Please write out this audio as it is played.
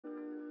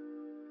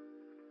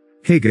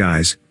Hey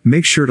guys,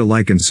 make sure to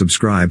like and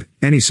subscribe,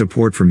 any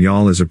support from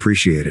y'all is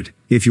appreciated.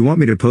 If you want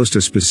me to post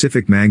a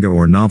specific manga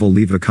or novel,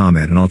 leave a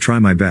comment and I'll try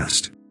my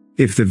best.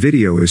 If the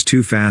video is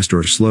too fast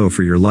or slow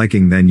for your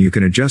liking, then you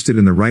can adjust it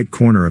in the right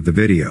corner of the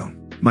video.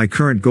 My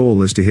current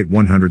goal is to hit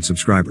 100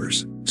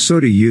 subscribers.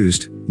 Soda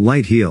used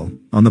light heal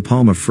on the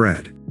palm of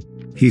Fred.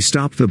 He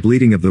stopped the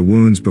bleeding of the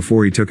wounds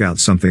before he took out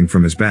something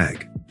from his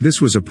bag.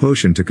 This was a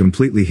potion to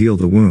completely heal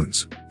the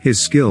wounds. His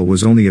skill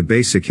was only a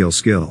basic heal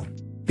skill.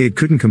 It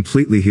couldn't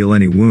completely heal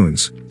any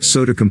wounds,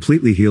 so to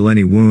completely heal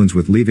any wounds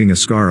with leaving a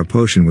scar, a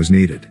potion was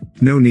needed.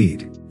 No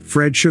need.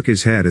 Fred shook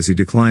his head as he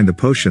declined the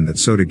potion that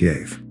Soda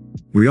gave.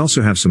 We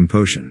also have some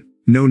potion.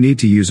 No need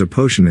to use a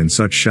potion in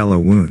such shallow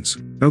wounds.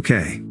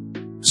 Okay.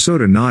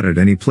 Soda nodded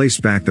and he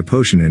placed back the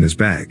potion in his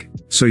bag.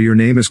 So your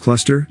name is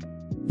Cluster?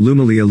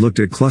 Lumilia looked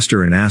at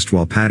Cluster and asked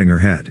while patting her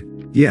head.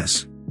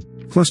 Yes.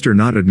 Cluster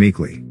nodded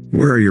meekly.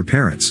 Where are your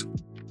parents?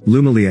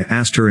 Lumilia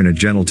asked her in a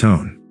gentle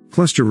tone.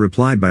 Cluster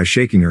replied by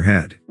shaking her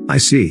head. I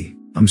see.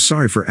 I'm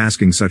sorry for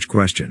asking such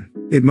question.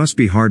 It must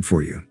be hard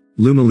for you,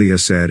 Lumilia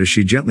said as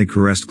she gently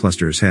caressed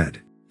Cluster's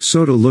head.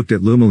 Soda looked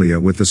at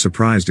Lumilia with a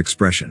surprised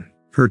expression.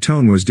 Her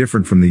tone was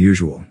different from the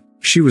usual.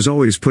 She was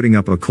always putting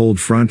up a cold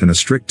front and a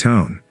strict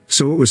tone,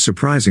 so it was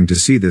surprising to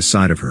see this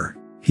side of her.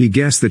 He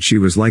guessed that she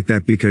was like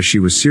that because she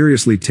was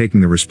seriously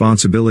taking the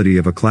responsibility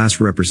of a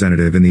class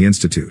representative in the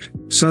institute.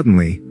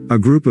 Suddenly, a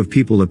group of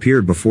people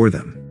appeared before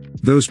them.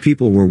 Those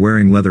people were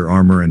wearing leather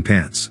armor and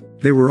pants.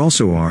 They were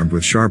also armed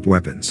with sharp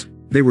weapons.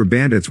 They were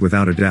bandits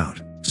without a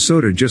doubt.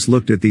 Soda just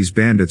looked at these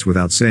bandits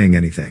without saying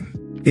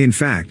anything. In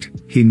fact,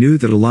 he knew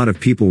that a lot of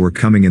people were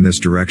coming in this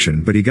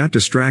direction, but he got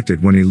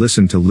distracted when he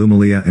listened to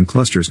Lumilia and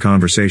Cluster's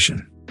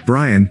conversation.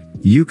 Brian,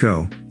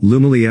 Yuko,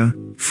 Lumilia,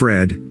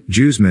 Fred,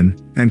 Juzman,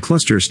 and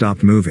Cluster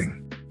stopped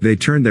moving. They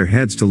turned their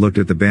heads to look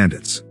at the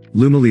bandits.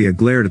 Lumilia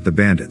glared at the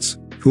bandits.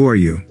 Who are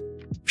you?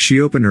 She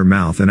opened her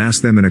mouth and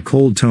asked them in a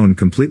cold tone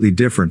completely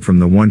different from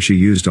the one she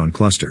used on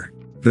Cluster.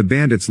 The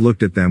bandits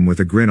looked at them with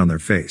a grin on their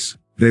face.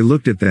 They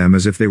looked at them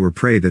as if they were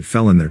prey that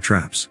fell in their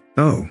traps.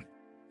 Oh.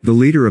 The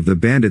leader of the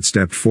bandits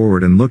stepped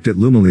forward and looked at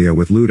Lumilia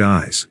with lewd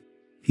eyes.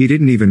 He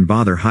didn't even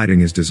bother hiding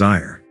his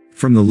desire.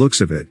 From the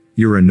looks of it,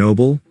 you're a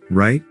noble,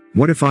 right?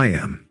 What if I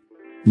am?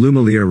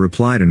 Lumilia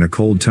replied in a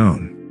cold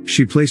tone.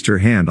 She placed her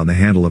hand on the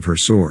handle of her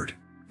sword.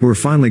 We're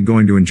finally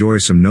going to enjoy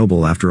some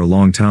noble after a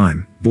long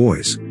time,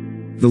 boys.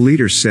 The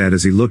leader said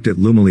as he looked at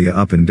Lumilia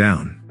up and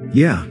down.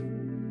 Yeah.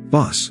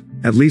 Boss,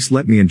 at least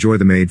let me enjoy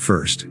the maid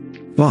first.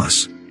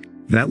 Boss.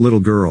 That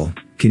little girl,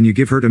 can you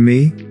give her to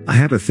me? I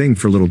have a thing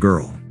for little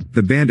girl.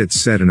 The bandits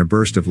said in a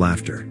burst of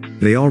laughter.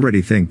 They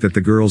already think that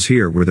the girls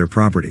here were their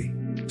property.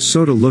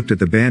 Soda looked at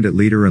the bandit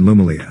leader and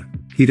Lumilia.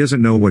 He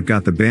doesn't know what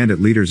got the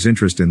bandit leader's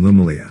interest in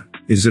Lumilia.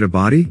 Is it a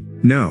body?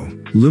 No.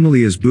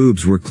 Lumilia's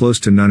boobs were close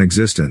to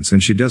non-existence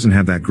and she doesn't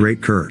have that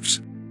great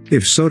curves.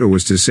 If Soda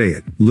was to say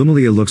it,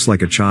 Lumilia looks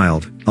like a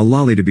child, a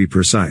lolly to be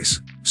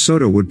precise.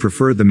 Soda would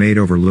prefer the maid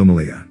over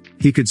Lumilia.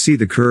 He could see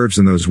the curves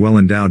in those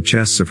well-endowed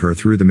chests of her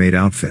through the maid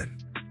outfit.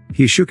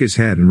 He shook his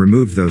head and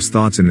removed those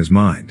thoughts in his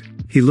mind.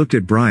 He looked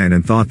at Brian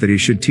and thought that he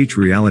should teach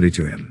reality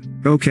to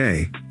him.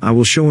 Okay, I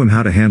will show him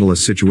how to handle a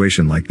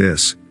situation like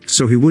this,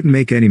 so he wouldn't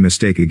make any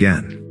mistake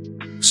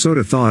again.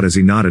 Soda thought as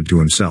he nodded to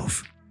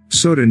himself.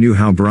 Soda knew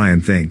how Brian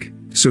think,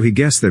 so he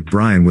guessed that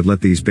Brian would let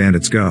these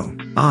bandits go.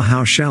 Ah,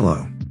 how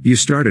shallow. You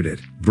started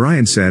it,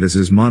 Brian said as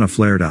his mana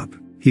flared up.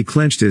 He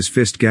clenched his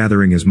fist,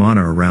 gathering his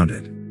mana around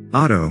it.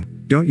 Otto,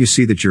 don't you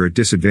see that you're at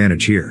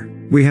disadvantage here?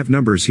 We have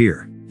numbers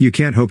here. You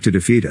can't hope to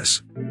defeat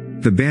us.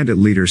 The bandit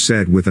leader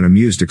said with an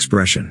amused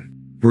expression.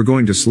 We're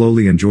going to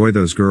slowly enjoy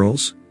those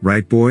girls,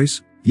 right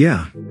boys?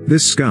 Yeah,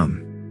 this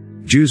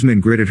scum. Juzman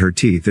gritted her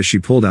teeth as she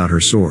pulled out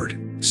her sword.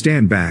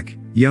 Stand back,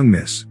 young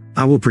miss.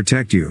 I will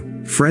protect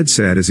you, Fred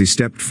said as he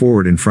stepped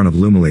forward in front of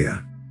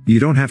Lumilia. You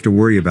don't have to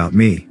worry about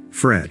me,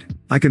 Fred.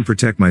 I can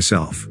protect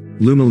myself,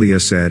 Lumilia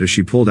said as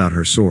she pulled out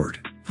her sword.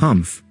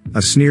 Humph,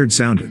 a sneer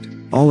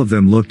sounded. All of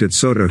them looked at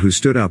Soda, who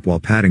stood up while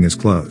patting his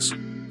clothes.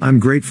 I'm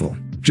grateful.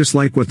 Just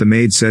like what the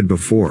maid said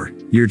before,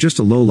 you're just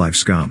a low-life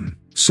scum.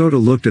 Soda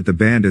looked at the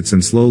bandits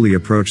and slowly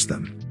approached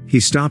them. He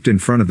stopped in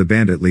front of the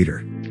bandit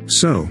leader.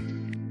 So,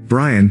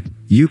 Brian,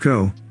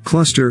 Yuko,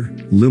 Cluster,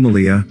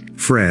 Lumilia,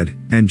 Fred,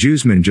 and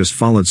Juzman just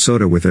followed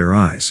Soda with their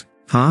eyes.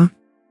 Huh?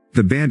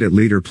 The bandit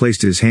leader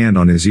placed his hand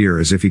on his ear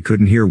as if he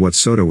couldn't hear what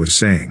Soda was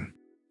saying.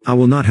 I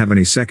will not have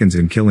any seconds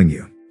in killing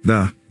you.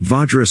 The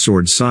Vajra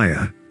sword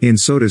Saya, in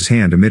Soda's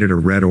hand, emitted a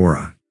red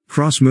aura.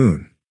 Cross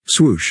moon.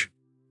 Swoosh.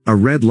 A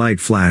red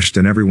light flashed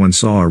and everyone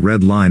saw a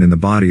red line in the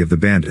body of the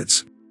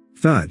bandits.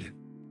 Thud.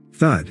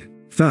 Thud.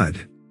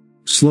 Thud.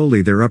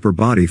 Slowly their upper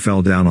body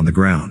fell down on the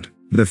ground.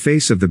 The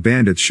face of the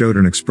bandits showed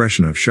an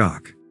expression of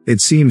shock. It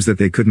seems that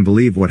they couldn't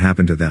believe what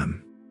happened to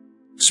them.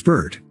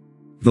 Spurt.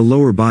 The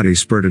lower body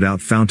spurted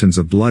out fountains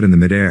of blood in the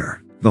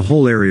midair. The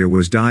whole area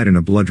was dyed in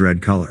a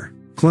blood-red color.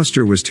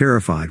 Cluster was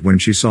terrified when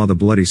she saw the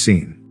bloody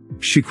scene.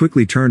 She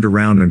quickly turned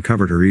around and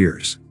covered her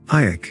ears.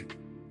 Ayek.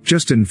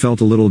 Justin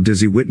felt a little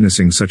dizzy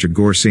witnessing such a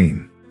gore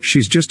scene.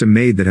 She's just a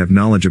maid that have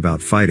knowledge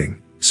about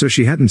fighting, So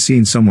she hadn't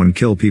seen someone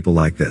kill people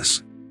like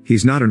this.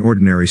 He's not an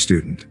ordinary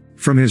student.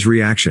 From his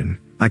reaction,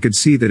 I could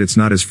see that it's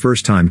not his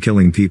first time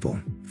killing people.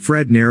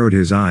 Fred narrowed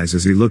his eyes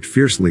as he looked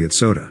fiercely at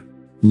Soda.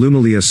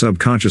 Lumilia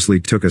subconsciously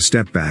took a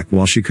step back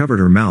while she covered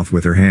her mouth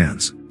with her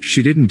hands.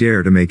 She didn't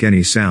dare to make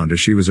any sound as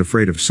she was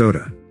afraid of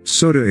Soda.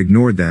 Soda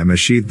ignored them as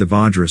sheathed the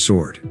Vajra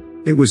sword.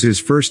 It was his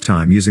first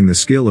time using the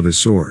skill of his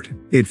sword.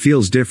 It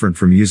feels different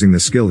from using the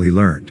skill he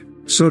learned.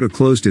 Soda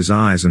closed his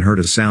eyes and heard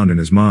a sound in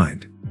his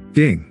mind.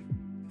 Ding.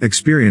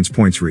 Experience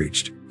points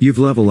reached. You've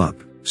leveled up.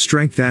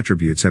 Strength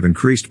attributes have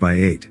increased by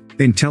 8.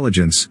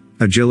 Intelligence,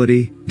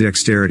 agility,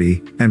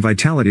 dexterity, and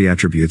vitality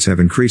attributes have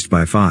increased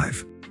by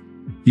 5.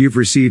 You've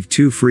received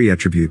 2 free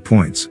attribute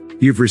points.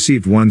 You've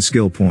received 1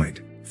 skill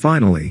point.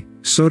 Finally,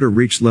 Soda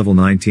reached level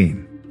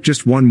 19.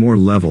 Just one more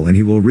level and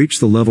he will reach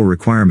the level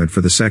requirement for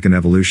the second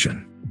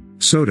evolution.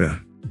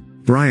 Soda.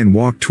 Brian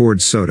walked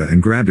towards Soda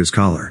and grabbed his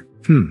collar.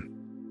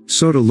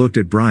 Soda looked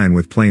at Brian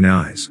with plain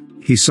eyes.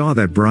 He saw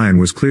that Brian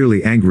was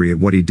clearly angry at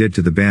what he did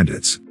to the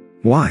bandits.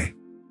 Why?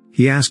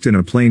 He asked in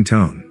a plain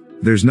tone.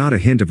 There's not a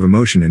hint of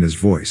emotion in his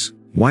voice.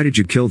 Why did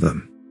you kill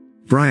them?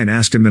 Brian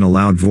asked him in a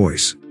loud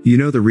voice. You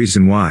know the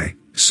reason why,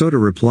 Soda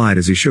replied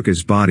as he shook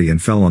his body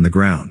and fell on the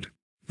ground.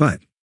 But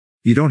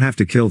you don't have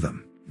to kill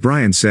them,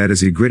 Brian said as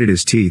he gritted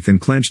his teeth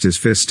and clenched his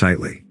fists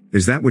tightly.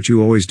 Is that what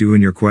you always do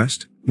in your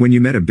quest? When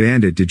you met a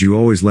bandit, did you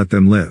always let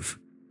them live?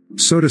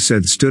 Soda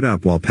stood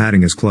up while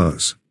patting his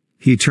clothes.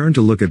 He turned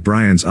to look at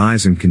Brian's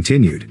eyes and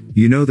continued,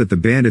 you know that the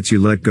bandits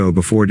you let go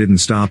before didn't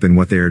stop in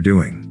what they are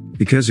doing.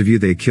 Because of you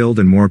they killed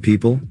and more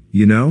people,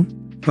 you know?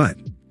 But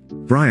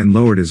Brian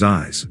lowered his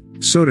eyes.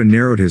 Soda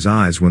narrowed his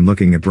eyes when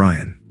looking at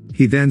Brian.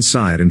 He then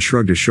sighed and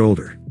shrugged his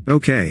shoulder.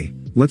 Okay,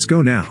 let's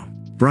go now.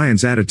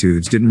 Brian's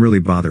attitudes didn't really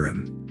bother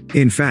him.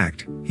 In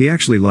fact, he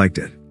actually liked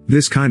it.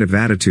 This kind of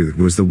attitude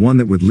was the one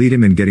that would lead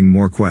him in getting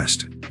more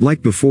quest.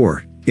 Like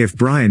before, if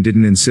Brian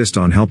didn't insist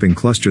on helping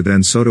Cluster,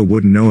 then Soda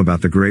wouldn't know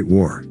about the Great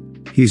War.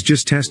 He's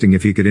just testing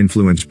if he could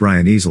influence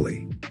Brian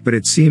easily. But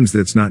it seems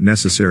that's not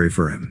necessary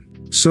for him.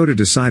 Soda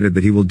decided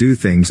that he will do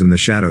things in the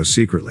shadows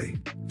secretly.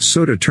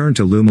 Soda turned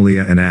to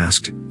Lumilia and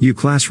asked, you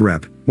class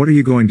rep, what are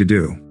you going to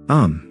do?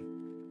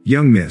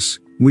 Young miss,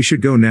 we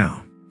should go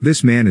now.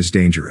 This man is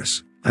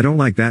dangerous. I don't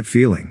like that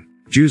feeling.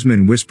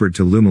 Juzman whispered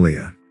to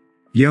Lumilia.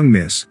 Young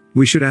miss,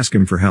 we should ask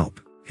him for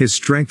help. His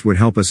strength would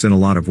help us in a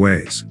lot of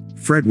ways.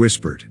 Fred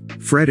whispered.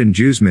 Fred and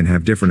Juzman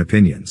have different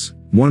opinions.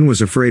 One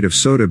was afraid of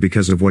Soda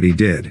because of what he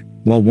did,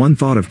 while one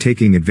thought of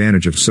taking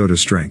advantage of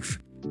Soda's strength.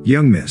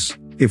 Young miss,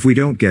 if we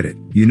don't get it,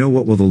 you know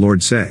what will the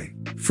Lord say?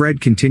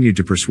 Fred continued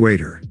to persuade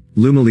her.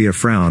 Lumilia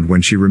frowned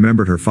when she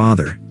remembered her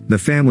father, the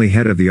family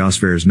head of the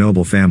Osfair's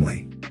noble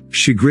family.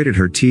 She gritted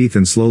her teeth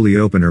and slowly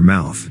opened her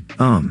mouth.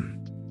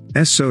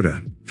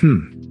 Soda.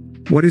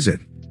 What is it?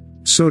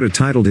 Soda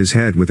titled his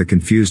head with a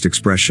confused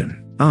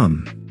expression.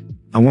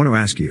 I want to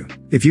ask you,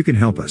 if you can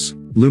help us,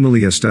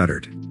 Lumilia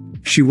stuttered.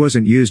 She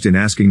wasn't used in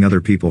asking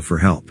other people for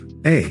help.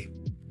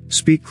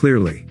 Speak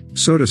clearly,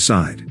 Soda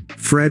sighed.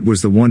 Fred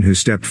was the one who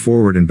stepped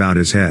forward and bowed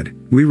his head.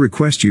 We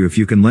request you if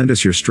you can lend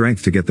us your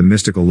strength to get the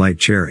mystical light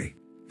cherry.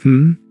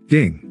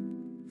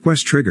 Ding.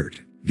 Quest triggered.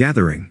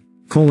 Gathering.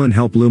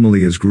 Help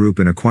Lumilia's group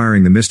in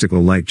acquiring the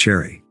mystical light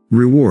cherry.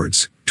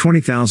 Rewards,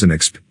 20,000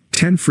 exp,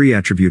 10 free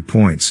attribute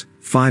points,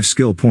 5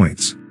 skill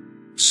points.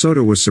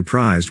 Soda was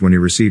surprised when he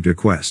received a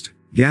quest.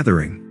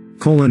 Gathering.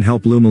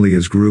 Help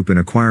Lumilia's group in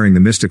acquiring the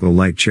mystical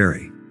light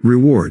cherry.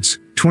 Rewards,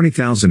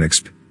 20,000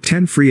 exp,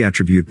 10 free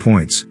attribute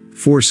points,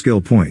 4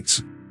 skill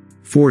points.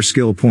 4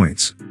 skill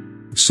points.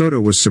 Soda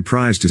was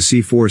surprised to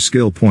see 4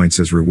 skill points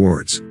as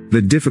rewards.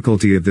 The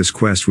difficulty of this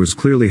quest was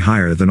clearly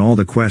higher than all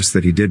the quests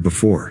that he did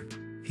before.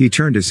 He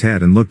turned his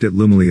head and looked at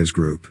Lumilia's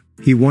group.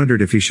 He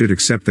wondered if he should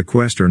accept the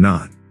quest or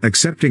not.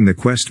 Accepting the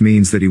quest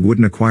means that he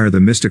wouldn't acquire the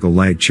mystical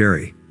light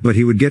cherry, but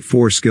he would get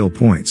 4 skill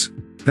points.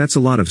 That's a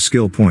lot of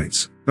skill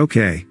points.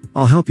 Okay,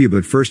 I'll help you,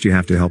 but first you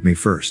have to help me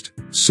first.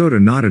 Soda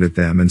nodded at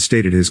them and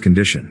stated his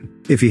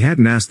condition. If he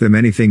hadn't asked them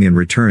anything in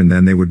return,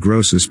 then they would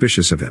grow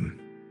suspicious of him.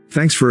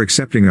 Thanks for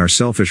accepting our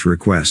selfish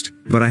request,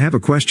 but I have a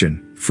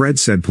question, Fred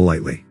said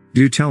politely.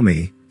 Do tell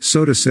me,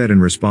 Soda said in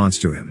response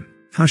to him.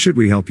 How should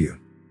we help you?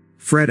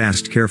 Fred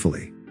asked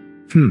carefully.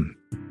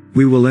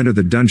 We will enter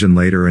the dungeon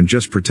later and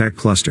just protect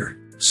Cluster,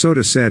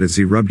 Soda said as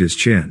he rubbed his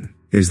chin.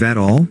 Is that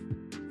all?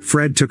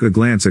 Fred took a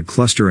glance at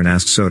Cluster and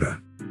asked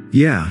Soda.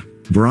 Yeah,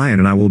 Brian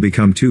and I will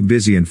become too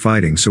busy in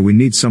fighting, so we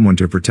need someone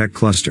to protect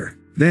Cluster.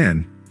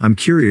 Then, I'm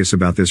curious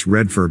about this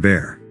red fur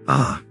bear.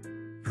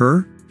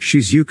 Her?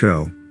 She's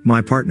Yuko,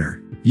 my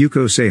partner.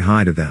 Yuko, say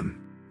hi to them.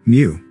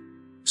 Mew.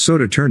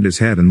 Soda turned his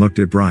head and looked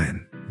at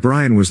Brian.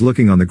 Brian was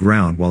looking on the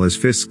ground while his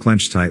fists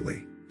clenched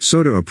tightly.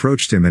 Soda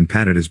approached him and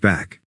patted his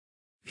back.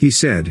 He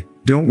said,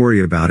 don't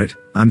worry about it,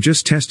 I'm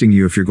just testing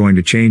you if you're going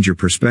to change your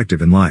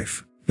perspective in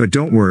life. But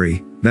don't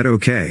worry, that's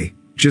okay,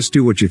 just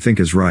do what you think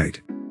is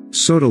right.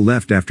 Soda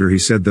left after he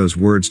said those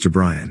words to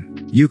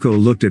Brian. Yuko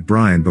looked at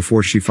Brian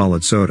before she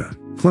followed Soda.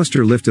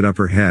 Cluster lifted up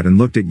her head and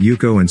looked at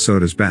Yuko and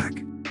Soda's back.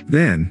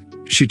 Then,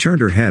 she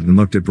turned her head and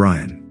looked at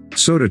Brian.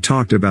 Soda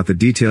talked about the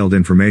detailed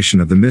information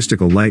of the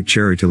mystical light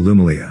cherry to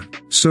Lumilia.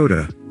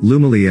 Soda,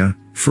 Lumilia,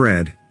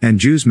 Fred, and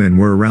Juzmin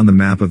were around the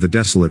map of the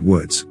desolate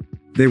woods.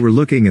 They were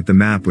looking at the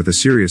map with a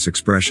serious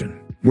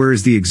expression. Where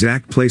is the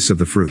exact place of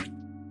the fruit?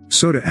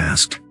 Soda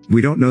asked.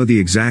 We don't know the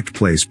exact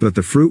place, but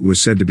the fruit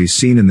was said to be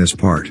seen in this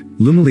part,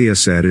 Lumilia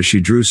said as she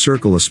drew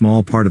circle a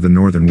small part of the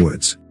northern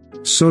woods.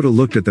 Soda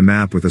looked at the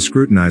map with a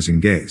scrutinizing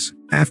gaze.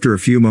 After a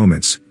few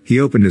moments, he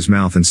opened his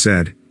mouth and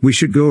said, we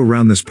should go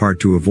around this part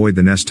to avoid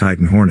the nest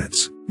titan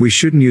hornets. We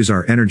shouldn't use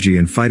our energy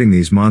in fighting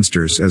these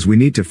monsters as we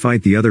need to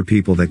fight the other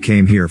people that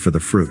came here for the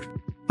fruit.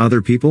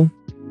 Other people?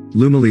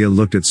 Lumilia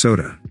looked at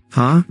Soda.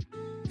 Huh?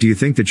 Do you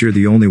think that you're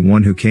the only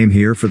one who came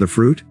here for the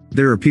fruit?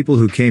 There are people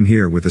who came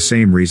here with the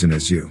same reason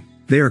as you.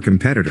 They are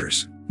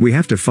competitors. We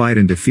have to fight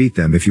and defeat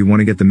them if you want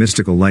to get the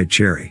mystical light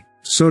cherry.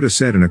 Soda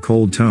said in a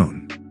cold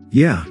tone.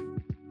 Yeah.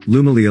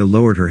 Lumilia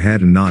lowered her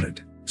head and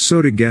nodded.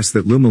 Soda guessed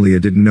that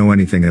Lumilia didn't know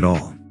anything at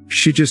all.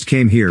 She just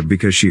came here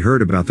because she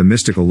heard about the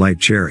mystical light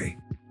cherry.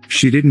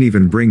 She didn't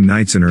even bring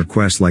knights in her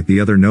quest like the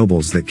other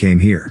nobles that came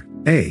here.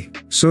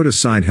 Soda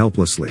sighed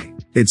helplessly.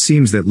 It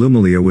seems that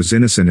Lumilia was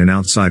innocent in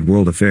outside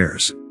world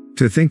affairs.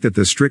 To think that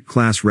the strict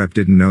class rep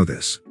didn't know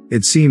this.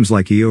 It seems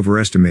like he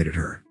overestimated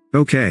her.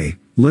 Okay,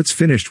 let's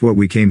finish what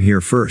we came here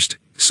first,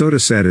 Soda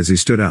said as he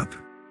stood up.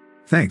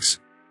 Thanks.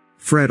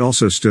 Fred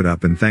also stood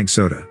up and thanked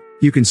Soda.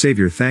 You can save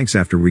your thanks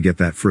after we get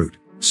that fruit.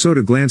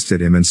 Soda glanced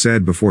at him and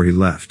said before he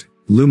left.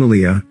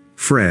 Lumilia,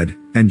 Fred,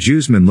 and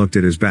Juzmin looked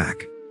at his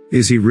back.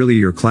 Is he really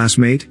your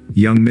classmate,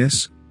 young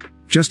miss?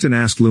 Justin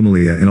asked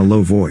Lumilia in a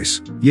low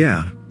voice.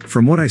 Yeah,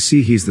 from what I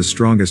see he's the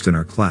strongest in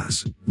our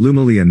class.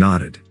 Lumilia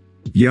nodded.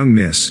 Young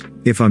miss,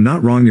 if I'm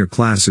not wrong your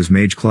class is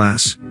mage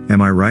class,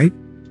 am I right?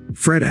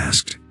 Fred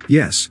asked.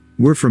 Yes,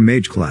 we're from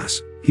mage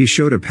class. He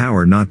showed a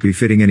power not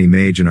befitting any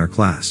mage in our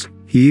class.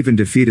 He even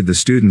defeated the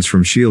students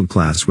from shield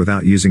class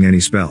without using any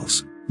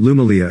spells.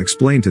 Lumilia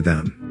explained to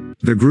them.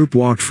 The group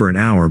walked for an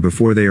hour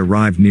before they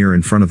arrived near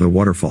in front of the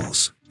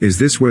waterfalls. Is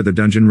this where the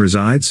dungeon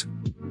resides?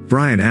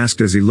 Brian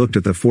asked as he looked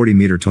at the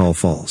 40-meter tall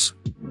falls.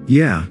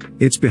 Yeah,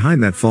 it's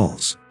behind that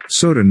falls.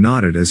 Soda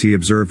nodded as he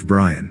observed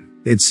Brian.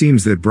 It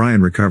seems that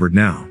Brian recovered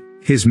now.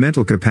 His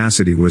mental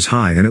capacity was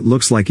high and it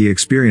looks like he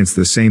experienced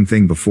the same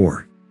thing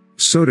before.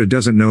 Soda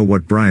doesn't know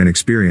what Brian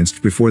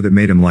experienced before that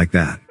made him like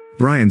that.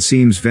 Brian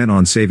seems bent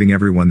on saving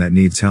everyone that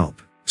needs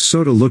help.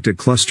 Soda looked at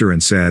Cluster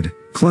and said,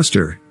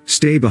 Cluster,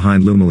 stay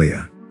behind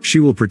Lumilia. She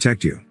will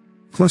protect you.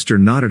 Cluster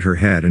nodded her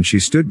head and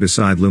she stood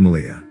beside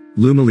Lumilia.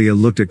 Lumilia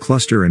looked at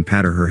Cluster and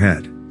patted her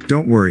head.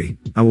 Don't worry,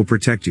 I will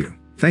protect you.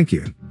 Thank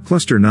you.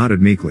 Cluster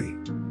nodded meekly.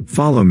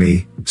 Follow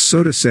me,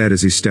 Soda said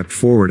as he stepped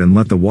forward and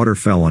let the water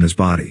fell on his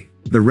body.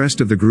 The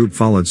rest of the group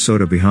followed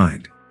Soda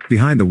behind.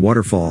 Behind the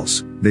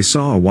waterfalls, they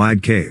saw a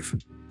wide cave.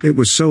 It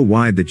was so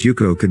wide that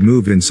Yuko could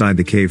move inside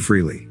the cave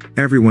freely.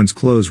 Everyone's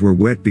clothes were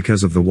wet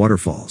because of the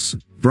waterfalls.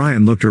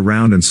 Brian looked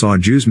around and saw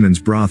Juzmin's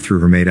bra through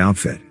her maid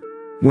outfit.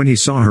 When he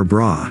saw her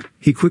bra,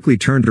 he quickly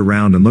turned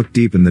around and looked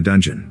deep in the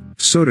dungeon.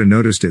 Soda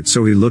noticed it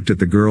so he looked at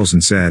the girls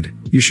and said,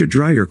 you should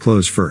dry your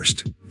clothes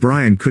first.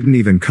 Brian couldn't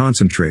even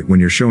concentrate when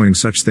you're showing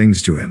such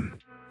things to him.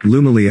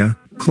 Lumilia,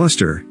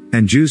 Cluster,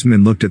 and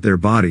Juzmin looked at their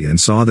body and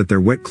saw that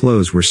their wet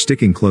clothes were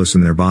sticking close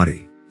in their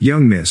body.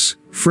 Young miss,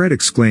 Fred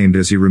exclaimed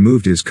as he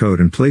removed his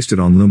coat and placed it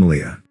on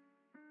Lumilia.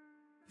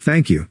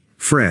 Thank you,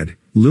 Fred,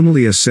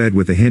 Lumilia said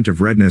with a hint of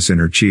redness in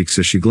her cheeks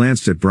as she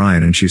glanced at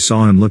Brian and she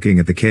saw him looking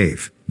at the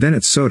cave, then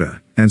at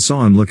Soda, and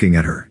saw him looking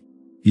at her.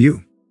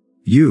 You,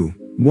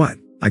 what?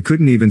 I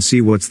couldn't even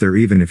see what's there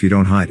even if you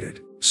don't hide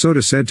it.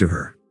 Soda said to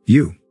her.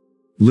 You.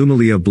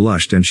 Lumilia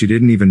blushed and she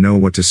didn't even know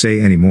what to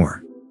say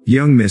anymore.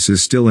 Young miss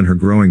is still in her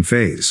growing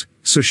phase,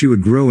 so she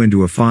would grow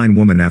into a fine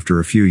woman after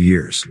a few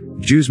years.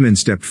 Juzmin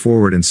stepped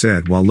forward and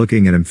said while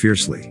looking at him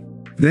fiercely.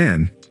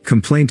 Then,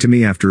 complain to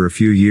me after a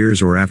few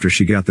years or after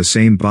she got the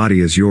same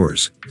body as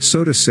yours,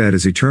 Soda said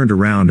as he turned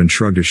around and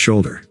shrugged his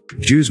shoulder.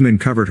 Juzmin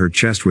covered her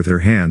chest with her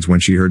hands when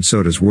she heard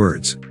Soda's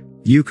words.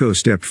 Yuko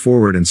stepped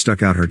forward and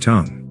stuck out her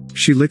tongue.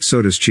 She licked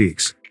Soda's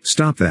cheeks.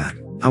 Stop that.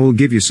 I will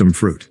give you some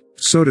fruit,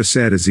 Soda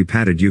said as he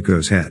patted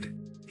Yuko's head.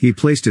 He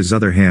placed his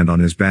other hand on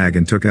his bag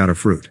and took out a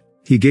fruit.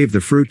 He gave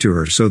the fruit to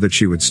her so that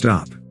she would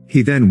stop.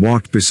 He then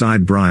walked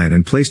beside Brian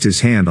and placed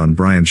his hand on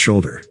Brian's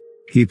shoulder.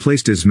 He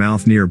placed his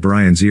mouth near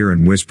Brian's ear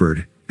and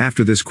whispered,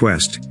 after this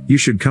quest, you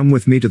should come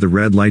with me to the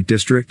red light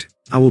district.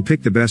 I will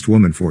pick the best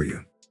woman for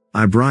you.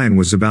 Brian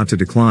was about to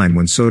decline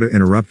when Soda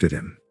interrupted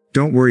him.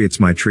 Don't worry, it's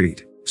my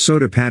treat.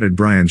 Soda patted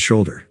Brian's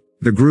shoulder.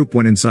 The group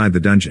went inside the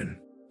dungeon.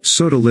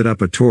 Soda lit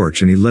up a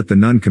torch and he let the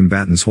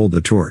non-combatants hold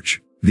the torch.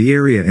 The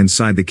area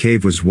inside the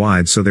cave was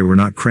wide so they were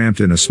not cramped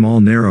in a small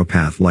narrow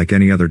path like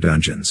any other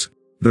dungeons.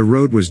 The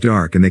road was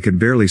dark and they could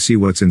barely see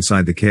what's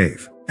inside the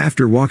cave.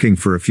 After walking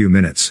for a few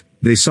minutes,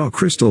 they saw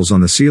crystals on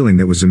the ceiling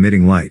that was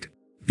emitting light.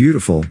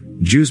 Beautiful,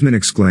 Juzmin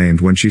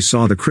exclaimed when she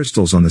saw the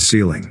crystals on the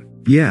ceiling.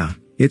 Yeah,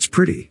 it's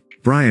pretty.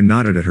 Brian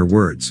nodded at her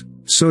words.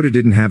 Soda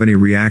didn't have any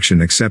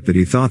reaction except that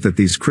he thought that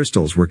these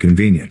crystals were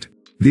convenient.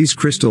 These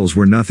crystals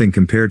were nothing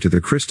compared to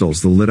the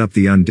crystals that lit up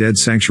the undead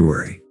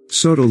sanctuary.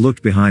 Soda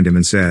looked behind him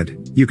and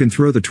said, "You can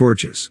throw the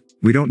torches.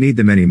 We don't need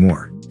them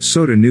anymore."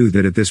 Soda knew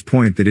that at this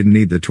point they didn't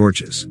need the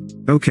torches.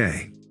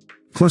 Okay.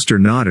 Cluster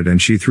nodded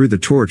and she threw the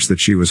torch that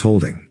she was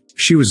holding.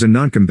 She was a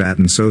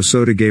non-combatant, so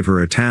Soda gave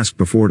her a task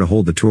before to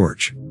hold the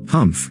torch.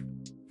 Humph.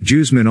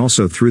 Juzman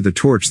also threw the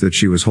torch that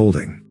she was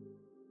holding.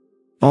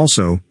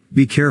 Also,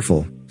 be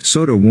careful,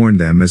 Soda warned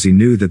them, as he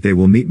knew that they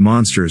will meet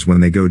monsters when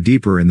they go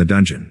deeper in the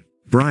dungeon.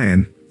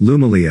 Brian,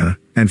 Lumalia,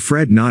 and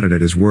Fred nodded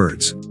at his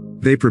words.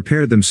 They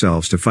prepared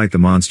themselves to fight the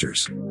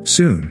monsters.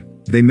 Soon,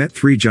 they met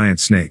 3 giant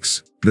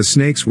snakes. The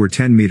snakes were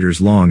 10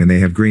 meters long and they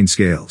have green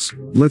scales.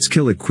 "Let's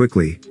kill it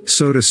quickly,"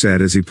 Soda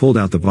said as he pulled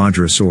out the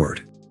Vajra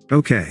sword.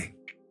 Okay.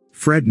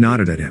 Fred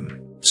nodded at him.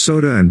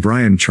 Soda and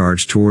Brian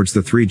charged towards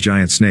the 3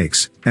 giant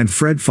snakes, and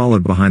Fred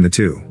followed behind the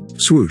 2.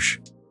 Swoosh.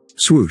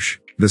 Swoosh.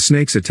 The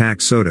snakes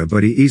attacked Soda,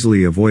 but he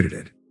easily avoided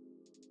it.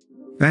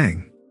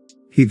 Bang.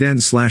 He then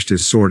slashed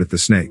his sword at the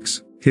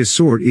snakes. His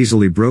sword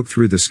easily broke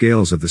through the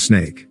scales of the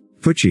snake.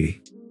 Poochie.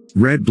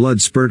 Red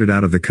blood spurted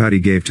out of the cut he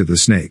gave to the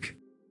snake.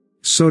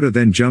 Soda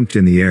then jumped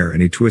in the air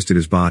and he twisted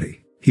his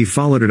body. He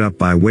followed it up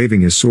by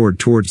waving his sword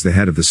towards the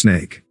head of the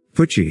snake.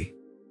 Poochie.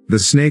 The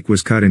snake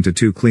was cut into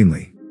 2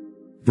 cleanly.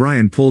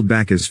 Brian pulled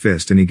back his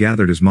fist and he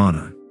gathered his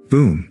mana.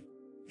 Boom.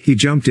 He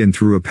jumped in,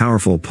 threw a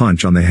powerful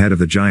punch on the head of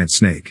the giant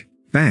snake.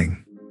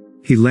 Bang.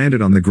 He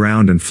landed on the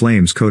ground and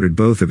flames coated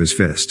both of his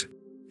fist.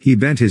 He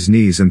bent his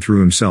knees and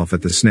threw himself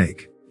at the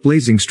snake.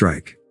 Blazing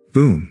strike.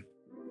 Boom.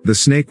 The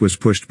snake was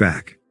pushed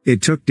back.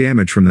 It took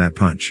damage from that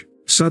punch.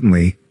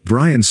 Suddenly,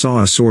 Brian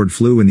saw a sword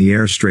flew in the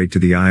air straight to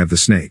the eye of the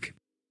snake.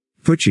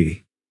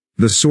 Poochie.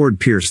 The sword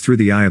pierced through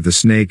the eye of the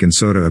snake and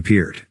Soda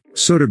appeared.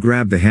 Soda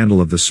grabbed the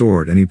handle of the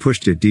sword and he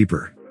pushed it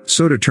deeper.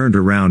 Soda turned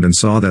around and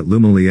saw that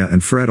Lumalia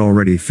and Fred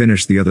already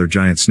finished the other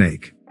giant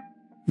snake.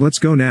 "Let's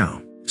go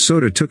now."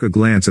 Soda took a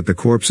glance at the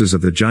corpses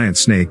of the giant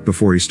snake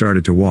before he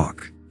started to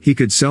walk. He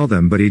could sell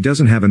them, but he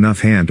doesn't have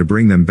enough hand to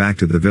bring them back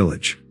to the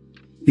village.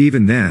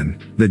 Even then,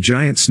 the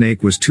giant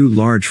snake was too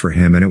large for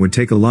him and it would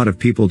take a lot of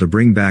people to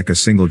bring back a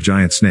single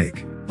giant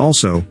snake.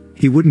 Also,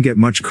 he wouldn't get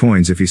much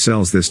coins if he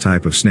sells this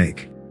type of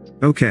snake.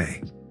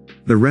 Okay.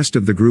 The rest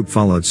of the group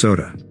followed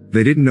Soda.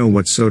 They didn't know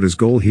what's Soda's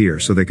goal here,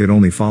 so they could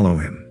only follow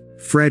him.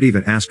 Fred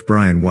even asked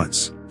Brian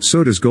what's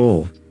Soda's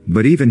goal,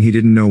 but even he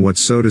didn't know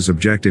what's Soda's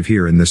objective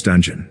here in this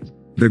dungeon.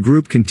 The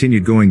group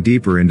continued going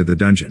deeper into the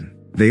dungeon.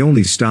 They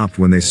only stopped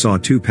when they saw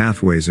 2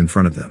 pathways in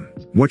front of them.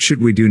 "What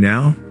should we do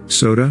now,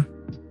 Soda?"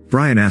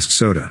 Brian asked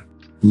Soda.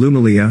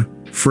 Lumalia,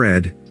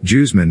 Fred,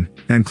 Juzman,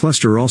 and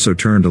Cluster also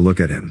turned to look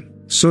at him.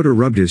 Soda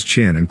rubbed his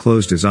chin and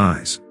closed his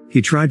eyes.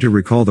 He tried to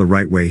recall the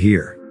right way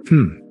here.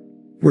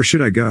 Where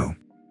should I go?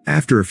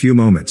 After a few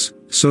moments,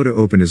 Soda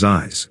opened his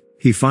eyes.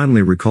 He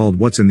finally recalled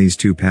what's in these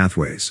 2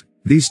 pathways.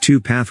 These 2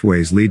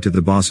 pathways lead to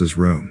the boss's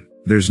room.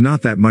 There's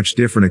not that much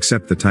different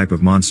except the type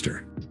of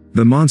monster.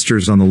 The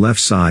monsters on the left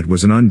side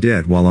was an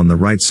undead, while on the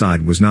right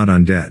side was not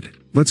undead.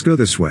 "Let's go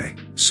this way."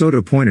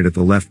 Soda pointed at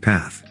the left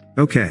path.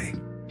 Okay.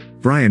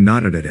 Brian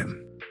nodded at him.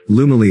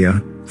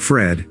 Lumalia,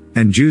 Fred,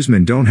 and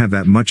Juzman don't have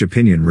that much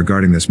opinion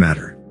regarding this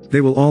matter.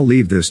 They will all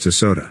leave this to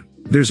Soda.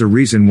 There's a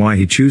reason why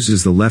he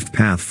chooses the left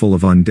path full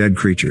of undead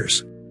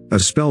creatures. A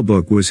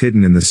spellbook was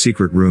hidden in the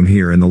secret room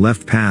here in the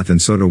left path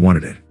and Soda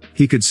wanted it.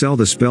 He could sell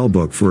the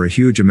spellbook for a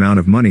huge amount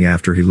of money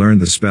after he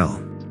learned the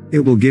spell.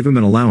 It will give him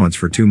an allowance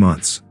for 2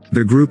 months.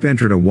 The group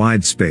entered a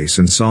wide space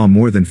and saw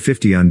more than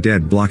 50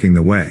 undead blocking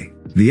the way.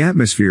 The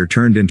atmosphere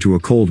turned into a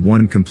cold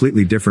one,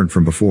 completely different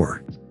from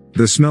before.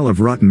 The smell of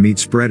rotten meat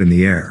spread in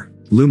the air.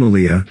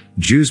 Lumalia,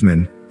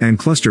 Juzman, and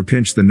Cluster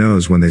pinched the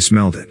nose when they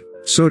smelled it.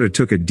 Soda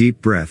took a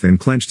deep breath and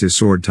clenched his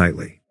sword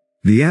tightly.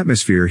 The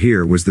atmosphere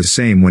here was the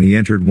same when he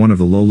entered one of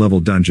the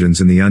low-level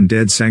dungeons in the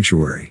undead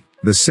sanctuary.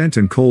 The scent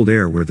and cold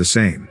air were the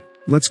same.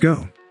 "Let's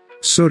go,"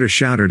 Soda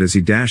shouted as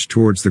he dashed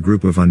towards the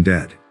group of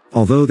undead.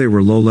 Although they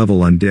were low-level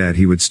undead,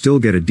 he would still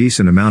get a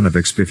decent amount of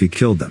XP if he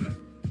killed them.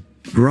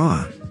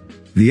 Grah!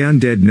 The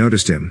undead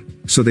noticed him,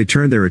 so they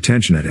turned their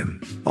attention at him.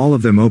 All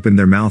of them opened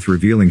their mouth,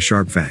 revealing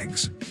sharp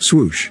fangs.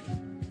 Swoosh!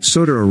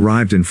 Soda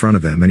arrived in front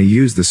of them and he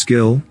used the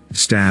skill,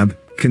 stab,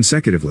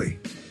 consecutively.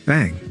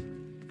 Bang!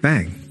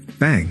 Bang!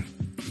 Bang!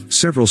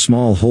 Several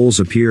small holes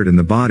appeared in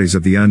the bodies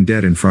of the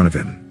undead in front of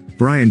him.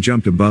 Brian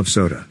jumped above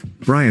Soda.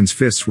 Brian's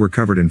fists were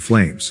covered in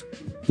flames.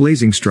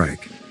 Blazing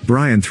strike.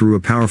 Brian threw a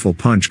powerful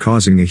punch,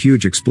 causing a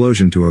huge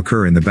explosion to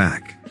occur in the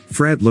back.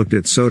 Fred looked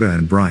at Soda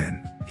and Brian.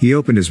 He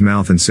opened his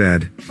mouth and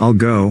said, "I'll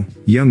go,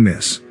 young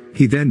miss."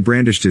 He then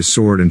brandished his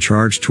sword and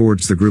charged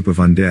towards the group of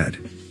undead.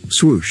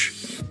 Swoosh!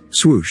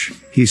 Swoosh!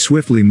 He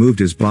swiftly moved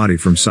his body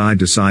from side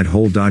to side,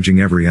 hole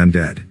dodging every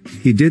undead.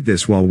 He did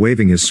this while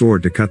waving his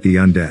sword to cut the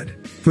undead.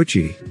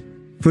 Poochie!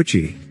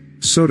 Poochie!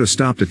 Soda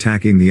stopped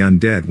attacking the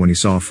undead when he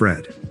saw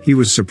Fred. He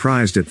was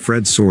surprised at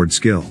Fred's sword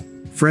skill.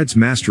 Fred's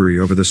mastery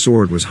over the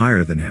sword was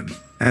higher than him.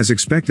 As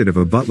expected of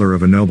a butler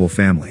of a noble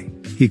family,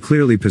 he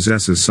clearly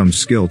possesses some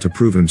skill to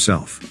prove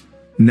himself.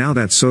 Now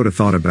that Soda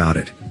thought about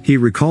it, he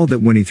recalled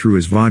that when he threw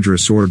his Vajra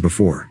sword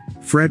before,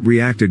 Fred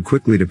reacted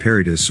quickly to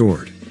parry his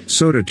sword.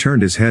 Soda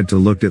turned his head to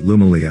look at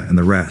Lumalia and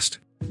the rest.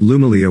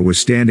 Lumilia was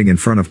standing in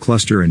front of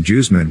Cluster and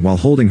Juzman while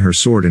holding her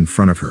sword in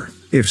front of her.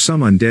 If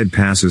some undead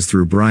passes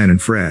through Brian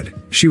and Fred,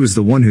 she was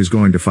the one who's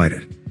going to fight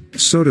it.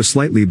 Soda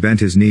slightly bent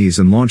his knees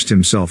and launched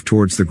himself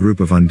towards the group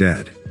of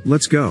undead.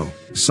 Let's go,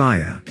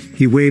 Xianxia.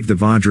 He waved the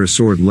Vajra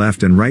sword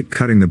left and right,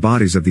 cutting the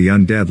bodies of the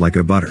undead like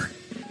a butter.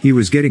 He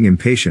was getting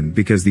impatient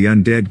because the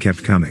undead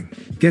kept coming.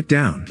 Get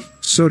down,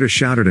 Soda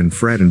shouted, and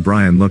Fred and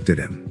Brian looked at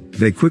him.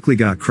 They quickly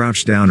got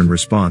crouched down in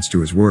response to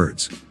his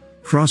words.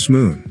 Cross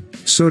Moon.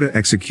 Soda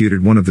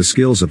executed one of the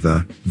skills of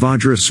the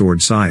Vajra sword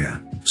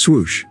Xianxia.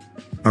 Swoosh.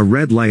 A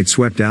red light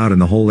swept out in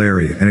the whole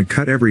area and it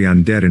cut every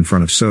undead in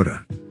front of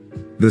Soda.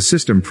 The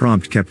system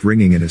prompt kept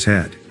ringing in his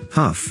head.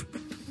 Huff.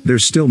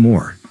 There's still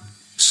more.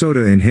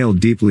 Soda inhaled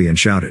deeply and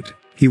shouted.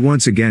 He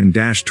once again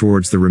dashed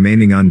towards the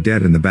remaining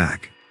undead in the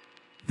back.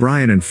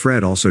 Brian and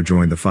Fred also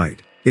joined the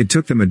fight. It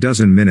took them a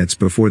dozen minutes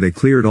before they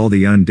cleared all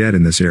the undead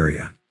in this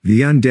area.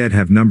 The undead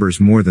have numbers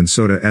more than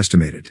Soda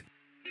estimated.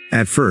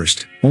 At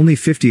first, only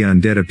 50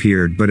 undead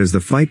appeared, but as the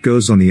fight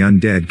goes on, the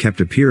undead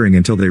kept appearing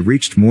until they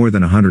reached more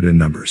than 100 in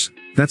numbers.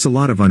 That's a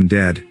lot of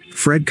undead,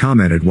 Fred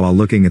commented while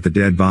looking at the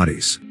dead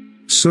bodies.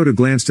 Soda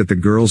glanced at the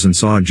girls and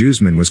saw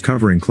Juzman was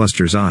covering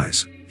Cluster's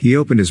eyes. He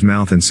opened his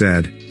mouth and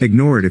said,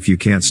 "Ignore it if you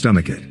can't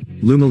stomach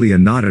it." Lumilia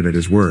nodded at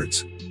his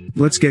words.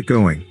 Let's get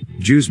going,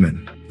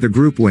 Juzman. The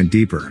group went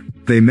deeper.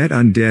 They met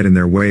undead in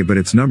their way, but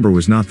its number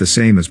was not the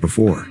same as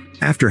before.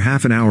 After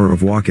half an hour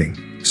of walking,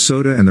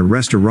 Soda and the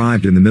rest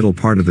arrived in the middle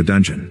part of the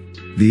dungeon.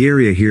 The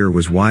area here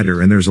was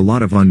wider and there's a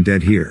lot of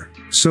undead here.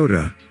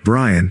 Soda,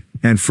 Brian,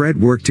 and Fred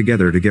worked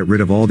together to get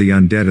rid of all the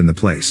undead in the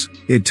place.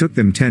 It took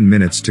them 10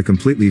 minutes to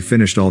completely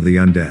finish all the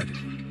undead.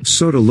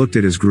 Soda looked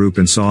at his group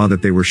and saw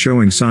that they were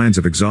showing signs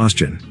of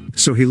exhaustion,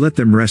 so he let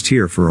them rest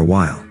here for a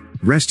while.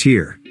 Rest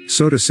here,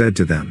 Soda said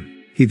to them.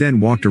 He then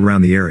walked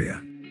around the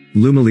area.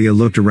 Lumilia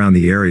looked around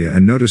the area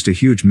and noticed a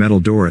huge metal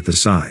door at the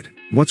side.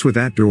 What's with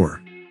that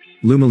door?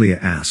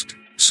 Lumilia asked.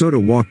 Soda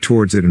walked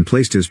towards it and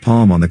placed his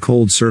palm on the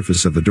cold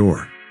surface of the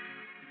door.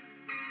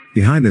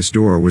 Behind this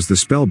door was the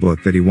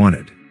spellbook that he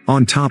wanted.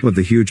 On top of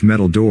the huge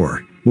metal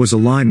door was a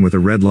line with a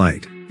red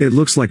light. It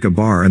looks like a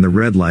bar, and the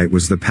red light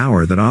was the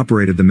power that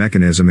operated the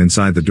mechanism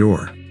inside the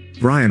door.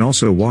 Brian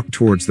also walked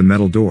towards the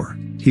metal door.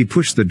 He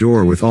pushed the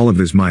door with all of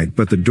his might,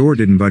 but the door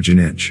didn't budge an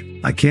inch.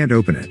 I can't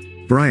open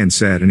it, Brian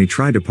said, and he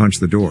tried to punch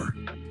the door.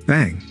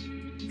 Bang!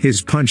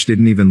 His punch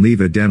didn't even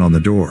leave a dent on the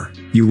door.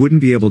 You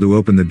wouldn't be able to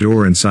open the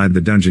door inside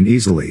the dungeon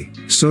easily,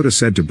 Soda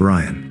said to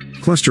Brian.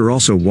 Cluster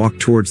also walked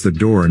towards the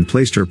door and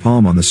placed her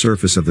palm on the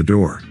surface of the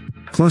door.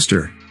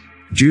 Cluster!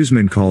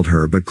 Juzman called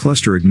her, but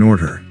Cluster ignored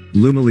her.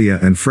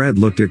 Lumilia and Fred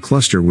looked at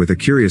Cluster with a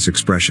curious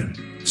expression.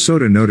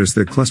 Soda noticed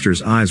that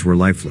Cluster's eyes were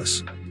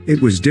lifeless.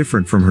 It was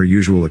different from her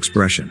usual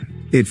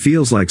expression. It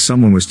feels like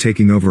someone was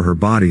taking over her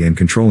body and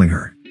controlling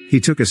her. He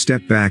took a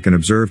step back and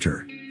observed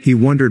her. He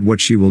wondered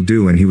what she will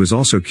do, and he was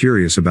also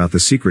curious about the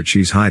secret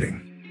she's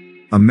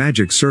hiding. A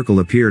magic circle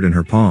appeared in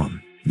her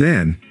palm.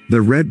 Then,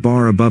 the red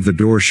bar above the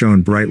door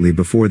shone brightly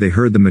before they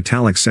heard the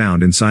metallic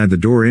sound inside the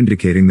door,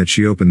 indicating that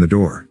she opened the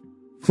door.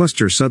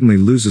 Cluster suddenly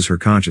loses her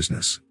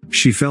consciousness.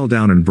 She fell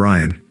down, and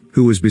Brian,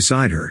 who was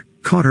beside her,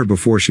 caught her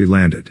before she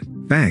landed.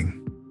 Bang!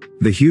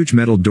 The huge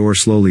metal door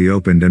slowly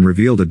opened and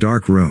revealed a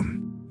dark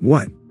room.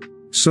 What?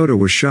 Soda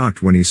was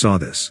shocked when he saw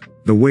this.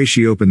 The way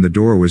she opened the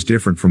door was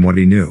different from what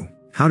he knew.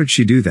 How did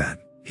she do that?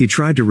 He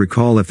tried to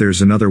recall if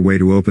there's another way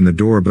to open the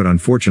door, but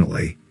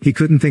unfortunately, he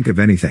couldn't think of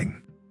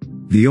anything.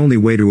 The only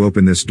way to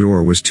open this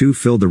door was to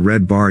fill the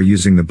red bar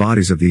using the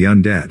bodies of the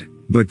undead,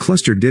 but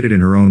Cluster did it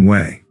in her own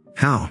way.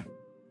 How?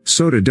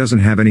 Soda doesn't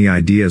have any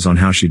ideas on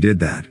how she did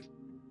that.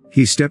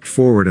 He stepped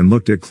forward and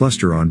looked at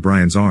Cluster on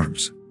Brian's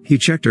arms. He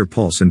checked her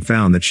pulse and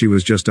found that she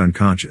was just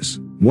unconscious.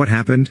 What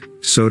happened,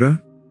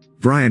 Soda?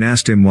 Brian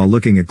asked him while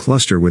looking at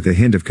Cluster with a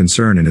hint of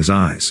concern in his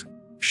eyes.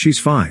 She's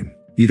fine.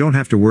 You don't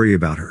have to worry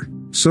about her,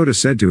 Soda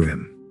said to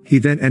him. He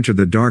then entered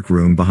the dark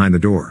room behind the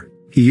door.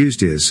 He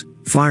used his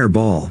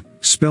fireball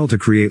spell to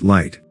create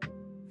light.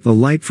 The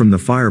light from the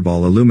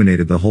fireball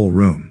illuminated the whole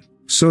room.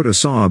 Soda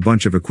saw a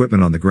bunch of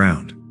equipment on the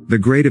ground. The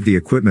grade of the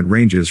equipment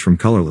ranges from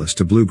colorless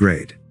to blue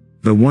grade.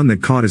 The one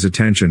that caught his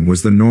attention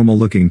was the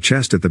normal-looking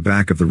chest at the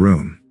back of the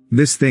room.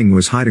 This thing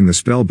was hiding the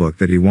spellbook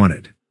that he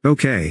wanted.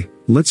 Okay,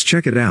 let's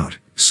check it out,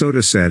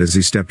 Soda said as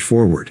he stepped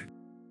forward.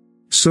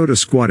 Soda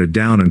squatted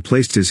down and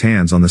placed his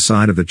hands on the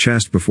side of the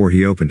chest before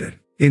he opened it.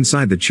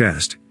 Inside the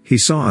chest, he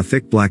saw a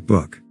thick black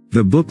book.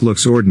 The book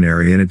looks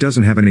ordinary and it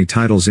doesn't have any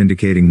titles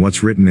indicating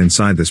what's written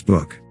inside this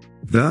book.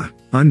 The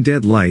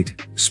Undead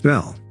Light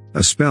spell.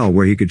 A spell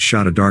where he could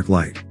shot a dark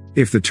light.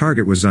 If the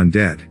target was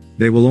undead,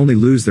 they will only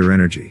lose their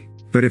energy.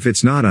 But if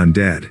it's not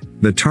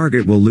undead, the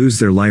target will lose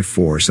their life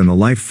force and the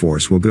life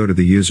force will go to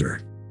the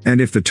user. And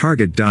if the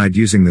target died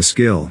using the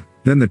skill,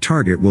 then the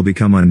target will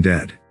become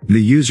undead.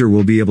 The user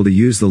will be able to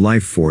use the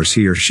life force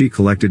he or she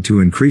collected to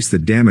increase the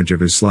damage of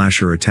his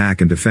 /her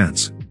attack and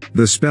defense.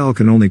 The spell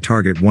can only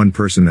target one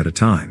person at a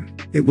time.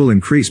 It will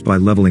increase by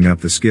leveling up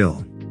the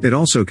skill. It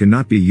also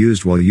cannot be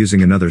used while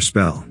using another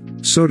spell.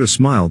 Soda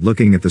smiled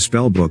looking at the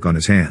spell book on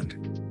his hand.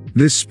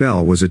 This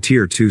spell was a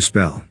tier 2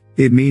 spell.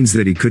 It means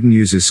that he couldn't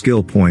use his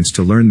skill points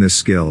to learn this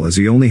skill as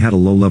he only had a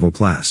low-level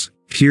class.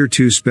 Tier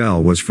 2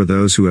 spell was for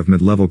those who have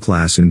mid-level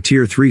class and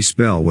Tier 3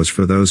 spell was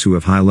for those who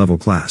have high-level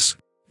class.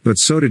 But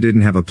Sota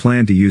didn't have a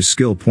plan to use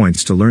skill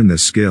points to learn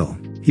this skill.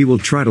 He will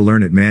try to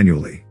learn it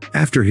manually.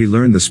 After he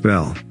learned the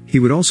spell, he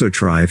would also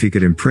try if he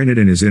could imprint it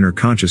in his inner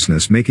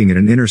consciousness, making it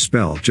an inner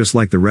spell just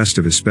like the rest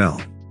of his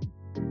spell.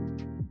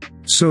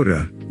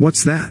 Sota,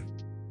 what's that?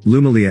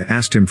 Lumilia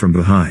asked him from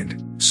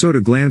behind.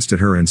 Sota glanced at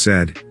her and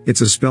said,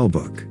 it's a spell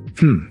book.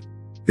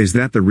 Is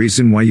that the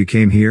reason why you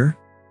came here?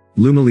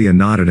 Lumilia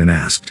nodded and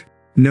asked.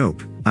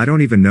 Nope, I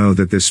don't even know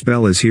that this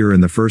spell is here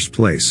in the first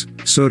place,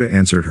 Sota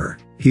answered her.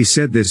 He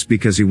said this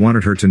because he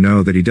wanted her to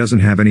know that he doesn't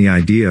have any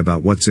idea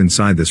about what's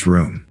inside this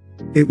room.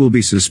 It will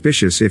be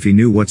suspicious if he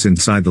knew what's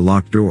inside the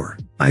locked door.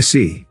 I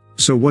see.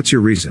 So what's your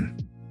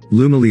reason?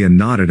 Lumilia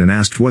nodded and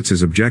asked what's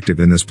his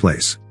objective in this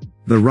place.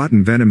 The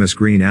rotten venomous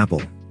green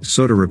apple,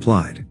 Sota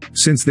replied.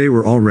 Since they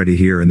were already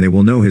here and they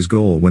will know his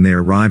goal when they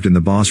arrived in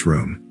the boss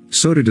room,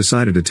 Sota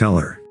decided to tell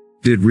her.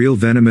 Did real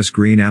venomous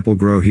green apple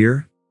grow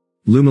here?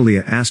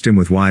 Lumilia asked him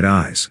with wide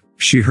eyes.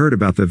 She heard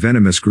about the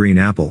venomous green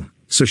apple,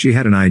 so she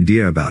had an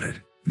idea about it.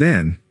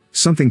 Then,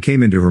 something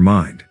came into her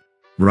mind.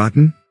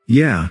 Rotten?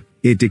 Yeah,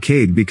 it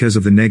decayed because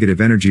of the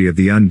negative energy of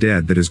the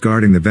undead that is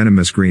guarding the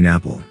venomous green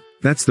apple.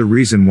 That's the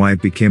reason why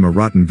it became a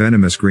rotten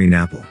venomous green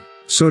apple.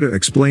 Sota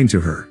explained to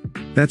her.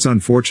 That's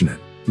unfortunate,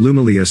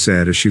 Lumilia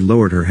said as she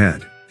lowered her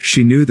head.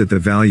 She knew that the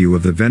value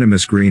of the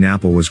venomous green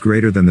apple was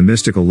greater than the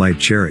mystical light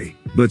cherry,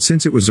 but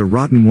since it was a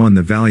rotten one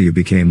the value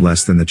became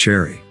less than the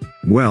cherry.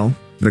 Well,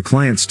 the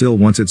client still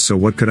wants it, so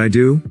what could I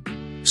do?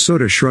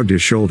 Sota shrugged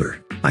his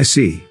shoulder. I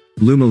see.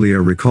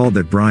 Lumilia recalled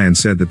that Brian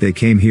said that they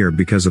came here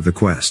because of the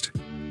quest.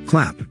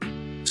 Clap.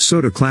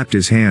 Sota clapped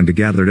his hand to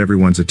gather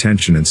everyone's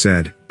attention and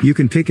said, you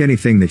can pick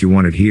anything that you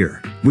wanted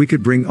here. We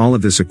could bring all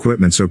of this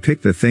equipment, so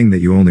pick the thing that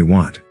you only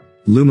want.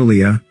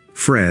 Lumilia,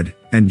 Fred,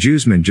 and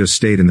Jusman just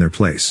stayed in their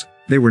place.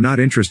 They were not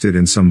interested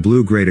in some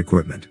blue-grade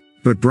equipment.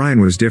 But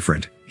Brian was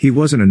different. He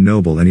wasn't a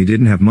noble and he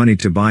didn't have money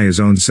to buy his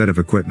own set of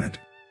equipment.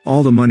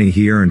 All the money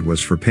he earned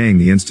was for paying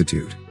the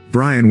institute.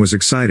 Brian was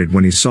excited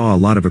when he saw a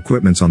lot of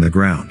equipments on the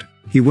ground.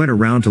 He went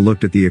around to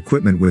look at the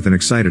equipment with an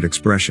excited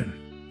expression.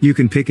 You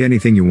can pick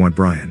anything you want,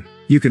 Brian.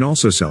 You can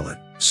also sell it,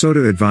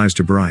 Sota advised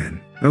to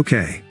Brian.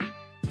 Okay.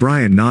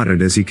 Brian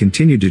nodded as he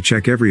continued to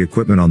check every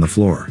equipment on the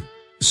floor.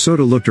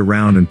 Sota looked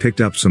around and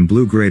picked up some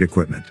blue-grade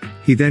equipment.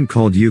 He then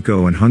called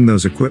Yuko and hung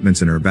those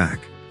equipments in her back.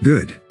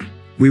 Good.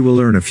 We will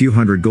earn a few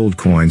hundred gold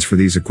coins for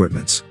these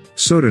equipments.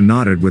 Sota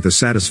nodded with a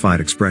satisfied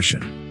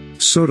expression.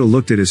 Sota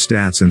looked at his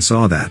stats and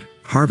saw that,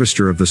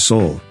 Harvester of the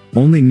Soul,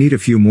 only need a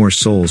few more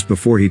souls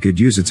before he could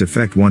use its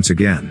effect once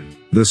again.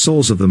 The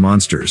souls of the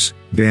monsters,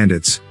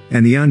 bandits,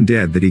 and the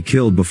undead that he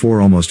killed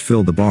before almost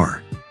filled the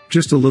bar.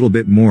 Just a little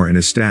bit more and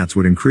his stats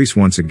would increase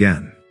once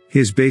again.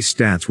 His base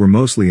stats were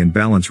mostly in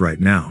balance right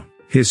now.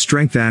 His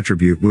strength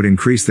attribute would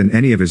increase than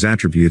any of his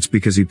attributes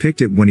because he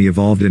picked it when he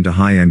evolved into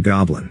high-end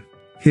Goblin.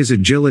 His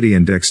agility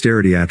and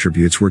dexterity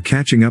attributes were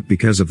catching up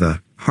because of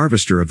the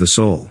Harvester of the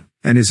Soul,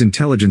 and his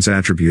intelligence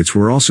attributes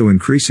were also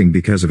increasing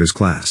because of his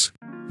class.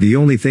 The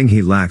only thing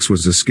he lacks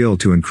was the skill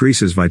to increase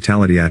his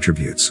vitality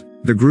attributes.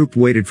 The group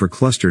waited for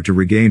Cluster to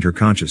regain her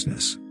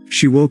consciousness.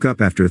 She woke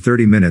up after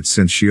 30 minutes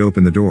since she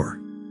opened the door.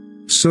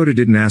 Sota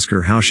didn't ask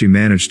her how she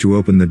managed to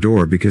open the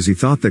door because he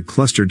thought that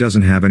Cluster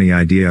doesn't have any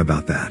idea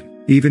about that.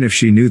 Even if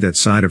she knew that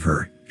side of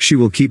her, she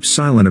will keep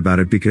silent about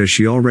it because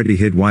she already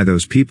hid why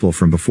those people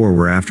from before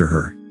were after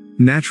her.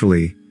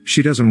 Naturally,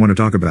 she doesn't want to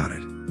talk about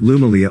it.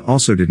 Lumilia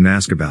also didn't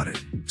ask about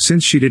it.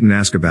 Since she didn't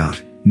ask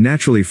about,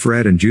 naturally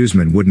Fred and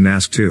Jusman wouldn't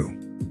ask too.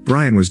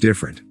 Brian was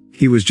different.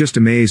 He was just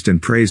amazed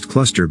and praised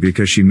Cluster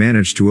because she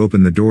managed to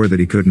open the door that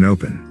he couldn't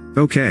open.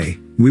 Okay,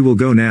 we will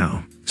go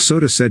now,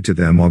 Sota said to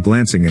them while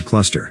glancing at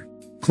Cluster.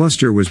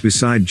 Cluster was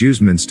beside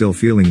Jusman, still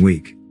feeling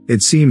weak.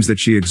 It seems that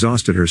she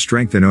exhausted her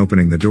strength in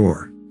opening the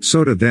door.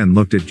 Sota then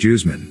looked at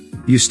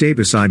Jusman. You stay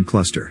beside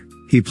Cluster.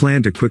 He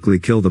planned to quickly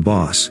kill the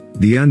boss,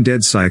 the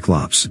undead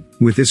Cyclops.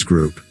 With this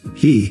group,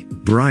 he,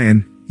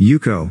 Brian,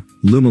 Yuko,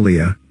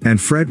 Lumilia, and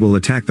Fred will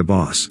attack the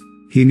boss.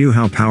 He knew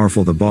how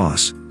powerful the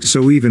boss,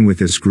 so even with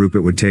this group it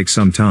would take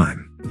some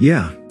time.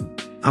 Yeah.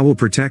 I will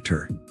protect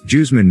her.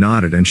 Jusman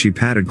nodded and she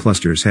patted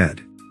Cluster's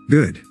head.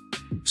 Good.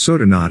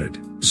 Sota nodded.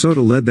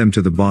 Sota led them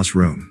to the boss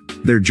room.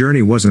 Their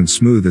journey wasn't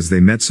smooth as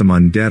they met some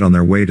undead on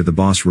their way to the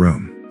boss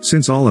room.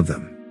 Since all of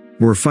them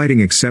were fighting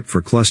except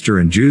for Cluster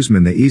and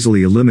Jusman, they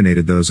easily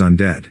eliminated those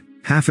undead.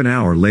 Half an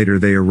hour later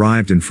they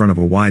arrived in front of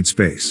a wide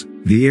space.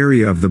 The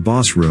area of the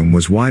boss room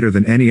was wider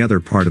than any other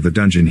part of the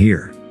dungeon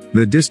here.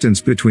 The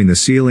distance between the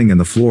ceiling and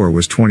the floor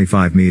was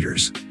 25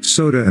 meters.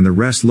 Sota and the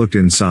rest looked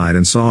inside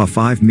and saw a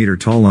 5-meter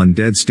tall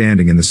undead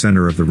standing in the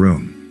center of the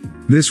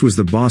room. This was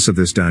the boss of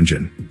this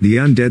dungeon, the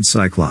undead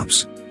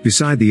Cyclops.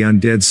 Beside the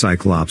undead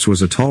Cyclops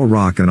was a tall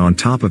rock and on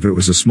top of it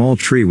was a small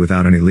tree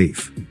without any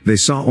leaf. They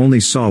only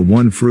saw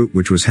one fruit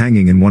which was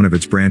hanging in one of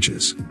its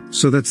branches.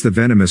 So that's the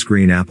venomous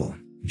green apple,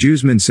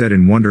 Jusman said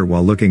in wonder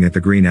while looking at the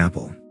green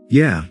apple.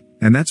 Yeah,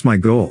 and that's my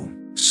goal.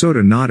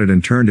 Sota nodded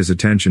and turned his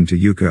attention to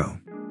Yuko.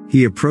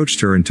 He approached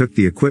her and took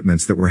the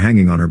equipments that were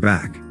hanging on her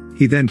back.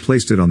 He then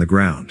placed it on the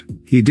ground.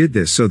 He did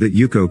this so that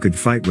Yuko could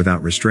fight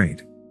without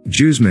restraint.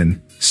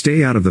 Juzman,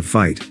 stay out of the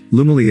fight,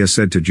 Lumilia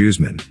said to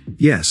Juzman.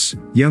 Yes,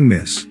 young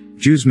miss.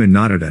 Juzman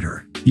nodded at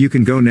her. You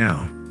can go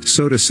now,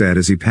 Sota said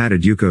as he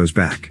patted Yuko's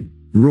back.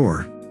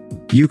 Roar.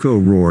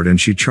 Yuko roared and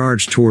she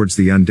charged towards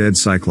the undead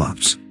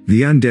Cyclops.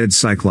 The undead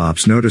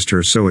Cyclops noticed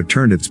her, so it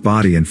turned its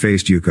body and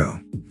faced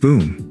Yuko.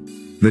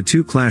 Boom. The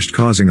two clashed,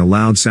 causing a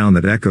loud sound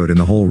that echoed in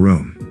the whole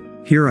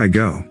room. Here I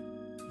go.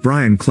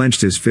 Brian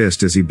clenched his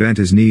fist as he bent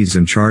his knees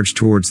and charged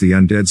towards the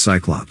undead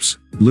Cyclops.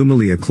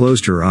 Lumilia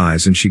closed her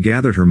eyes and she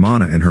gathered her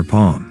mana in her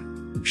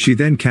palm. She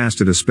then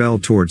casted a spell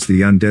towards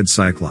the undead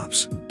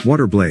Cyclops.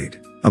 Water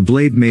Blade. A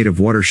blade made of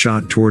water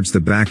shot towards the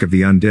back of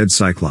the undead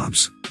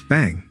Cyclops.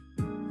 Bang.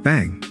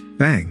 Bang.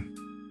 Bang.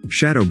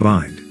 Shadow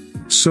Bind.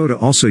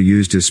 Sota also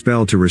used his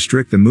spell to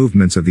restrict the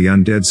movements of the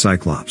undead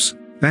Cyclops.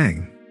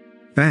 Bang.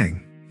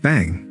 Bang.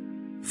 Bang.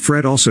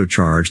 Fred also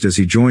charged as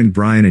he joined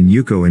Brian and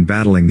Yuko in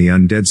battling the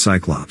undead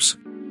Cyclops.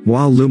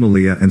 While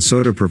Lumilia and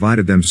Sota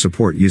provided them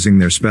support using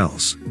their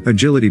spells.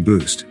 Agility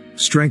Boost.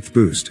 Strength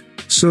Boost.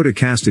 Sota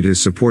casted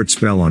his support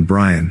spell on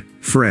Brian,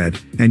 Fred,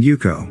 and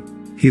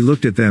Yuko. He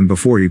looked at them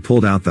before he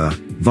pulled out the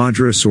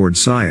Vajra Sword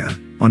Saya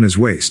on his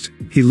waist.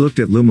 He looked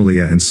at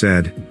Lumilia and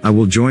said, I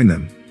will join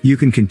them. You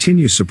can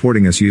continue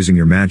supporting us using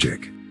your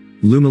magic.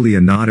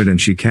 Lumilia nodded and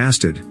she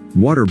casted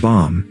Water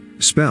Bomb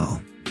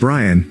spell.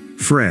 Brian,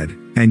 Fred,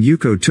 and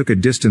Yuko took a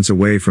distance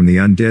away from the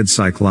undead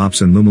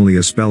Cyclops and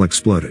Lumilia's spell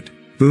exploded.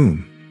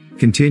 Boom.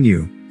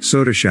 Continue,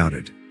 Sota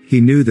shouted.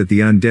 He knew that the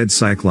undead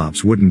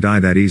Cyclops wouldn't die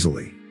that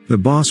easily. The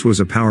boss was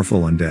a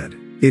powerful undead.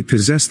 It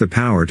possessed the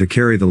power to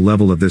carry the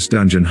level of this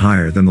dungeon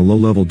higher than the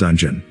low-level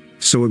dungeon,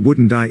 so it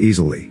wouldn't die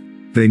easily.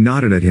 They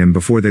nodded at him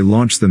before they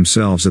launched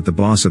themselves at the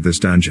boss of this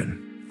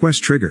dungeon.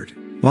 Quest triggered.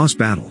 Boss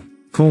battle.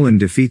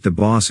 Defeat the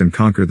boss and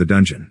conquer the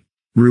dungeon.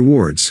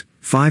 Rewards,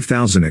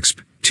 5,000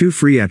 exp, 2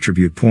 free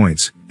attribute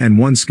points, and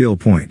 1 skill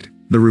point.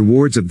 The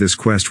rewards of this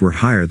quest were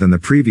higher than the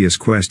previous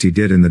quest he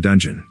did in the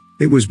dungeon.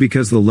 It was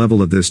because the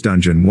level of this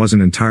dungeon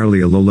wasn't entirely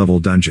a low-level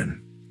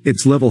dungeon.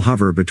 Its level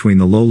hover between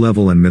the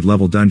low-level and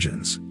mid-level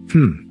dungeons.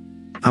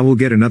 I will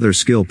get another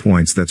skill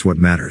points, that's what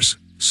matters.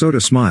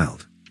 Sota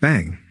smiled.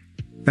 Bang.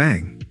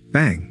 Bang.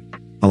 Bang.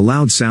 A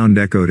loud sound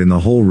echoed in the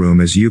whole room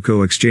as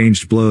Yuko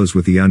exchanged blows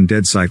with the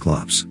undead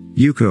Cyclops.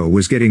 Yuko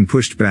was getting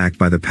pushed back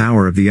by the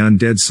power of the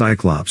undead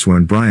Cyclops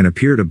when Brian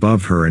appeared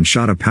above her and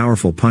shot a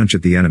powerful punch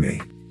at the enemy.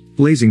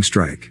 Blazing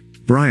Strike.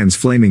 Brian's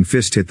flaming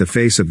fist hit the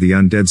face of the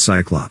undead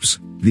Cyclops.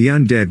 The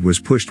undead was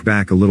pushed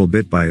back a little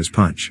bit by his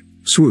punch.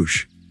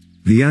 Swoosh.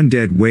 The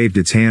undead waved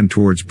its hand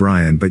towards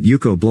Brian, but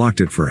Yuko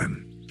blocked it for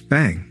him.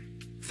 Bang.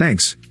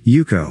 Thanks,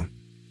 Yuko.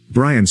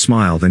 Brian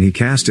smiled and he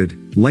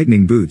casted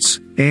Lightning Boots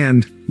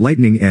and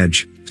Lightning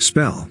Edge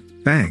spell.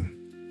 Bang.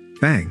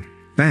 Bang.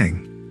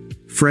 Bang.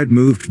 Fred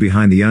moved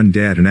behind the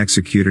undead and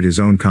executed his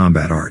own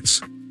combat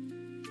arts.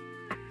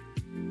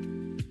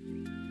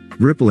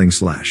 Rippling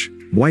Slash.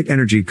 White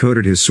energy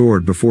coated his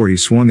sword before he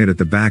swung it at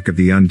the back of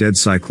the undead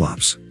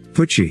Cyclops.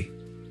 Pucci.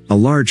 A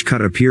large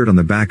cut appeared on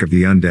the back of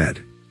the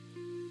undead.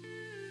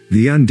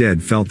 The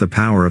undead felt the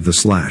power of the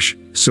slash,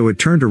 so it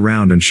turned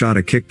around and shot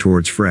a kick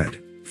towards Fred.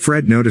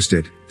 Fred noticed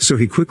it, so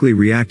he quickly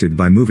reacted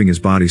by moving his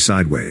body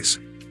sideways.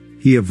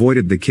 He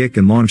avoided the kick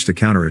and launched a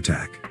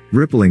counterattack.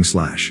 Rippling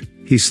Slash.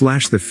 He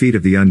slashed the feet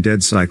of the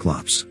undead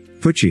Cyclops.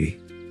 Pucci.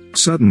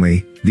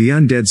 Suddenly, the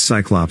undead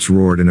Cyclops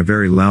roared in a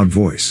very loud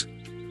voice.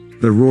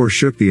 The roar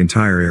shook the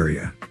entire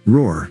area.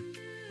 Roar.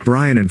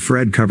 Brian and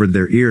Fred covered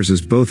their ears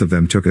as both of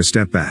them took a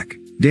step back.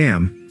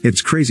 Damn,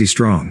 it's crazy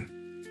strong.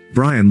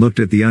 Brian looked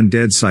at the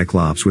undead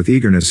Cyclops with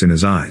eagerness in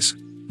his eyes.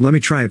 Let me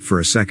try it for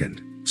a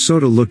second.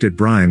 Sota looked at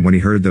Brian when he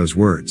heard those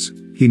words.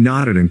 He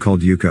nodded and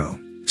called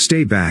Yuko.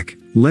 Stay back,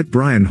 let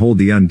Brian hold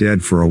the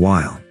undead for a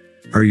while.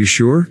 Are you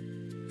sure?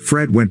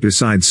 Fred went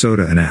beside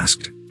Sota and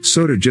asked.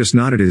 Sota just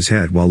nodded his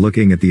head while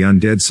looking at the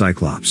undead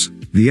Cyclops.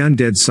 The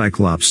undead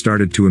Cyclops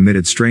started to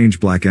emit strange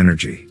black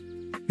energy.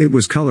 It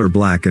was color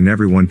black and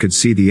everyone could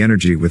see the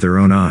energy with their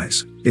own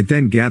eyes. It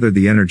then gathered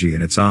the energy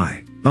in its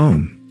eye.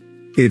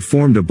 It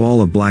formed a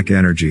ball of black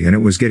energy and it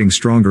was getting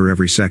stronger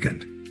every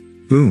second.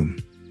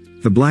 Boom.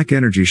 The black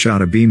energy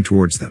shot a beam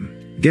towards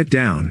them. Get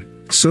down,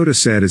 Sota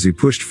said as he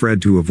pushed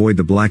Fred to avoid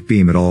the black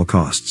beam at all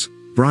costs.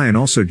 Brian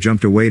also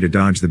jumped away to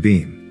dodge the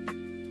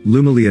beam.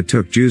 Lumilia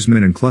took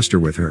Juzman and Cluster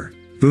with her.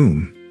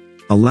 Boom.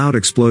 A loud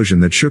explosion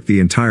that shook the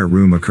entire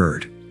room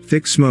occurred.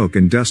 Thick smoke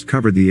and dust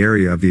covered the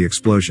area of the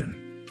explosion.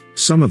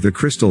 Some of the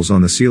crystals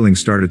on the ceiling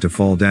started to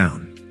fall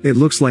down. It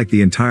looks like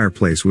the entire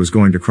place was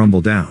going to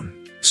crumble down.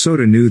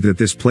 Sota knew that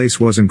this place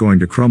wasn't going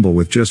to crumble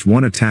with just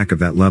one attack of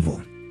that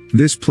level.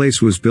 This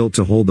place was built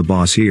to hold the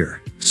boss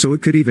here, so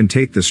it could even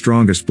take the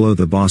strongest blow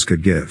the boss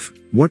could give.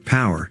 What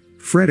power?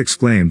 Fred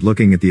exclaimed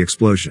looking at the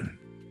explosion.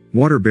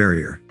 Water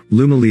barrier.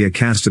 Lumilia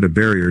casted a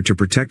barrier to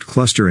protect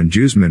Cluster and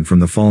Juzman from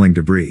the falling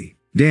debris.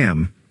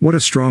 Damn, what a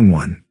strong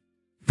one.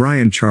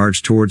 Brian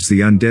charged towards the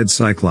undead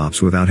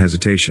Cyclops without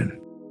hesitation.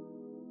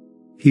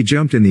 He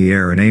jumped in the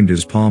air and aimed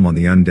his palm on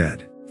the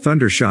undead.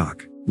 Thunder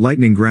Shock.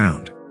 Lightning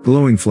ground.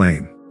 Glowing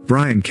flame.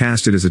 Brian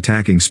casted his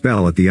attacking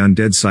spell at the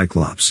undead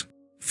Cyclops.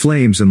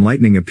 Flames and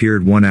lightning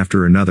appeared one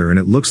after another and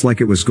it looks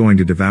like it was going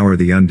to devour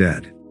the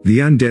undead. The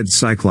undead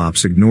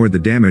Cyclops ignored the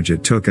damage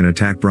it took and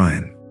attacked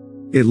Brian.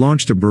 It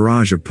launched a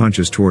barrage of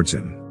punches towards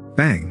him.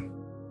 Bang!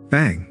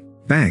 Bang!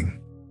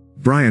 Bang!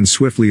 Brian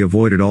swiftly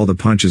avoided all the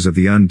punches of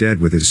the undead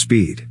with his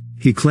speed.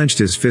 He clenched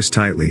his fist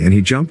tightly and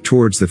he jumped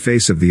towards the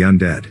face of the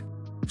undead.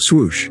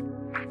 Swoosh!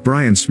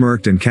 Brian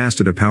smirked and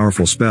casted a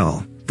powerful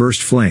spell,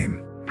 Burst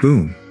Flame.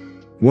 Boom!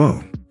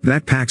 Whoa!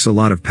 That packs a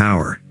lot of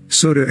power,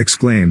 Soda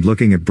exclaimed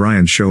looking at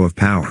Brian's show of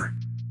power.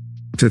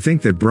 To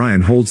think that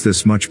Brian holds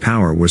this much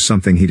power was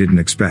something he didn't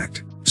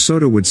expect.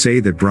 Soda would say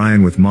that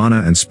Brian with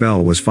mana and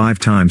spell was 5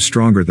 times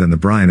stronger than the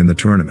Brian in the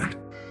tournament.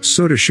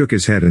 Soda shook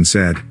his head and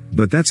said,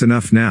 "But that's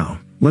enough now,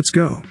 let's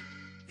go."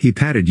 He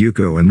patted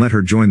Yuko and let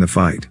her join the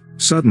fight.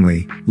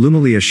 Suddenly,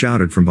 Lumilia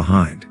shouted from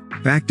behind,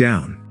 "Back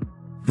down."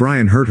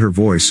 Brian heard her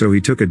voice so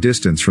he took a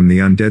distance from the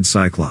undead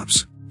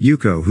Cyclops.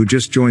 Yuko, who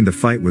just joined the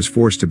fight, was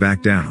forced to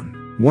back down.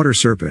 Water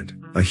Serpent.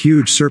 A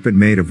huge serpent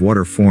made of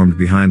water formed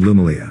behind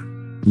Lumilia.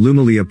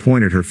 Lumilia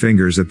pointed her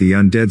fingers at the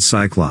undead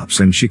Cyclops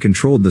and she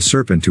controlled the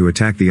serpent to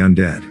attack the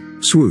undead.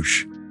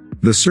 Swoosh!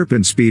 The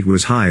serpent's speed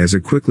was high as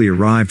it quickly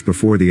arrived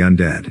before the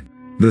undead.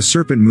 The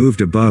serpent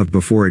moved above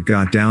before it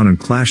got down and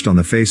clashed on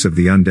the face of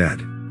the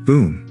undead.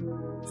 Boom!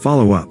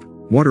 Follow up.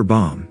 Water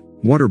Bomb.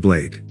 Water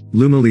Blade.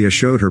 Lumilia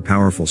showed her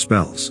powerful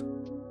spells.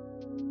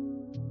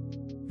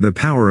 The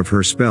power of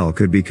her spell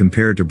could be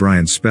compared to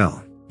Brian's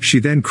spell. She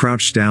then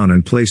crouched down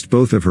and placed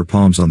both of her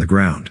palms on the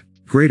ground.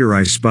 Greater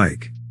Ice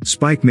Spike.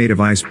 Spike made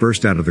of ice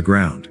burst out of the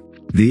ground.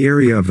 The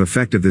area of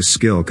effect of this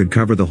skill could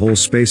cover the whole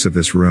space of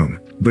this room,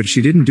 but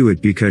she didn't do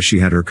it because she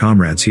had her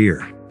comrades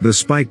here. The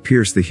spike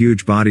pierced the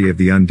huge body of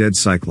the undead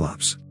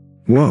Cyclops.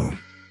 Whoa!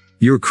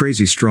 You're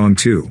crazy strong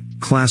too,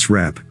 class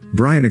rep,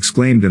 Brian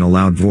exclaimed in a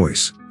loud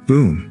voice.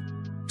 Boom!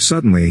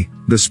 Suddenly,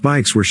 the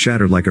spikes were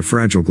shattered like a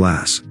fragile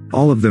glass.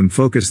 All of them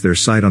focused their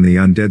sight on the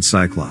undead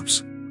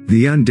Cyclops.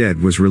 The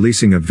undead was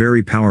releasing a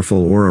very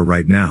powerful aura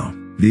right now.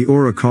 The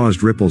aura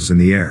caused ripples in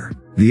the air.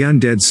 The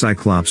undead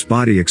Cyclops'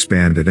 body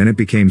expanded and it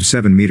became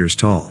 7 meters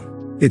tall.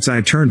 Its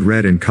eye turned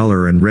red in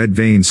color and red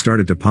veins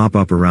started to pop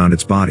up around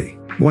its body.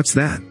 What's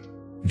that?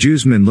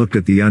 Juzmin looked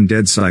at the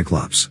undead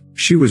Cyclops.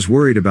 She was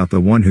worried about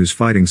the one who's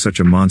fighting such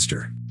a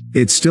monster.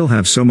 It still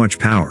have so much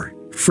power,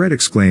 Fred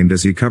exclaimed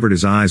as he covered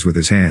his eyes with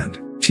his hand.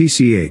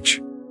 TCH.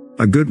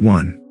 A good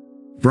one.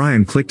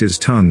 Brian clicked his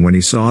tongue when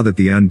he saw that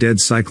the undead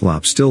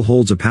Cyclops still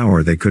holds a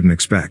power they couldn't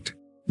expect.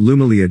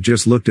 Lumilia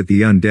just looked at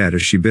the undead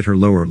as she bit her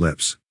lower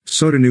lips.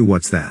 Soda knew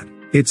what's that.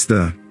 It's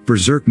the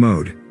Berserk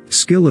Mode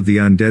skill of the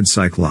undead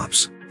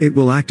Cyclops. It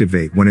will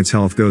activate when its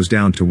health goes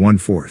down to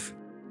 1/4.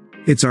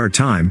 It's our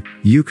time,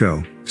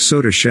 Yuko,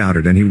 Soda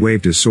shouted and he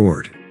waved his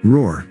sword.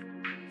 Roar.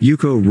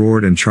 Yuko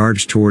roared and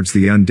charged towards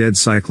the undead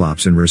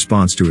Cyclops in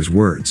response to his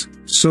words.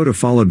 Soda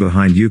followed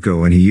behind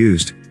Yuko and he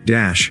used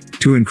dash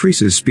to increase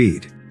his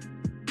speed.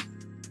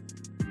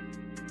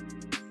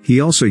 He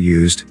also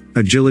used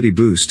agility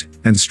boost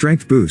and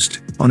strength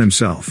boost on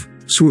himself.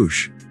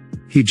 Swoosh.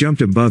 He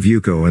jumped above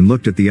Yuko and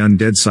looked at the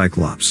undead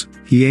Cyclops.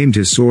 He aimed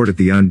his sword at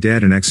the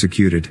undead and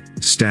executed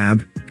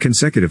stab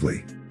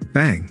consecutively.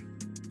 Bang.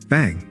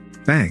 Bang.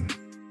 Bang.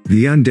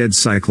 The undead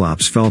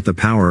Cyclops felt the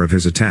power of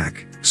his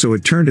attack, so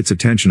it turned its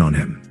attention on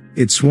him.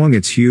 It swung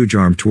its huge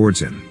arm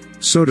towards him.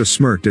 Soda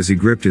smirked as he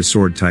gripped his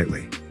sword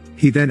tightly.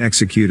 He then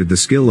executed the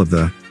skill of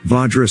the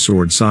Vajra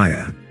Sword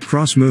Saya,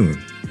 Cross Moon.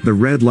 The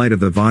red light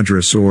of the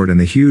Vajra sword and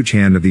the huge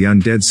hand of the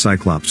undead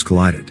Cyclops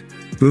collided.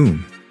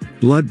 Boom.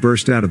 Blood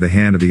burst out of the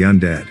hand of the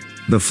undead.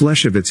 The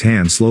flesh of its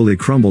hand slowly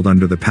crumbled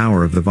under the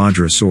power of the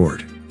Vajra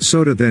sword.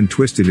 Soda then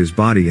twisted his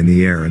body in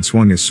the air and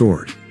swung his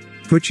sword.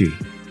 Pucci.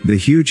 The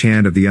huge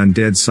hand of the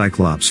undead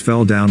Cyclops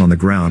fell down on the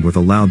ground with a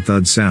loud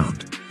thud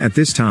sound. At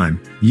this time,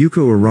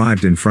 Yuko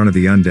arrived in front of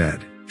the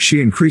undead.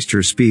 She increased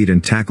her speed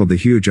and tackled the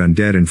huge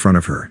undead in front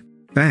of her.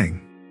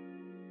 Bang.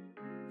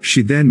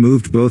 She then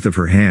moved both of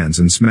her hands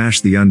and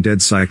smashed the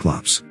undead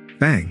Cyclops.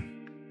 Bang.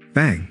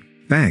 Bang.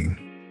 Bang.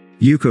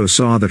 Yuko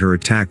saw that her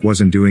attack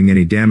wasn't doing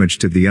any damage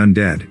to the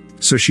undead,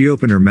 so she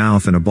opened her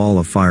mouth and a ball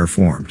of fire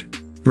formed.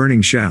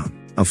 Burning Shout.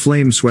 A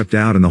flame swept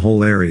out in the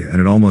whole area and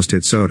it almost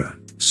hit Soda.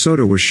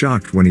 Soda was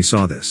shocked when he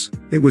saw this.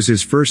 It was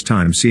his first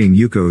time seeing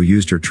Yuko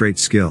use her trait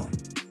skill.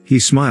 He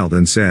smiled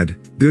and said,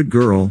 "Good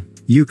girl,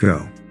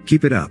 Yuko.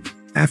 Keep it up."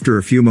 After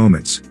a few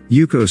moments,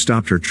 Yuko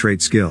stopped her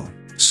trait skill.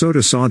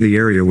 Soda saw the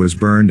area was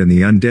burned and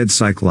the undead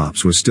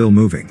Cyclops was still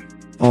moving.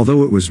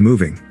 Although it was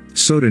moving,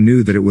 Soda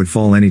knew that it would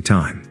fall any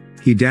time.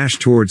 He dashed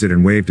towards it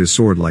and waved his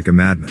sword like a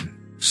madman.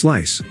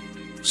 Slice.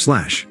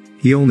 Slash.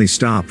 He only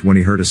stopped when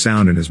he heard a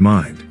sound in his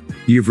mind.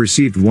 You've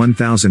received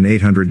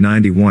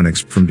 1,891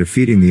 XP from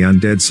defeating the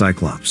undead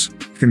Cyclops.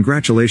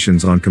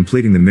 Congratulations on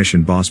completing the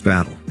mission boss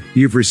battle.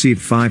 You've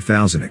received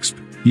 5,000 XP.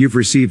 You've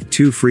received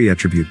 2 free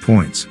attribute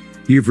points.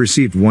 You've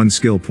received 1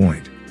 skill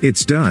point.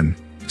 It's done,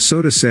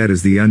 Soda said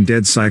as the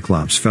undead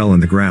Cyclops fell in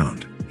the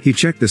ground. He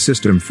checked the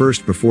system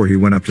first before he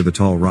went up to the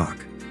tall rock.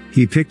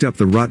 He picked up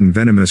the rotten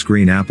venomous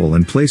green apple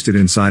and placed it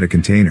inside a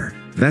container.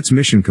 That's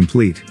mission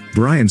complete,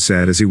 Brian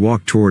said as he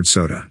walked towards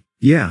Soda.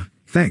 Yeah,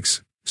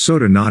 thanks.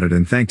 Soda nodded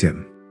and thanked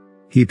him.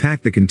 He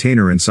packed the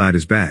container inside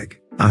his bag.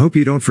 I hope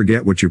you don't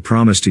forget what you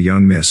promised to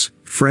young Miss,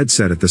 Fred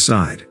said at the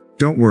side.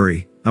 Don't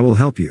worry, I will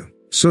help you.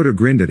 Soda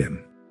grinned at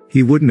him.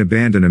 He wouldn't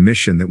abandon a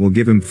mission that will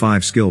give him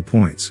 5 skill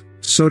points.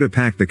 Soda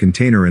packed the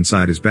container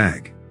inside his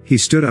bag. He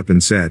stood up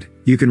and said,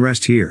 you can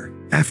rest here.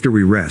 After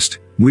we rest,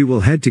 we will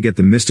head to get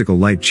the mystical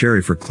light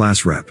cherry for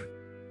class rep.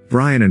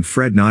 Brian and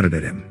Fred nodded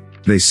at him.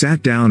 They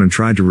sat down and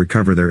tried to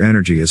recover their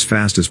energy as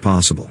fast as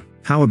possible.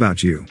 How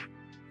about you?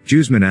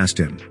 Jusman asked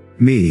him.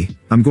 Me,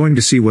 I'm going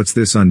to see what's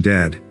this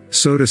undead,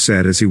 Soda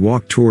said as he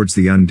walked towards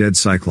the undead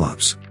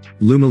Cyclops.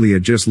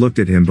 Lumilia just looked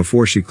at him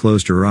before she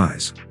closed her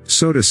eyes.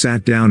 Soda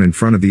sat down in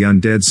front of the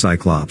undead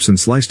Cyclops and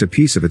sliced a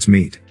piece of its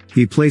meat.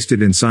 He placed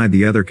it inside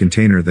the other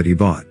container that he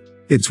bought.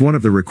 It's one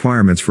of the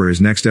requirements for his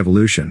next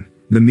evolution,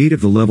 the meat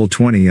of the level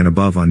 20 and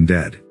above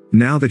undead.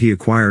 Now that he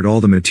acquired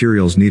all the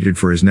materials needed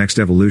for his next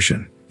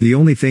evolution, the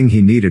only thing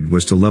he needed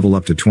was to level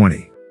up to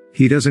 20.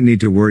 He doesn't need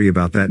to worry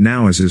about that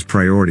now as his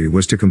priority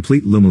was to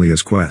complete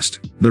Lumilia's quest.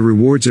 The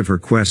rewards of her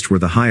quest were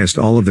the highest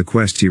all of the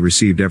quests he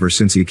received ever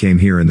since he came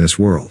here in this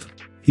world.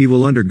 He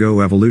will undergo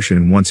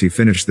evolution once he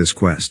finished this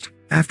quest.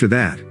 After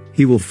that,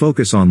 he will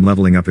focus on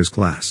leveling up his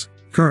class.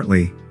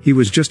 Currently, he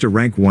was just a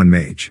rank 1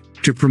 mage.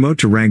 To promote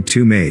to rank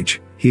 2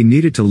 mage, he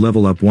needed to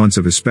level up once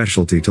of his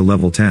specialty to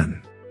level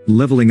 10.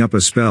 Leveling up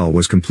a spell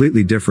was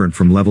completely different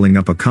from leveling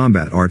up a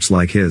combat arts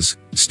like his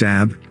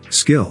stab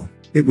skill.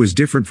 It was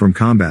different from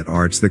combat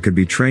arts that could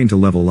be trained to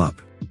level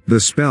up. The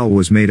spell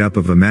was made up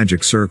of a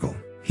magic circle.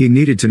 He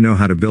needed to know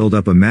how to build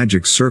up a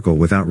magic circle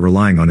without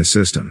relying on his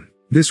system.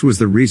 This was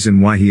the reason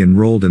why he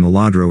enrolled in the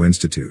Ladro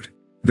Institute.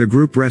 The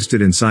group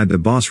rested inside the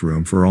boss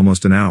room for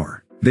almost an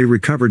hour. They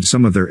recovered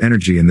some of their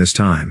energy in this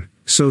time,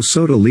 so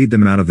Soda led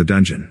them out of the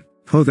dungeon.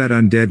 Oh, that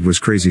undead was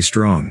crazy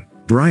strong,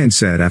 Brian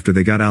said after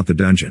they got out the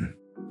dungeon.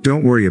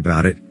 Don't worry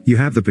about it, you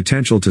have the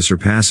potential to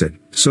surpass it,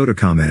 Soda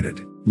commented.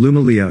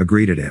 Lumilia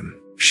agreed at him.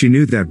 She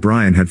knew that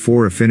Brian had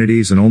 4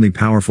 affinities and only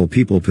powerful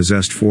people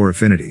possessed 4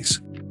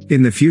 affinities.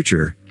 In the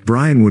future,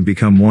 Brian would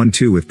become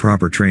 1-2 with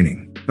proper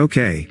training.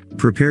 Okay,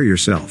 prepare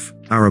yourself.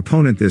 Our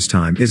opponent this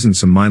time isn't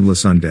some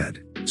mindless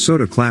undead.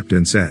 Soda clapped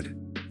and said.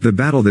 The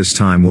battle this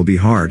time will be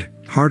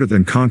harder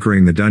than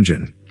conquering the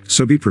dungeon,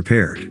 so be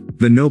prepared.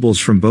 The nobles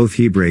from both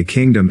Hebre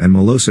Kingdom and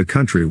Melosa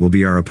country will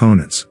be our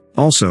opponents.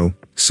 Also,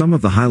 some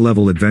of the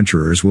high-level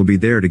adventurers will be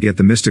there to get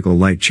the mystical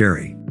light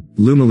cherry.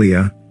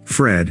 Lumilia,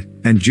 Fred,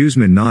 and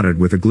Jusman nodded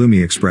with a gloomy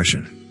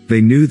expression.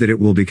 They knew that it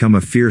will become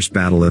a fierce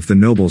battle if the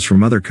nobles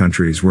from other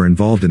countries were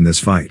involved in this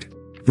fight.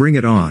 Bring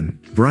it on,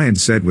 Brian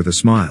said with a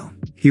smile.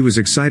 He was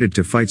excited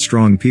to fight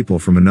strong people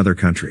from another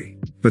country.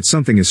 But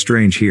something is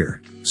strange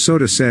here,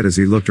 Soda said as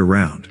he looked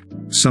around.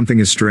 Something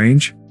is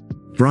strange?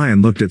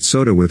 Brian looked at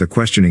Soda with a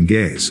questioning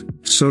gaze.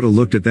 Soda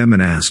looked at them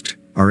and asked,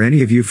 are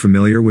any of you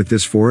familiar with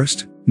this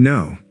forest?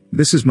 No,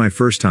 this is my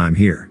first time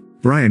here.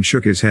 Brian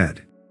shook his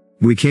head.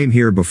 We came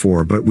here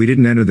before but we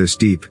didn't enter this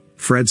deep,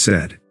 Fred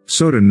said.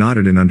 Soda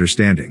nodded in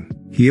understanding.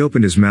 He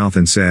opened his mouth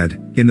and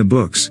said, in the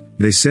books,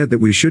 they said that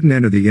we shouldn't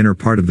enter the inner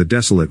part of the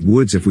desolate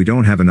woods if we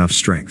don't have enough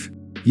strength.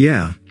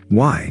 Yeah,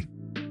 why?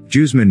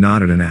 Jusman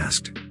nodded and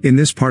asked. In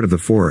this part of the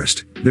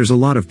forest, there's a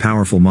lot of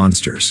powerful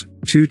monsters.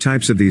 2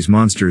 types of these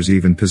monsters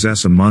even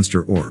possess a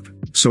monster orb.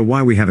 So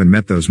why we haven't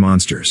met those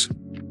monsters?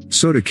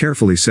 Soda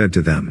carefully said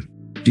to them.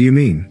 Do you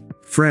mean?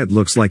 Fred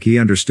looks like he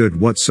understood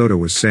what Soda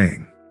was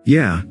saying.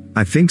 Yeah,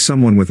 I think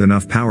someone with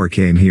enough power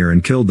came here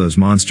and killed those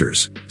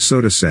monsters,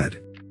 Soda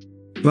said.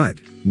 But,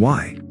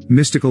 why?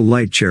 Mystical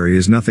light cherry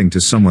is nothing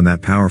to someone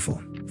that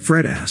powerful.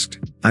 Fred asked.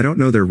 I don't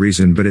know their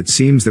reason but it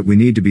seems that we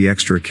need to be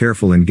extra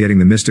careful in getting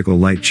the mystical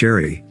light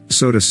cherry,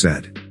 Soda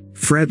said.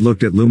 Fred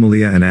looked at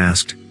Lumilia and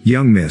asked,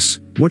 young miss,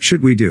 what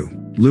should we do?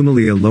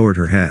 Lumilia lowered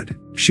her head.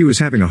 She was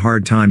having a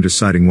hard time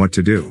deciding what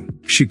to do.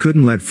 She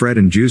couldn't let Fred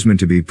and Jusman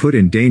to be put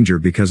in danger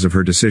because of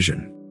her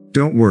decision.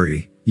 Don't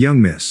worry,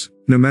 young miss.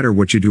 No matter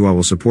what you do I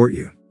will support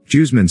you,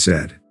 Jusman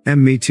said.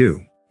 Me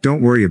too.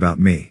 Don't worry about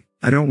me.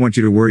 I don't want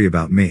you to worry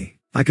about me.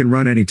 I can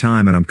run any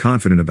time and I'm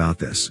confident about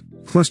this.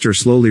 Cluster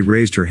slowly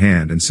raised her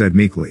hand and said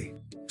meekly.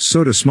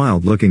 Soda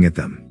smiled looking at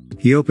them.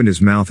 He opened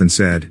his mouth and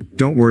said,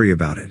 don't worry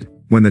about it.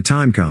 When the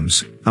time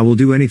comes, I will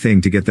do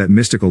anything to get that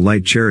mystical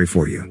light cherry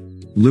for you.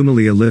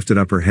 Lumilia lifted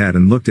up her head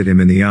and looked at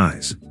him in the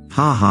eyes.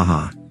 Ha ha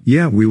ha.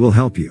 Yeah, we will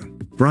help you.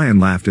 Brian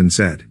laughed and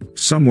said,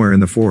 somewhere in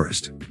the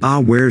forest. Ah,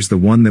 where's the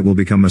one that will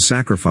become a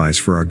sacrifice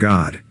for our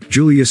god?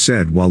 Julia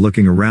said while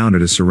looking around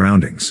at his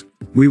surroundings.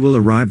 We will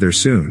arrive there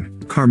soon,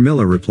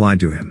 Carmilla replied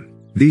to him.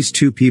 These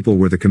 2 people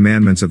were the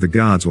commandments of the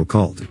gods will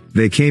cult.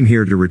 They came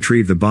here to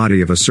retrieve the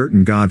body of a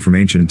certain god from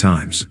ancient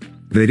times.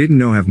 They didn't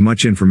have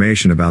much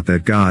information about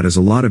that god as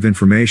a lot of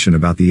information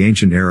about the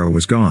ancient era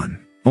was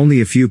gone.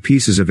 Only a few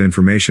pieces of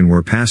information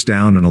were passed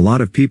down and a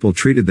lot of people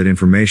treated that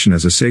information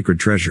as a sacred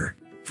treasure.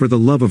 For the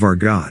love of our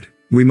god,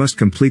 we must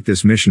complete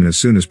this mission as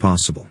soon as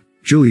possible,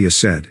 Julia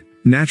said.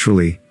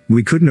 Naturally,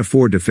 we couldn't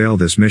afford to fail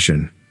this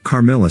mission,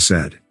 Carmilla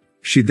said.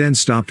 She then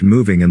stopped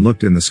moving and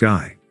looked in the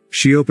sky.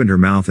 She opened her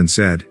mouth and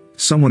said,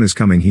 "Someone is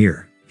coming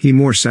here." "He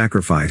more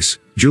sacrifice,"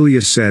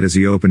 Julius said as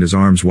he opened his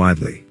arms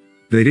widely.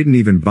 "They didn't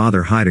even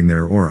bother hiding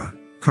their aura."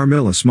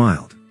 Carmilla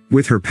smiled.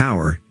 With her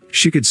power,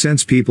 she could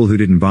sense people who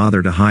didn't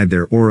bother to hide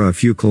their aura a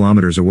few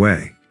kilometers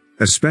away.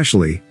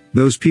 Especially,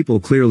 those people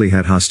clearly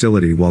had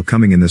hostility while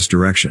coming in this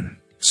direction.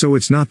 So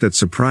it's not that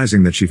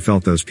surprising that she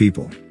felt those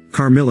people.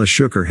 Carmilla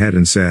shook her head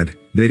and said,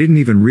 "They didn't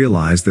even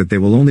realize that they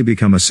will only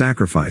become a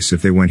sacrifice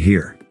if they went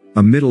here."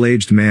 A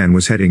middle-aged man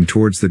was heading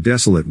towards the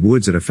desolate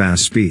woods at a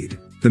fast speed.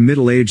 The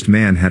middle-aged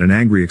man had an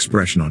angry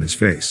expression on his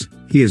face.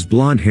 He has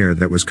blonde hair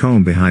that was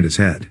combed behind his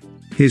head.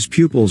 His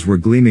pupils were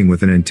gleaming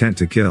with an intent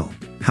to kill.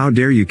 "How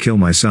dare you kill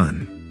my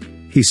son?"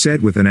 he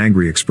said with an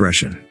angry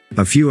expression.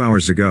 A few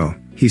hours ago,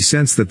 he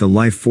sensed that the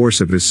life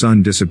force of his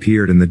son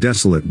disappeared in the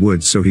desolate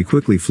woods, so he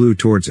quickly flew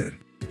towards it.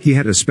 He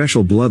had a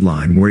special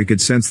bloodline where he could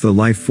sense the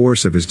life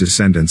force of his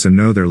descendants and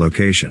know their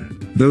location.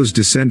 Those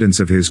descendants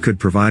of his could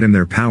provide him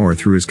their power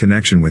through his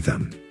connection with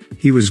them.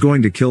 He was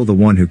going to kill the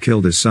one who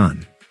killed his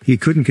son. He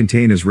couldn't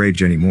contain his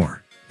rage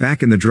anymore.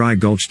 Back in the Dry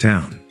Gulch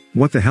town.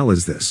 What the hell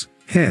is this?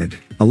 Head.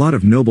 A lot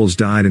of nobles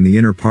died in the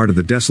inner part of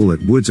the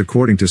desolate woods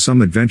according to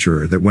some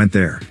adventurer that went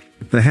there.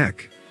 The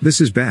heck? This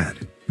is bad.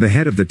 The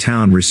head of the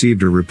town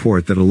received a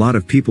report that a lot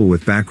of people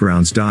with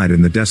backgrounds died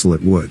in the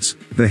desolate woods.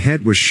 The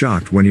head was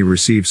shocked when he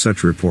received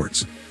such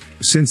reports.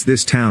 Since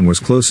this town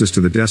was closest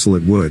to the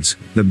desolate woods,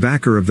 the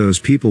backer of those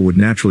people would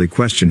naturally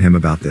question him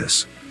about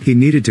this. He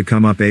needed to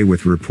come up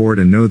with report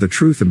and know the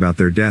truth about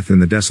their death in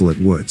the desolate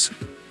woods.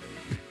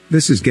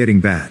 This is getting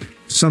bad.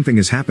 Something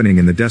is happening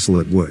in the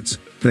desolate woods.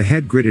 The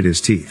head gritted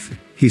his teeth.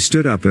 He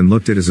stood up and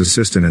looked at his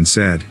assistant and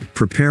said,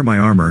 "Prepare my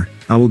armor,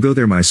 I will go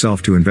there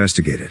myself to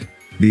investigate it."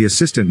 The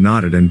assistant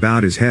nodded and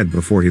bowed his head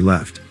before he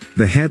left.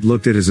 The head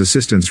looked at his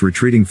assistant's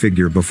retreating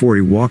figure before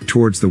he walked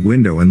towards the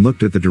window and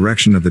looked at the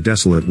direction of the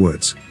desolate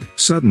woods.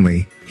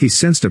 Suddenly, he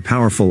sensed a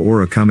powerful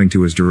aura coming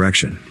to his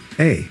direction.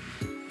 "Hey!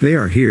 They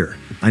are here.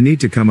 I need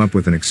to come up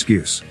with an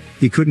excuse."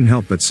 He couldn't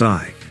help but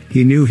sigh.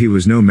 He knew he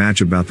was no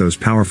match about those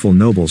powerful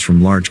nobles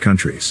from large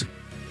countries.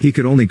 He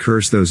could only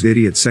curse those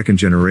idiot second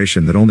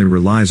generation that only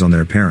relies on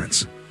their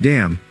parents.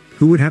 Damn,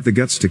 who would have the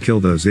guts to kill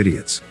those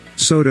idiots?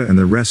 Soda and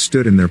the rest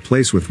stood in their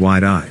place with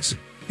wide eyes.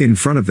 In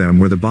front of them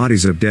were the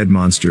bodies of dead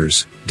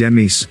monsters,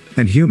 demis,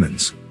 and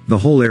humans. The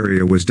whole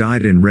area was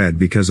dyed in red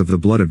because of the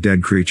blood of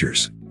dead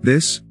creatures.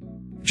 This?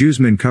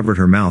 Jusmin covered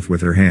her mouth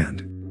with her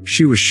hand.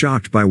 She was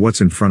shocked by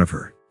what's in front of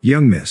her.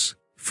 "Young miss,"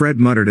 Fred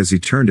muttered as he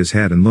turned his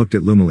head and looked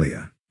at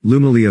Lumilia.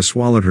 Lumilia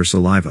swallowed her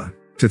saliva.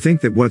 To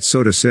think that what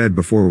Soda said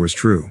before was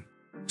true.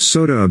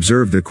 Soda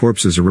observed the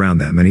corpses around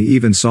them and he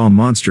even saw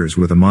monsters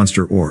with a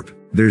monster orb.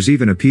 There's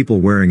even a people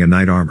wearing a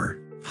knight armor.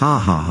 Ha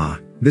ha ha,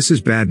 this is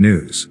bad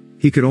news.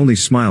 He could only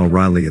smile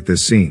wryly at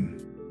this scene.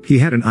 He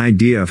had an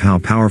idea of how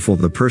powerful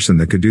the person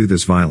that could do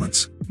this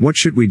violence. "What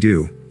should we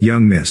do,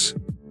 young miss?"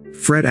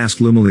 Fred asked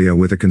Lumilia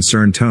with a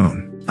concerned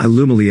tone.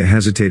 Lumilia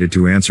hesitated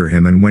to answer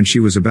him, and when she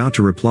was about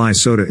to reply,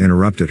 Soda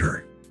interrupted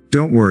her.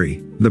 "Don't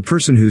worry, the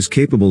person who's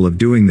capable of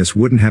doing this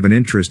wouldn't have an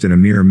interest in a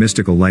mere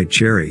mystical light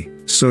cherry,"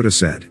 Soda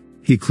said.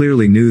 He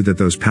clearly knew that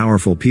those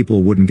powerful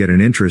people wouldn't get an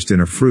interest in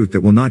a fruit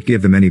that will not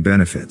give them any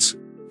benefits.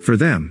 For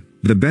them,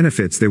 the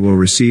benefits they will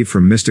receive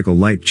from mystical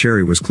light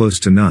cherry was close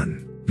to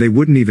none. They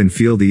wouldn't even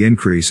feel the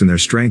increase in their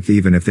strength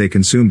even if they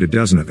consumed a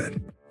dozen of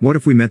it. "What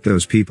if we met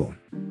those people?"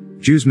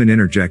 Jusmin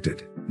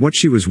interjected. What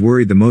she was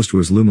worried the most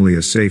was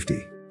Lumilia's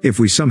safety. "If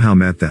we somehow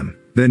met them,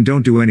 then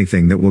don't do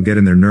anything that will get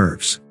in their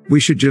nerves. We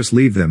should just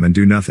leave them and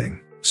do nothing,"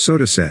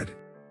 Soda said.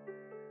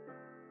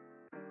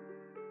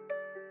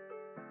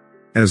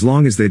 As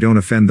long as they don't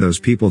offend those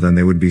people, then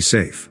they would be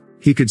safe.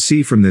 He could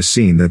see from this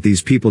scene that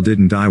these people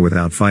didn't die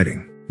without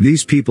fighting.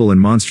 These people and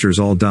monsters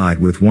all died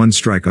with one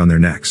strike on their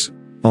necks.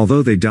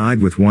 Although they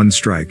died with one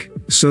strike,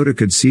 Soda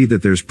could see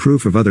that there's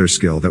proof of other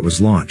skill that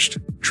was launched.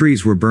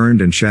 Trees were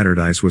burned and shattered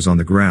ice was on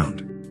the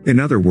ground. In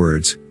other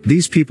words,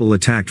 these people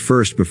attacked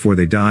first before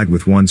they died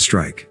with one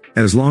strike.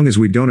 "As long as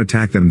we don't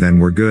attack them, then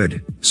we're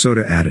good,"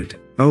 Soda added.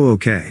 "Oh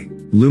okay."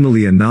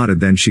 Lumilia nodded,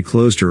 then she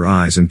closed her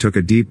eyes and took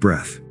a deep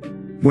breath.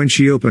 When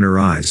she opened her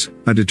eyes,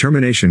 a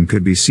determination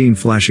could be seen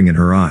flashing in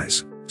her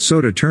eyes.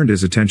 Soda turned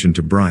his attention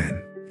to Brian.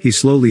 He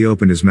slowly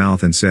opened his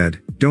mouth and said,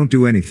 "Don't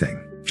do anything.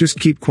 Just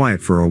keep quiet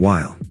for a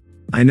while."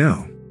 "I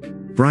know."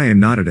 Brian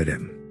nodded at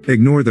him.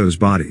 "Ignore those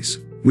bodies.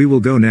 We will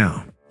go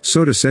now,"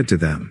 Soda said to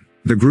them.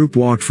 The group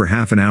walked for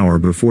half an hour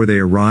before they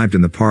arrived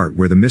in the part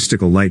where the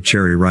mystical light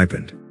cherry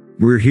ripened.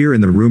 "We're here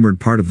in the rumored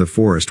part of the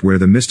forest where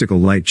the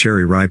mystical light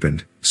cherry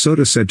ripened,"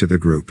 Soda said to the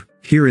group.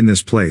 "Here in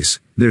this place,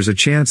 there's a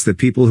chance that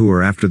people who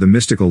are after the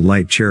mystical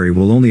light cherry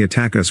will only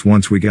attack us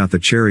once we got the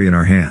cherry in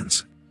our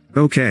hands."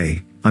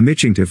 "Okay, I'm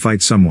itching to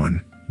fight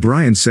someone,"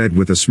 Brian said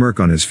with a smirk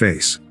on his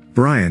face.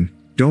 "Brian,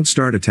 don't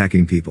start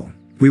attacking people.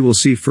 We will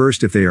see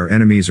first if they are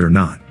enemies or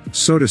not,"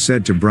 Soda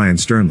said to Brian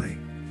sternly.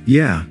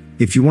 "Yeah,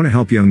 if you want to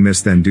help young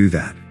miss, then do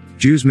that."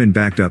 Jusmin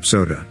backed up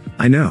Soda.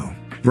 "I know."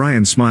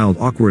 Brian smiled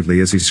awkwardly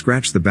as he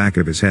scratched the back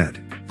of his head.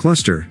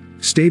 "Cluster,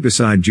 stay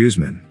beside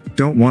Jusmin.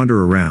 Don't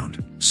wander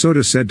around,"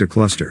 Soda said to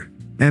Cluster.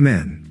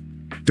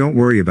 MN. Don't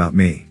worry about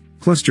me,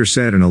 Cluster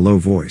said in a low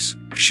voice.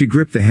 She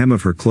gripped the hem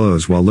of her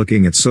clothes while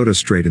looking at Soda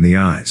straight in the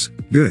eyes.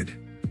 Good.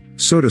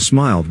 Soda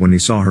smiled when he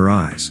saw her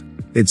eyes.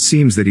 It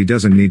seems that he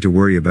doesn't need to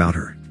worry about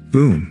her.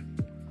 Boom.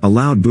 A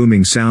loud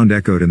booming sound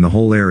echoed in the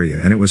whole area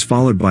and it was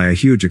followed by a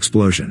huge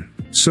explosion.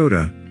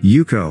 Soda,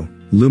 Yuko,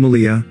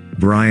 Lumalia,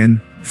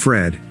 Brian,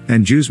 Fred,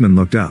 and Juzman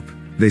looked up.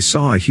 They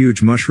saw a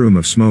huge mushroom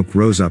of smoke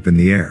rose up in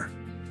the air.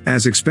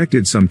 As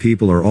expected, some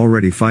people are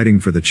already fighting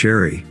for the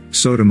cherry,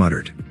 Soda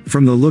muttered.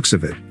 From the looks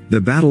of it,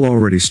 the battle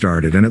already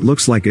started and it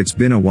looks like it's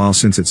been a while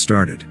since it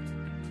started.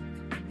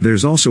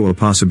 There's also a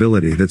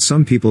possibility that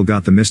some people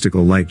got the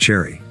mystical light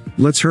cherry.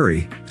 Let's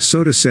hurry,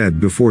 Soda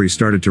said before he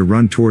started to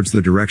run towards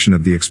the direction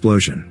of the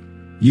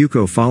explosion.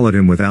 Yuko followed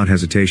him without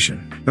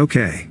hesitation.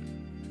 Okay.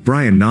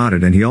 Brian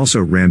nodded and he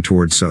also ran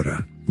towards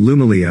Soda.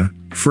 Lumalia,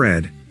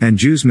 Fred, and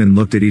Juzman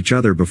looked at each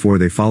other before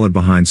they followed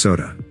behind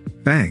Soda.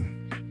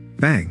 Bang!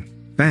 Bang!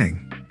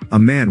 Bang! A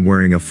man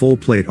wearing a full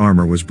plate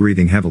armor was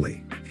breathing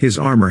heavily. His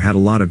armor had a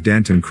lot of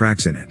dent and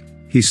cracks in it.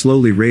 He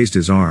slowly raised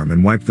his arm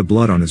and wiped the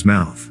blood on his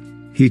mouth.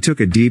 He took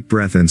a deep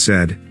breath and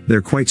said,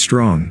 "They're quite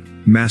strong,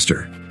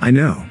 Master. I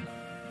know.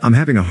 I'm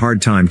having a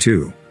hard time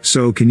too,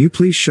 so can you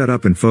please shut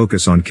up and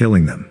focus on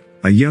killing them?"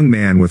 A young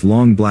man with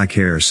long black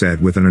hair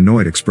said with an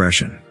annoyed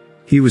expression.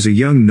 He was a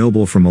young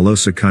noble from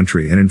Alosa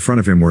country and in front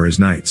of him were his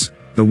knights.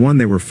 The one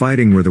they were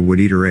fighting were the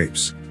Wood-Eater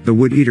apes. The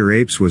Wood-Eater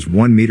apes was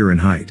 1 meter in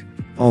height.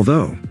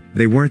 Although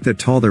they weren't that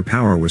tall, their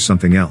power was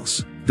something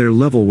else. Their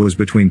level was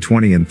between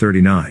 20 and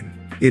 39.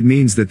 It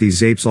means that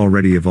these apes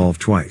already evolved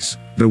twice.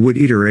 The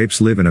Wood-Eater apes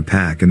live in a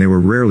pack and they were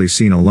rarely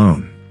seen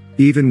alone.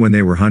 Even when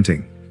they were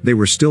hunting, they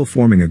were still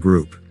forming a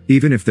group,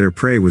 even if their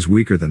prey was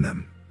weaker than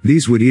them.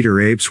 These Wood-Eater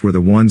apes were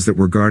the ones that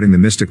were guarding the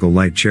mystical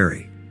light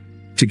cherry.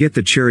 To get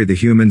the cherry, the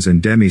humans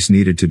and demis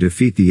needed to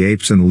defeat the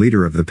apes and the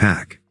leader of the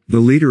pack. The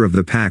leader of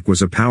the pack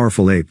was a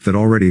powerful ape that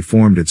already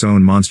formed its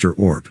own monster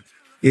orb.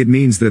 It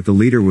means that the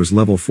leader was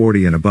level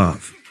 40 and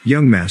above.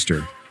 Young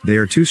master, they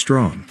are too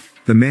strong,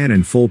 the man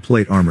in full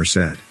plate armor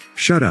said.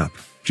 Shut up,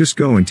 just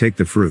go and take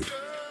the fruit.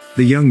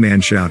 The young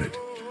man shouted.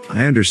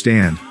 I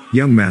understand,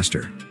 young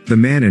master. The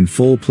man in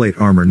full plate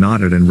armor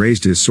nodded and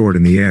raised his sword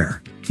in the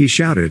air. He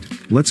shouted,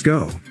 let's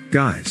go,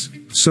 guys.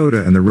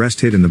 Soda and the rest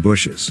hid in the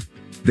bushes.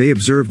 They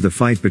observed the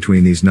fight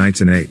between these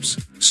knights and apes.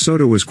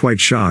 Soda was quite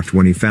shocked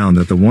when he found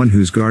that the one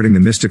who's guarding the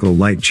mystical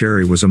light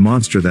cherry was a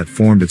monster that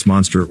formed its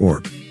monster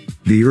orb.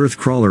 The earth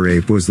crawler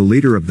ape was the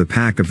leader of the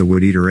pack of the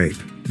Wood-Eater ape.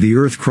 The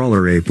earth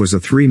crawler ape was a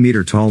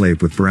 3-meter tall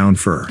ape with brown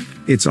fur.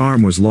 Its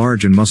arm was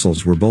large and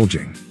muscles were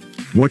bulging.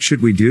 What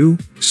should we do,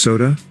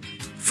 Soda?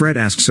 Fred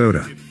asked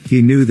Soda.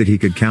 He knew that he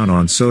could count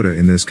on Soda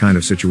in this kind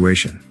of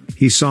situation.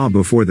 He saw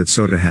before that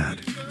Soda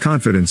had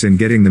confidence in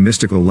getting the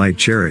mystical light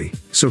cherry,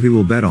 so he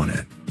will bet on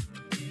it.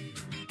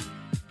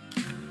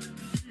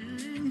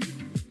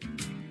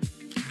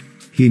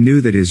 He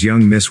knew that his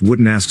young miss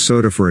wouldn't ask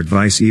Soda for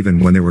advice even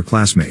when they were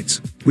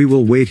classmates. We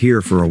will wait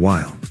here for a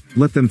while.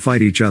 Let them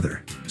fight each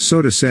other,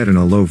 Soda said in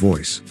a low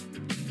voice.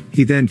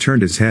 He then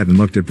turned his head and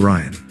looked at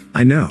Brian.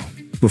 I know.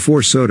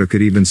 Before Soda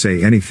could even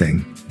say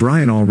anything,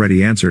 Brian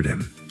already answered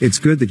him. It's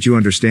good that you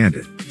understand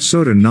it.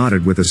 Soda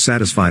nodded with a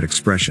satisfied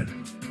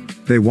expression.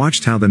 They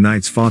watched how the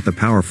knights fought the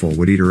powerful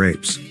Wood-Eater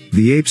apes.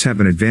 The apes have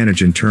an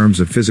advantage in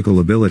terms of physical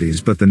abilities,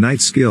 but the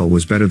knight's skill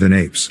was better than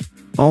apes.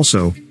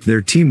 Also,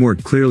 their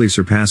teamwork clearly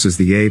surpasses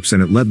the apes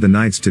and it led the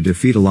knights to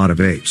defeat a lot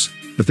of apes.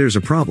 But there's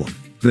a problem.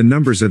 The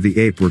numbers of the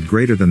ape were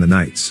greater than the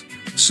knights.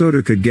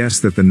 Soda could guess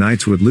that the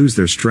knights would lose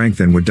their strength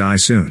and would die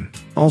soon.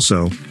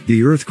 Also,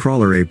 the earth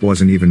crawler ape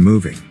wasn't even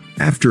moving.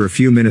 After a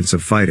few minutes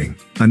of fighting,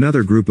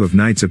 another group of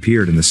knights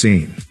appeared in the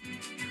scene.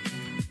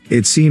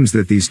 It seems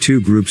that these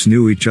two groups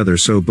knew each other,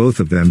 so both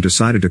of them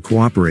decided to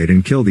cooperate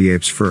and kill the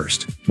apes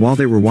first. While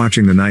they were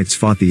watching the knights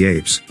fought the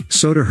apes,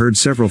 Soda heard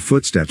several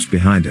footsteps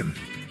behind him.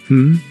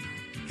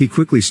 He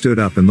quickly stood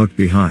up and looked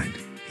behind.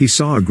 He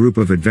saw a group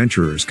of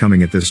adventurers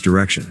coming at this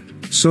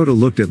direction. Soda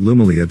looked at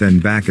Lumalia,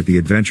 then back at the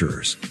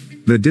adventurers.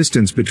 The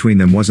distance between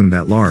them wasn't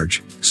that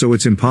large, so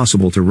it's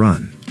impossible to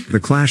run. The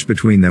clash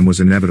between them was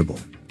inevitable.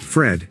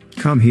 Fred,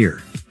 come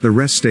here. The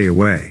rest stay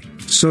away.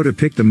 Soda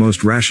picked the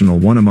most rational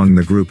one among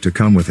the group to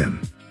come with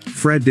him.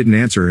 Fred didn't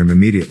answer him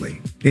immediately.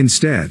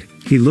 Instead,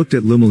 he looked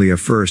at Lumalia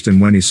first, and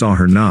when he saw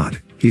her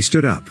nod, he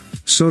stood up.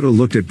 Soda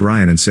looked at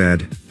Brian and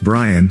said,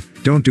 Brian,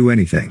 don't do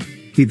anything.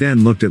 He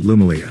then looked at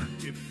Lumalia.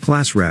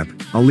 Class rep,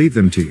 I'll leave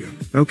them to you.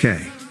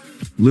 Okay.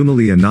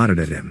 Lumalia nodded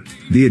at him.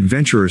 The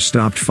adventurers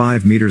stopped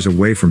 5 meters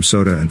away from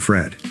Soda and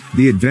Fred.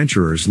 The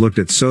adventurers looked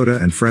at Soda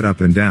and Fred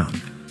up and down.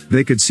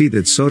 They could see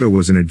that Soda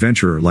was an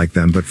adventurer like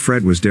them, but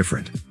Fred was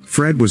different.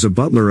 Fred was a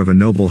butler of a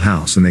noble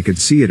house and they could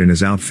see it in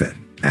his outfit.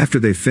 After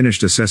they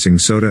finished assessing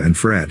Soda and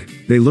Fred,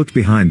 they looked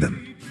behind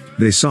them.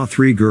 They saw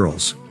 3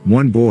 girls,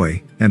 1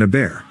 boy, and a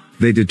bear.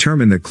 They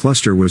determined that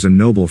Cluster was a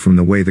noble from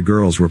the way the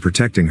girls were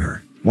protecting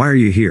her. Why are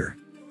you here?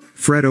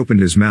 Fred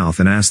opened his mouth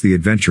and asked the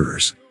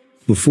adventurers.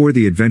 Before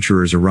the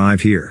adventurers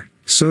arrive here,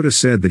 Soda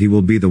said that he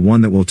will be the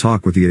one that will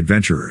talk with the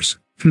adventurers.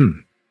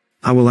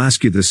 I will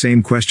ask you the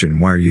same question.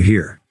 Why are you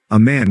here? A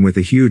man with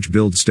a huge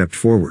build stepped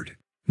forward.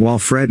 While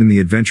Fred and the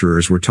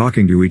adventurers were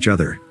talking to each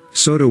other,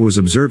 Soda was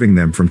observing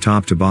them from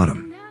top to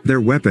bottom.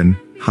 Their weapon,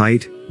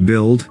 height,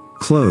 build,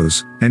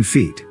 clothes, and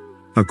feet.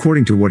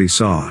 According to what he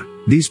saw,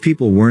 these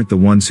people weren't the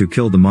ones who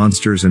killed the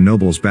monsters and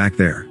nobles back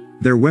there.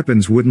 Their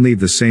weapons wouldn't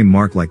leave the same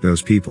mark like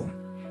those people.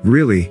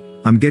 Really,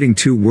 I'm getting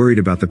too worried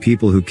about the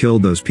people who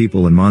killed those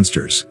people and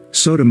monsters,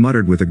 Soda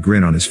muttered with a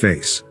grin on his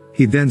face.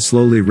 He then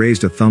slowly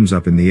raised a thumbs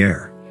up in the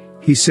air.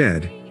 He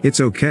said,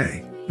 "It's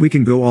okay. We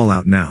can go all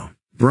out now."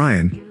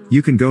 "Brian,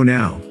 you can go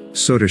now,"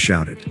 Soda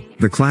shouted.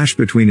 The clash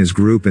between his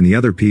group and the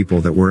other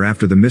people that were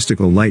after the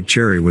mystical light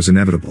cherry was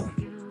inevitable.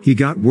 He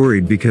got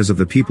worried because of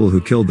the people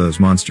who killed those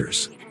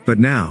monsters. But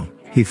now,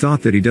 he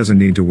thought that he doesn't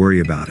need to worry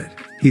about it.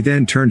 He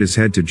then turned his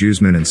head to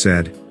Jusmin and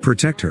said,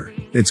 "Protect her.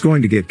 It's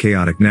going to get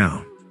chaotic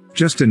now."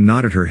 Justin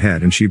nodded her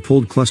head and she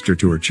pulled Cluster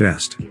to her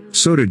chest.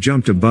 Soda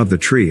jumped above the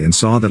tree and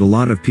saw that a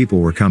lot of people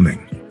were coming.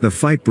 The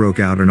fight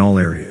broke out in all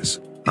areas.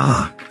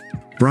 Ah!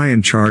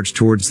 Brian charged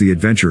towards the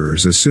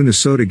adventurers as soon as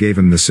Soda gave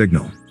him the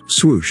signal.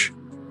 Swoosh!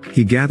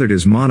 He gathered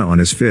his mana on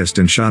his fist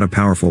and shot a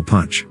powerful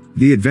punch.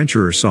 The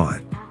adventurer saw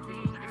it.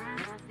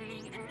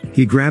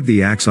 He grabbed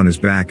the axe on his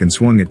back and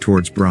swung it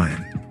towards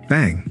Brian.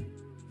 Bang!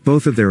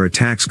 Both of their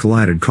attacks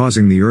collided,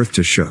 causing the earth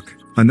to shook.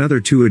 Another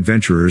two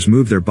adventurers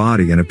moved their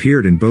body and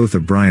appeared in both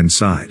of Brian's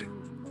side.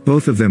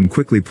 Both of them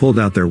quickly pulled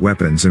out their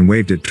weapons and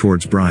waved it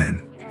towards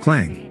Brian.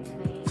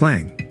 Clang!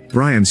 Clang!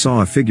 Brian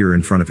saw a figure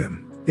in front of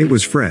him. It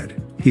was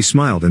Fred. He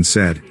smiled and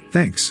said,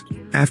 "Thanks."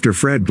 After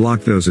Fred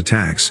blocked those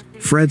attacks,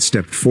 Fred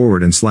stepped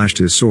forward and slashed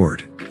his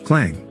sword.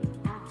 Clang!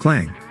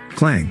 Clang!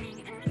 Clang!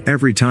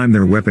 Every time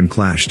their weapon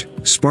clashed,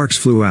 sparks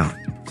flew out.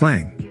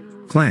 Clang!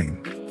 Clang!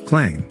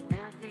 Clang!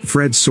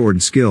 Fred's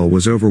sword skill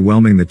was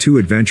overwhelming the two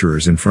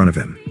adventurers in front of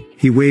him.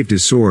 He waved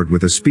his sword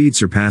with a speed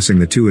surpassing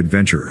the two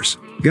adventurers.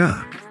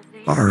 Gah!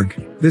 Arg!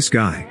 This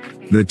guy!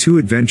 The two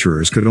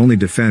adventurers could only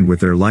defend with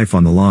their life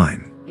on the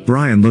line.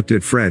 Brian looked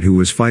at Fred, who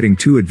was fighting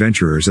two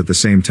adventurers at the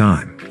same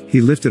time. He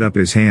lifted up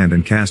his hand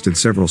and casted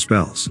several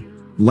spells.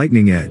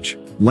 Lightning Edge,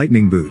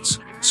 Lightning Boots,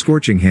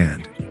 Scorching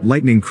Hand.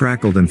 Lightning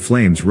crackled and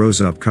flames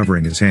rose up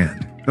covering his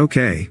hand.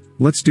 "Okay,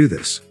 let's do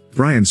this."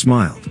 Brian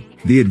smiled.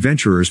 The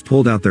adventurers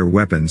pulled out their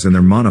weapons and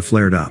their mana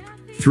flared up.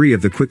 Three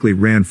of them quickly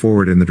ran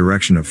forward in the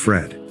direction of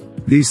Fred.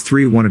 These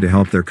three wanted to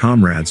help their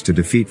comrades to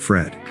defeat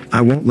Fred.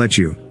 "I won't let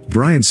you,"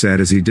 Brian said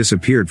as he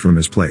disappeared from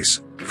his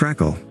place.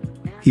 Crackle!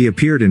 He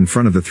appeared in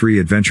front of the three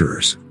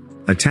adventurers.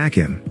 "Attack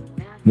him!"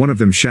 One of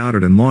them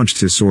shouted and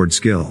launched his sword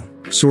skill.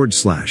 Sword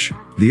Slash.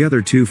 The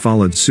other two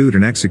followed suit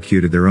and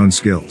executed their own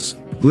skills.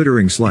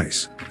 Glittering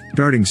Slice.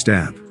 Darting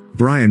Stab.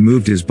 Brian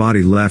moved his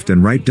body left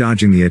and right,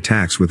 dodging the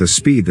attacks with a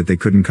speed that they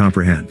couldn't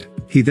comprehend.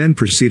 He then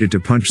proceeded to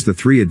punch the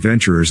three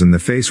adventurers in the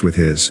face with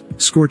his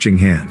Scorching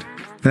Hand.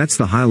 That's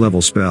the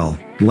high-level spell,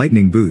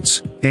 Lightning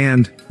Boots,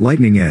 and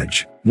Lightning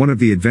Edge. One of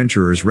the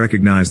adventurers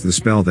recognized the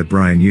spell that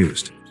Brian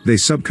used. They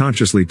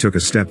subconsciously took a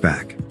step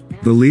back.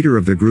 The leader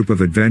of the group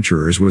of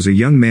adventurers was a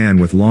young man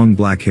with long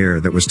black hair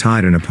that was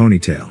tied in a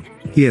ponytail.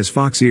 He has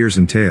fox ears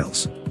and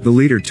tails. The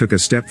leader took a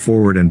step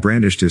forward and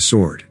brandished his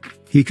sword.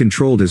 He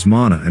controlled his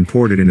mana and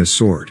poured it in his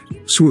sword.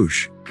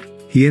 Swoosh!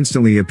 He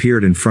instantly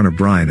appeared in front of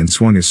Brian and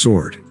swung his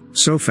sword.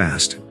 So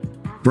fast.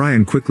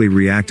 Brian quickly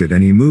reacted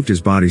and he moved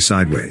his body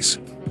sideways.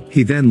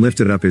 He then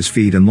lifted up his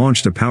feet and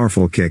launched a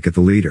powerful kick at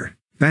the leader.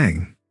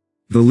 Bang!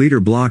 The leader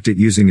blocked it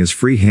using his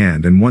free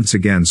hand and once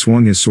again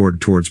swung his sword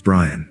towards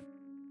Brian.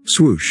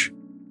 Swoosh!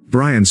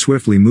 Brian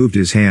swiftly moved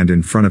his hand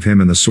in front of him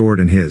and the sword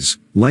and his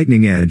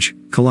Lightning Edge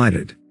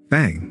collided.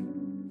 Bang!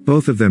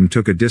 Both of them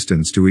took a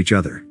distance to each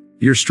other.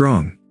 "You're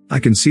strong. I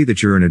can see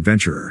that you're an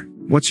adventurer.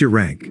 What's your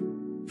rank?"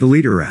 the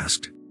leader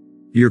asked.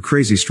 "You're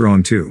crazy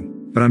strong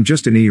too, but I'm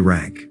just an E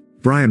rank,"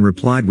 Brian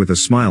replied with a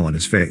smile on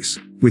his face.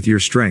 "With your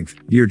strength,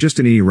 you're just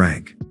an E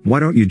rank. Why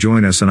don't you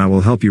join us and I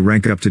will help you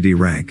rank up to D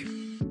rank?"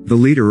 The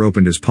leader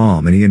opened his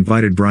palm and he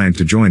invited Brian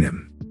to join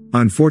him.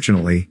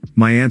 "Unfortunately,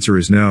 my answer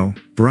is no,"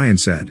 Brian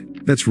said.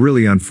 "That's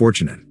really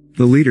unfortunate,"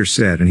 the leader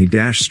said, and he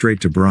dashed straight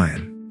to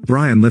Brian.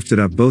 Brian lifted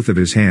up both of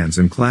his hands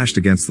and clashed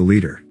against the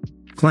leader.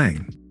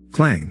 Clang!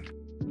 Clang!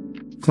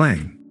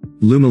 Clang!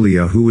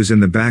 Lumilia, who was in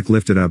the back,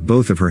 lifted up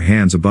both of her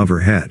hands above her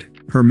head.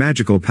 Her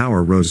magical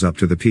power rose up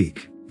to the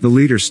peak. The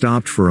leader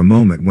stopped for a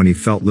moment when he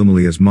felt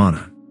Lumilia's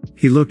mana.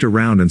 He looked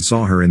around and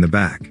saw her in the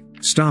back.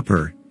 "Stop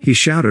her," he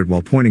shouted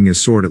while pointing his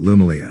sword at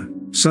Lumilia.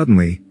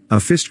 Suddenly, a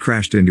fist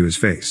crashed into his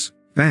face.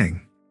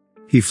 Bang!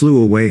 He flew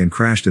away and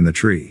crashed in the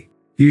tree.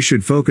 "You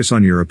should focus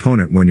on your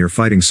opponent when you're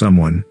fighting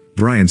someone,"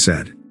 Brian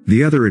said.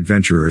 The other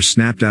adventurers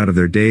snapped out of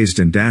their dazed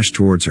and dashed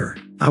towards her.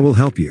 "I will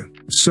help you."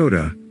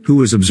 Soda, who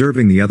was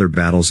observing the other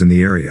battles in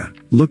the area,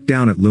 looked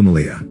down at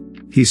Lumilia.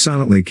 He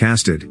silently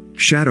casted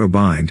Shadow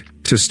Bind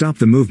to stop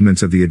the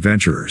movements of the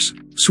adventurers.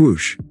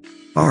 Swoosh!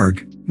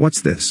 Arg!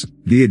 What's this?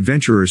 The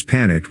adventurers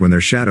panicked when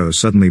their shadows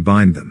suddenly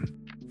bind them.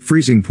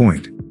 Freezing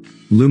Point.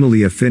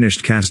 Lumilia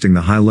finished casting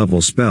the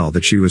high-level spell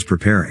that she was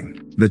preparing.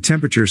 The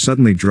temperature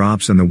suddenly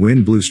drops and the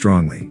wind blew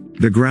strongly.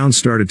 The ground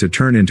started to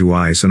turn into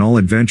ice and all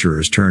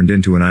adventurers turned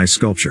into an ice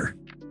sculpture.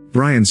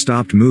 Brian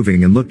stopped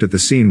moving and looked at the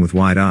scene with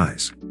wide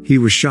eyes. He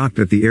was shocked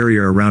that the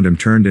area around him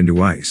turned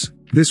into ice.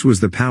 This was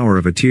the power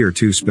of a Tier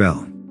 2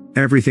 spell.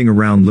 Everything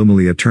around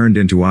Lumilia turned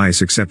into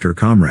ice except her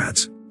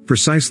comrades.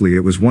 Precisely,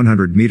 it was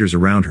 100 meters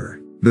around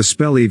her. The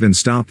spell even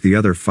stopped the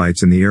other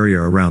fights in the area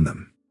around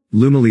them.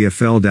 Lumilia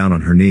fell down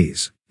on her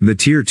knees. The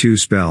Tier 2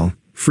 spell,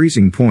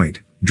 Freezing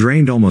Point,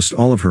 drained almost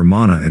all of her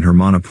mana in her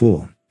mana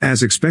pool.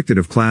 As expected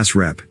of class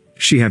rep,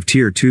 she have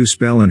Tier 2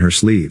 spell in her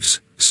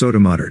sleeves, Soda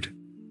muttered.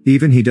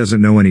 Even he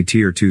doesn't know any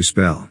Tier 2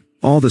 spell.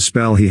 All the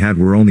spell he had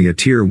were only a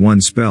Tier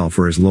 1 spell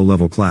for his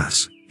low-level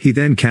class. He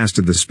then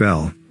casted the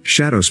spell,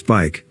 Shadow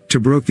Spike, to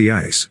broke the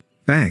ice.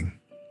 Bang!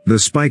 The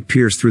spike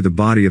pierced through the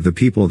body of the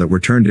people that were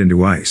turned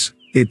into ice.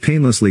 It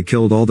painlessly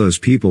killed all those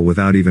people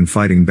without even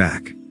fighting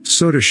back.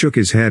 Soda shook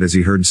his head as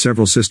he heard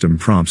several system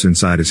prompts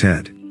inside his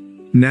head.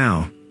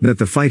 Now that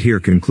the fight here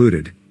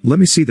concluded, let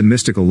me see the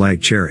mystical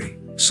light cherry.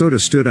 Soda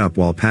stood up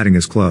while patting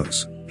his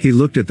clothes. He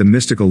looked at the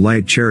mystical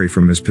light cherry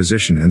from his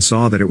position and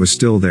saw that it was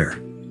still there.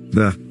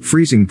 The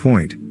Freezing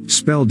Point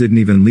spell didn't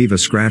even leave a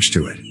scratch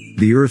to it.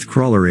 The earth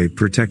crawler ape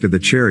protected the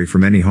cherry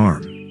from any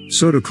harm.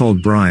 Soda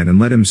called Brian and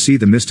let him see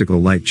the mystical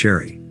light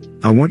cherry.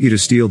 I want you to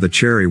steal the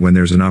cherry when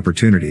there's an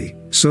opportunity,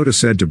 Soda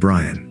said to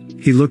Brian.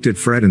 He looked at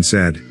Fred and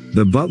said,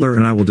 the butler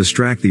and I will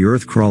distract the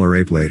earth crawler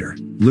ape later.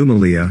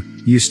 Lumilia,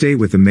 you stay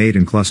with the maid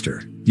and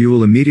cluster. You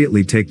will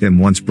immediately take them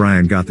once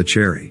Brian got the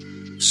cherry.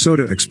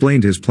 Soda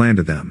explained his plan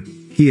to them.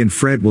 He and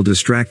Fred will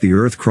distract the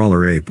earth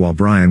crawler ape while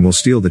Brian will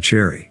steal the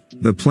cherry.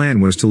 The plan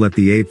was to let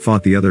the ape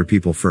fight the other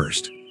people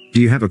first.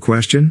 Do you have a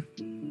question?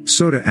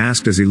 Soda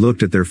asked as he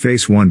looked at their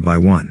face one by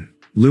one.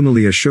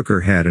 Lumilia shook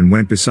her head and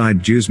went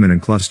beside Juzman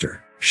and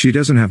Cluster. She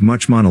doesn't have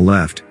much mana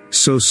left,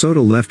 so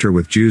Soda left her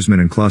with Juzman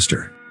and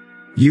Cluster.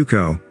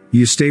 Yuko,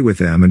 you stay with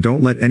them and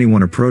don't let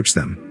anyone approach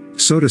them,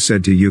 Soda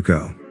said to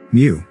Yuko.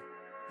 Mew.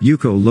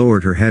 Yuko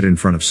lowered her head in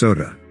front of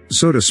Soda.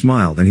 Soda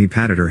smiled and he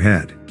patted her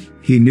head.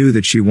 He knew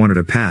that she wanted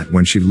a pat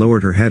when she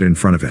lowered her head in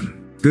front of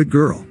him. Good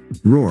girl.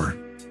 Roar.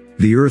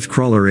 The earth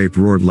crawler ape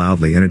roared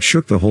loudly and it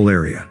shook the whole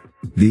area.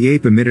 The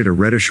ape emitted a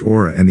reddish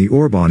aura and the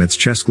orb on its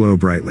chest glowed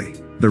brightly.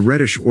 The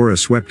reddish aura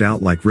swept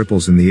out like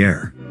ripples in the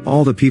air.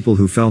 All the people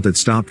who felt it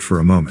stopped for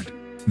a moment.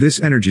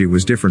 This energy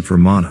was different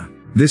from mana.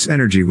 This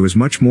energy was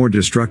much more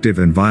destructive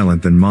and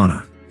violent than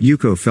mana.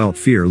 Yuko felt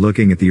fear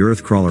looking at the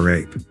earth crawler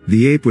ape.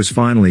 The ape was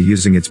finally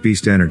using its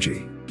beast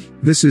energy.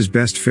 This is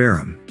best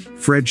Ferrum.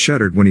 Fred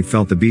shuddered when he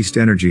felt the beast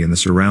energy in the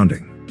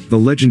surrounding. The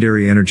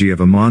legendary energy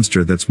of a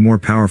monster that's more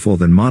powerful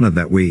than mana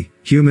that we,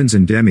 humans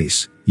and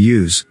demis,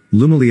 use,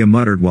 Lumilia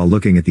muttered while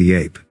looking at the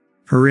ape.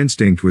 Her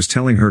instinct was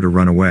telling her to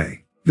run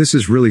away. This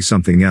is really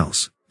something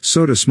else.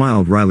 Soda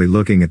smiled wryly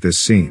looking at this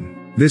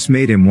scene. This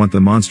made him want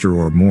the monster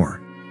orb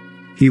more.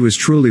 He was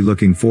truly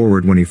looking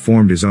forward when he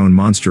formed his own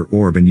monster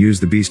orb and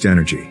used the beast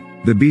energy.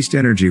 The beast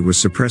energy was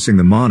suppressing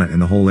the mana in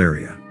the whole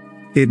area.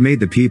 It made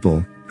the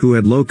people, who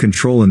had low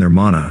control in their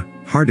mana,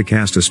 hard to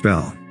cast a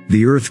spell.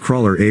 The earth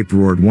crawler ape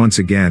roared once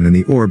again and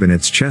the orb in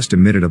its chest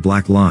emitted a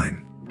black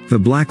line. The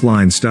black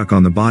line stuck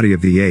on the body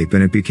of the ape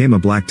and it became a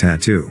black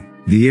tattoo.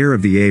 The air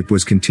of the ape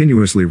was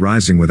continuously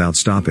rising without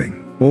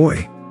stopping.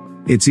 Oi!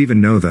 It's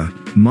even know the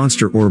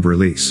monster orb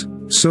release,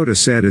 Soda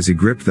said as he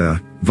gripped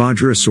the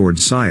Vajra sword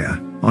Saya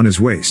on his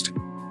waist.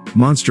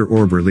 Monster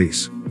orb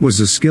release was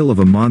a skill of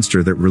a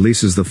monster that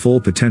releases the full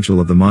potential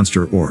of the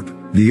monster orb.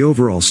 The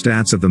overall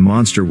stats of the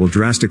monster will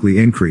drastically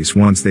increase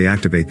once they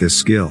activate this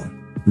skill.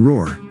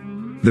 Roar.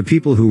 The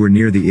people who were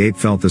near the ape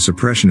felt the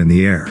suppression in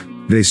the air.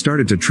 They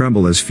started to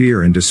tremble as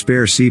fear and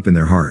despair seep in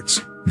their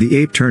hearts. The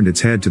ape turned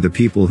its head to the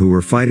people who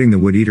were fighting the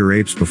wood-eater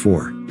apes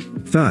before.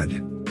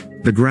 Thud.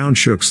 The ground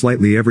shook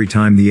slightly every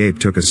time the ape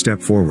took a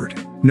step forward.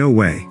 No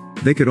way.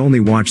 They could only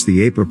watch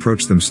the ape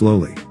approach them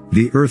slowly.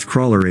 The earth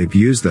crawler ape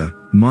used the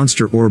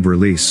monster orb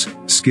release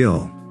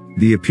skill.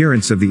 The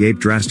appearance of the ape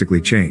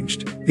drastically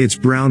changed. Its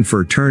brown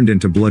fur turned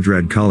into blood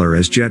red color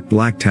as jet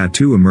black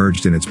tattoo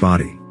emerged in its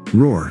body.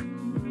 Roar.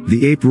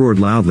 The ape roared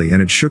loudly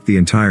and it shook the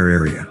entire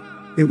area.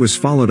 It was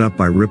followed up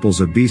by ripples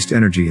of beast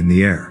energy in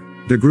the air.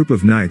 The group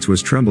of knights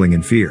was trembling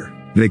in fear.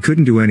 They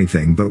couldn't do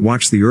anything but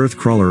watch the earth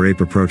crawler ape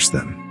approach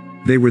them.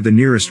 They were the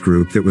nearest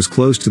group that was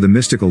close to the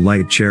mystical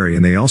light cherry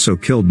and they also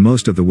killed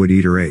most of the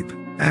wood-eater ape.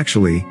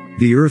 Actually,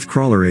 the earth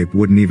crawler ape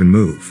wouldn't even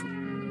move.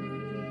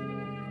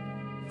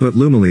 But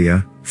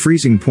Lumilia,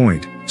 Freezing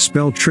Point,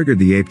 spell triggered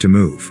the ape to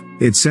move.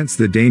 It sensed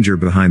the danger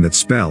behind that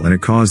spell and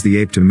it caused the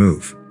ape to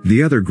move.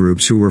 The other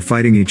groups who were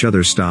fighting each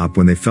other stopped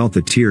when they felt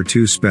the Tier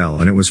 2 spell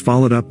and it was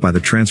followed up by the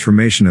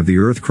transformation of the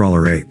earth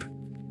crawler ape.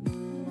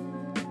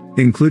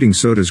 Including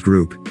Soda's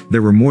group,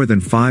 there were more than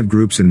 5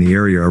 groups in the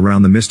area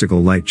around the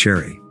mystical light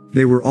cherry.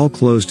 They were all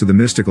close to the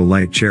mystical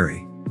light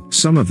cherry.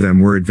 Some of them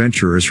were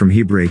adventurers from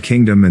Hebrae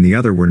Kingdom and the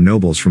other were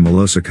nobles from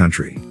Melosa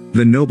country.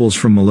 The nobles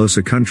from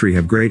Melosa country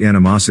have great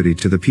animosity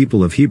to the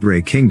people of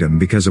Hebrae Kingdom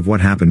because of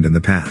what happened in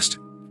the past.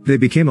 They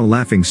became a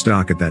laughing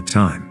stock at that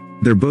time.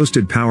 Their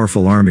boasted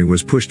powerful army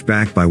was pushed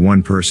back by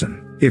one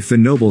person. If the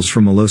nobles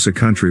from Melosa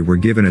country were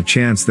given a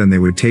chance then they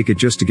would take it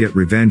just to get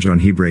revenge on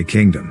Hebrae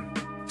Kingdom.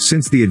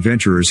 Since the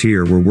adventurers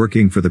here were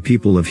working for the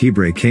people of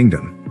Hebrei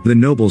Kingdom, the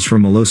nobles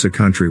from Melosa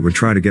country would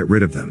try to get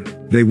rid of them.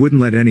 They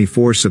wouldn't let any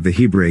force of the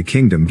Hebrei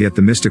Kingdom get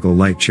the mystical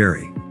light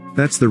cherry.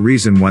 That's the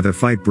reason why the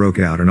fight broke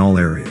out in all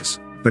areas.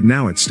 But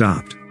now it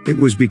stopped. It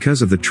was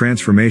because of the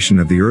transformation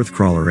of the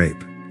Earthcrawler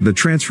ape. The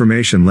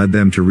transformation led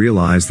them to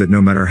realize that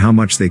no matter how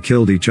much they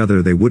killed each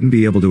other, they wouldn't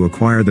be able to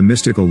acquire the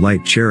mystical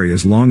light cherry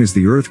as long as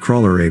the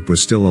Earthcrawler ape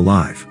was still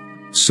alive.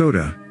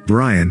 Soda,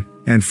 Brian,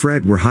 and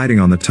Fred were hiding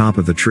on the top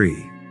of the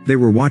tree. They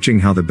were watching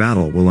how the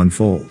battle will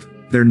unfold.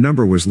 Their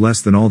number was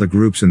less than all the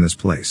groups in this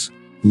place.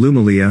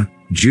 Lumalia,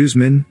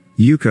 Juzman,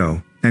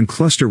 Yuko, and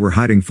Cluster were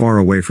hiding far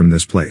away from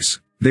this place.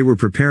 They were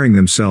preparing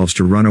themselves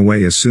to run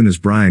away as soon as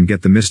Brian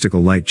get the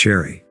mystical light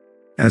cherry.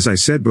 As I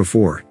said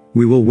before,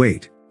 we will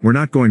wait. We're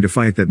not going to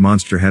fight that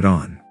monster head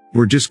on.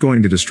 We're just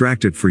going to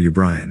distract it for you,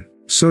 Brian,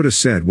 Soda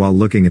said while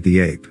looking at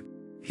the ape.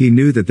 He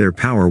knew that their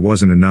power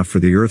wasn't enough for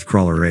the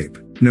Earthcrawler ape.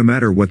 No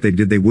matter what they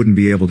did, they wouldn't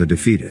be able to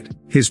defeat it.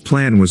 His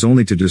plan was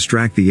only to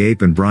distract the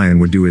ape and Brian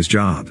would do his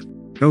job.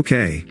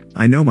 Okay,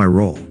 I know my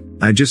role.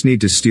 I just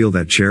need to steal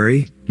that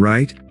cherry,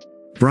 right?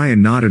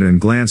 Brian nodded and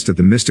glanced at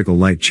the mystical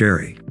light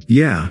cherry.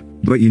 Yeah,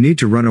 but you need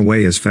to run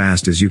away as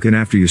fast as you can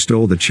after you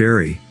stole the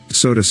cherry,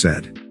 Soda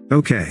said.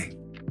 Okay.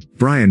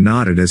 Brian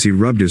nodded as he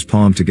rubbed his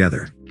palm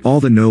together. All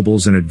the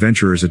nobles and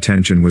adventurers'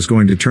 attention was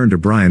going to turn to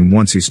Brian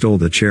once he stole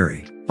the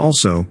cherry.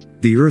 Also,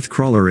 the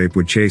Earthcrawler ape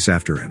would chase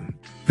after him.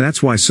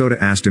 That's why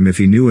Soda asked him if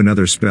he knew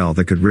another spell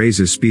that could raise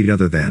his speed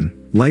other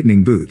than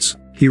lightning boots.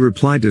 He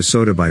replied to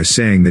Soda by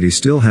saying that he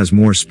still has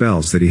more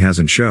spells that he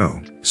hasn't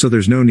shown, so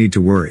there's no need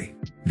to worry.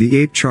 The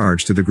ape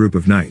charged to the group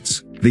of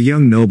knights. The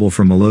young noble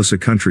from Melosa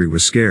country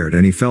was scared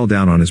and he fell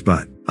down on his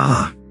butt.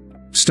 Ah!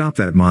 Stop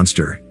that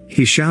monster,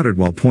 he shouted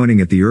while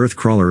pointing at the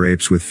Earthcrawler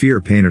apes with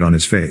fear painted on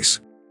his face.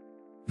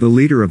 The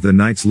leader of the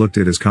knights looked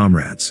at his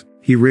comrades.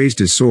 He raised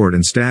his sword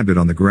and stabbed it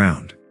on the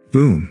ground.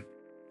 Boom!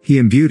 He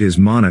imbued his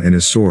mana in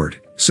his sword,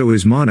 so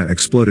his mana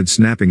exploded,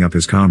 snapping up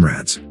his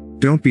comrades.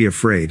 Don't be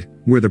afraid,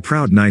 we're the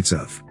proud knights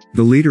of.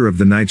 The leader of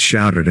the knights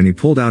shouted and he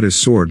pulled out his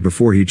sword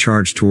before he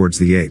charged towards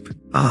the ape.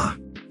 Ah!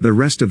 The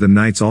rest of the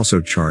knights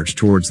also charged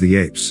towards the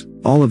apes.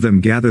 All of them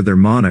gathered their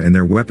mana in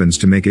their weapons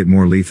to make it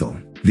more lethal.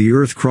 The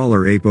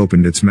Earthcrawler ape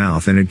opened its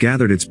mouth and it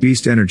gathered its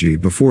beast energy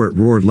before it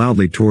roared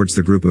loudly towards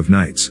the group of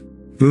knights.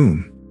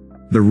 Boom!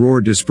 The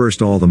roar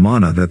dispersed all the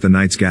mana that the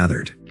knights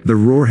gathered. The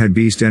roar had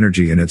beast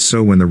energy in it,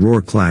 so when the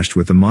roar clashed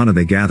with the mana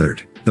they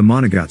gathered, the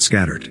mana got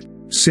scattered.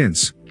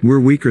 Since we're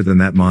weaker than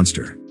that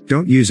monster,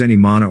 don't use any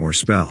mana or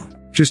spell.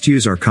 Just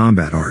use our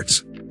combat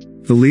arts.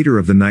 The leader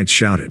of the knights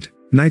shouted.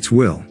 Knights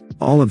will.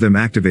 All of them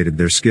activated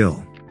their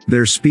skill.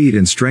 Their speed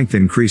and strength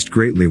increased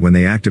greatly when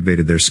they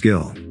activated their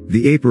skill.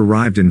 The ape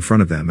arrived in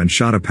front of them and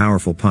shot a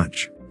powerful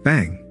punch.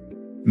 Bang!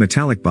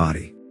 Metallic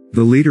body.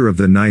 The leader of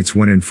the knights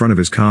went in front of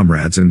his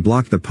comrades and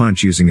blocked the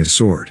punch using his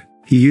sword.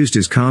 He used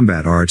his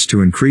combat arts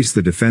to increase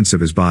the defense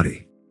of his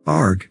body.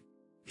 Arg!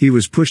 He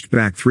was pushed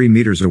back 3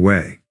 meters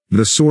away.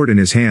 The sword in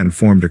his hand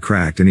formed a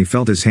crack and he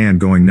felt his hand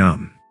going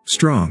numb.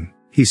 Strong,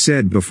 he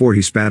said before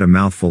he spat a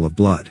mouthful of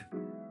blood.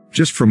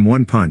 Just from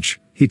one punch,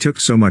 he took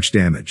so much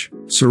damage.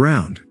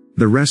 Surround.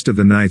 The rest of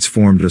the knights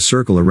formed a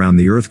circle around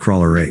the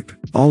Earthcrawler ape.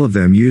 All of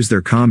them used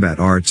their combat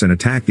arts and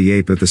attacked the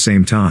ape at the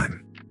same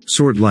time.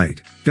 Sword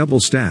light, double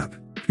stab,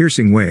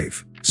 piercing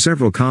wave.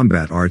 Several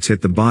combat arts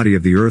hit the body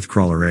of the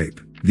Earthcrawler ape.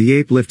 The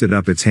ape lifted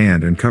up its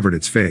hand and covered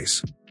its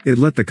face. It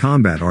let the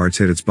combat arts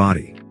hit its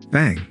body.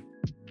 Bang!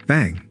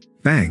 Bang!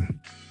 Bang!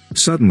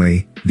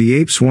 Suddenly, the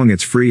ape swung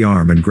its free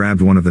arm and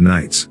grabbed one of the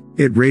knights.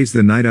 It raised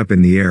the knight up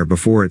in the air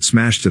before it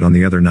smashed it on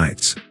the other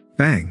knights.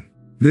 Bang!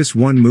 This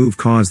one move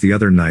caused the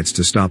other knights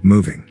to stop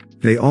moving.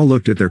 They all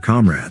looked at their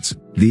comrades.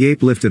 The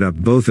ape lifted up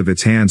both of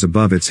its hands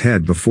above its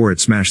head before it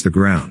smashed the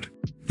ground.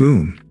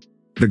 Boom!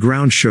 The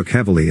ground shook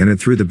heavily and it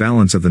threw the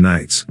balance of the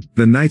knights.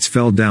 The knights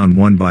fell down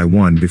one by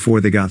one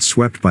before they got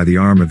swept by the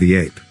arm of the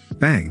ape.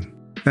 Bang!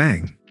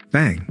 Bang!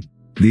 Bang!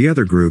 The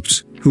other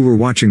groups, who were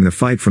watching the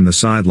fight from the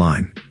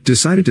sideline,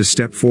 decided to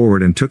step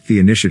forward and took the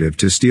initiative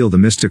to steal the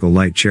mystical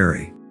light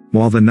cherry.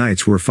 While the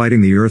knights were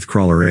fighting the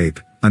Earthcrawler ape,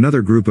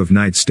 another group of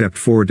knights stepped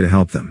forward to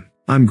help them.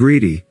 I'm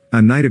Greedy,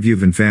 a knight of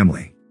Yuvan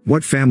family.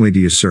 What family do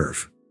you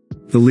serve?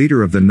 The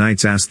leader of the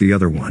knights asked the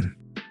other one.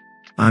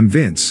 I'm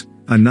Vince,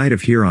 a knight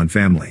of Huron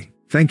family.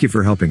 Thank you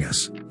for helping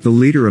us. The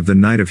leader of the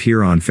knight of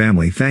Huron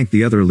family thanked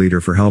the other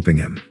leader for helping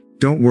him.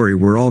 Don't worry,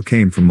 we all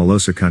came from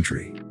Melosa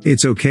country.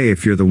 It's okay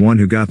if you're the one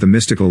who got the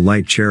mystical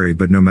light cherry,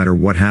 but no matter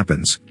what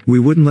happens, we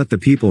wouldn't let the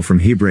people from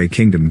Hebrei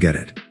Kingdom get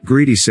it.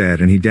 Greedy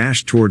said, and he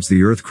dashed towards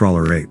the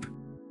Earthcrawler ape.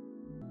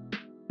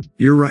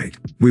 You're right.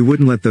 We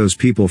wouldn't let those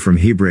people from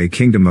Hebrei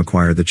Kingdom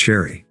acquire the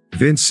cherry,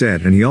 Vince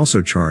said, and he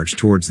also charged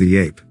towards the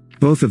ape.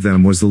 Both of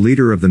them was the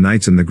leader of the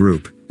knights in the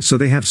group, so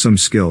they have some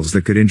skills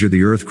that could injure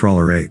the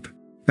Earthcrawler ape.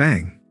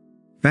 Bang!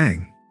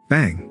 Bang!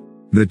 Bang!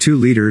 The two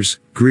leaders,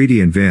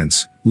 Greedy and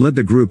Vince, led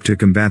the group to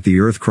combat the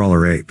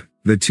Earthcrawler ape.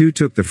 The two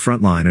took the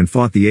front line and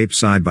fought the ape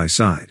side by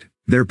side.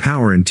 Their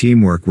power and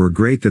teamwork were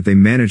great that they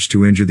managed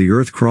to injure the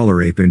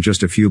Earthcrawler ape in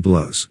just a few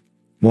blows.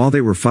 While they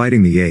were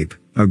fighting the ape,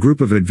 A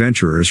group of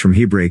adventurers from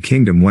Hebrae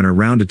Kingdom went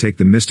around to take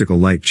the mystical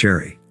light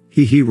cherry.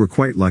 He were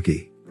quite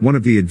lucky. One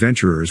of the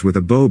adventurers with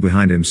a bow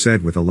behind him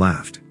said with a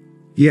laugh.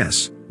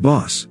 Yes,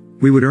 boss.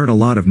 We would earn a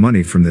lot of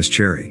money from this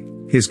cherry.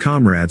 His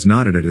comrades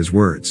nodded at his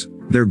words.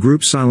 Their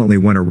group silently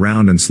went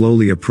around and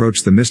slowly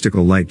approached the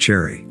mystical light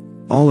cherry.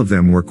 All of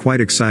them were quite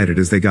excited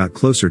as they got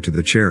closer to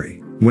the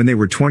cherry. When they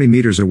were 20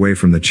 meters away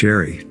from the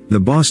cherry, the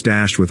boss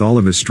dashed with all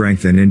of his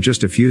strength and in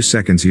just a few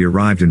seconds he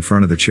arrived in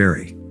front of the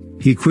cherry.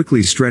 He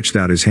quickly stretched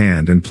out his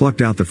hand and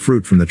plucked out the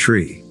fruit from the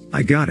tree.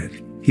 I got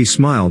it. He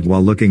smiled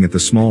while looking at the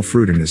small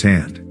fruit in his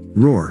hand.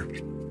 Roar.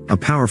 A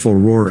powerful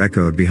roar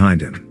echoed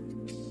behind him.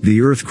 The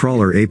earth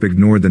crawler ape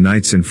ignored the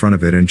knights in front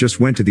of it and just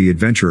went to the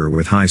adventurer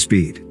with high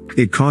speed.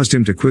 It caused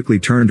him to quickly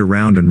turn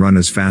around and run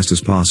as fast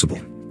as possible.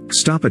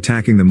 Stop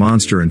attacking the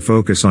monster and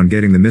focus on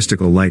getting the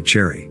mystical light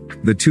cherry.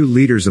 The two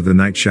leaders of the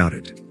knight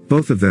shouted.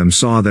 Both of them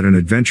saw that an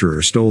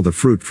adventurer stole the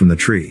fruit from the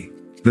tree.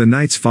 The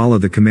knights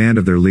followed the command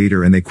of their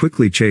leader and they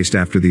quickly chased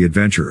after the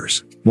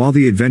adventurers. While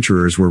the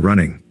adventurers were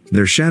running,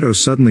 their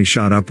shadows suddenly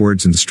shot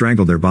upwards and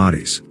strangled their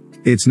bodies.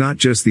 It's not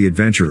just the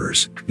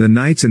adventurers, the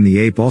knights and the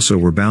ape also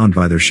were bound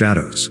by their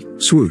shadows.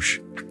 Swoosh.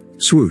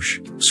 Swoosh.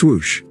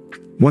 Swoosh.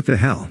 What the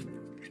hell?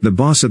 The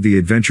boss of the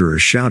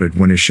adventurers shouted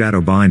when his shadow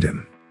bound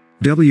him.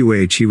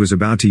 He was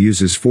about to use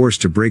his force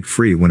to break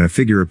free when a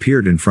figure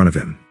appeared in front of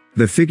him.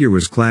 The figure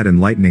was clad in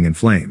lightning and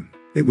flame.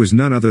 It was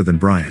none other than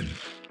Brian.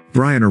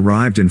 Brian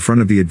arrived in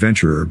front of the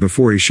adventurer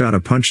before he shot a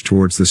punch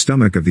towards the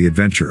stomach of the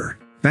adventurer.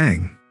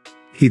 Bang!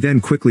 He then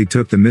quickly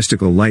took the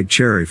mystical light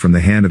cherry from the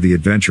hand of the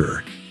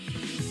adventurer.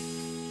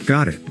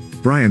 Got it.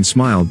 Brian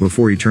smiled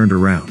before he turned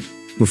around.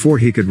 Before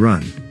he could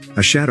run,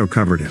 a shadow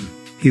covered him.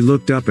 He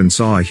looked up and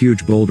saw a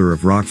huge boulder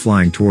of rock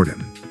flying toward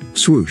him.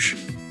 Swoosh!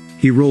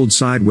 He rolled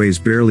sideways,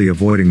 barely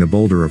avoiding the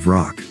boulder of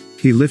rock.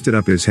 He lifted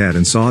up his head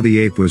and saw the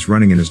ape was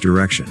running in his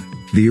direction.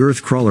 The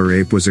earth crawler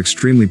ape was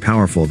extremely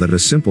powerful that a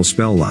simple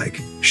spell like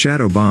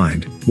Shadow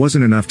Bind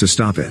wasn't enough to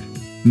stop it.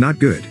 Not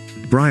good.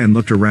 Brian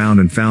looked around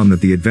and found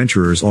that the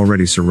adventurers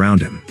already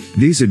surround him.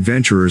 These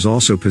adventurers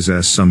also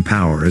possess some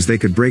power as they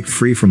could break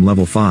free from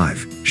level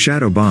 5,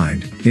 Shadow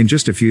Bind, in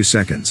just a few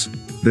seconds.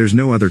 There's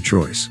no other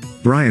choice,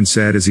 Brian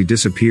said as he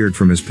disappeared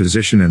from his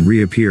position and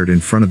reappeared in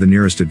front of the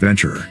nearest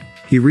adventurer.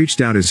 He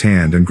reached out his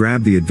hand and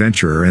grabbed the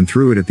adventurer and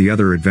threw it at the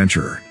other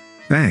adventurer.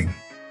 Bang!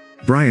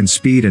 Brian's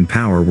speed and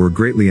power were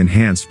greatly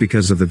enhanced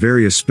because of the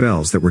various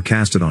spells that were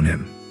casted on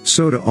him.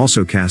 Soda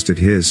also casted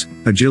his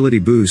Agility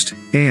Boost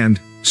and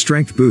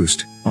Strength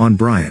Boost on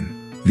Brian.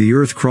 The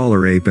earth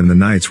crawler ape and the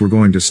knights were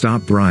going to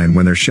stop Brian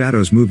when their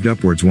shadows moved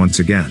upwards once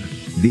again.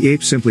 The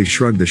ape simply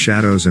shrugged the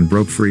shadows and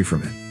broke free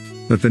from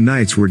it. But the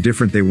knights were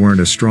different. They weren't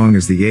as strong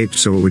as the ape,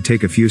 so it would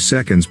take a few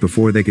seconds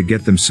before they could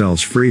get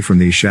themselves free from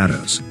these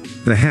shadows.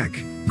 The heck?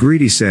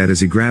 Greedy said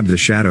as he grabbed the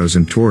shadows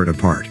and tore it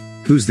apart.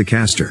 Who's the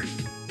caster?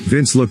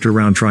 Vince looked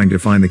around trying to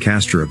find the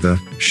caster of the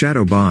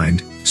Shadow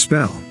Bind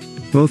spell.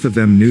 Both of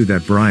them knew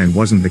that Brian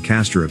wasn't the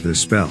caster of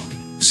this spell.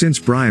 Since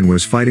Brian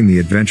was fighting the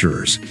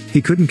adventurers,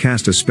 he couldn't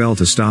cast a spell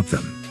to stop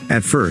them.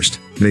 At first,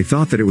 they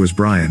thought that it was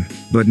Brian,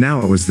 but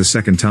now it was the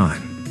second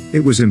time.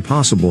 It was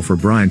impossible for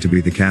Brian to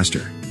be the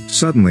caster.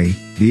 Suddenly,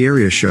 the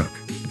area shook.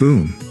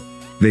 Boom.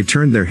 They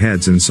turned their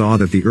heads and saw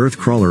that the earth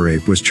crawler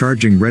ape was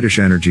charging reddish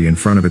energy in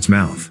front of its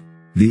mouth.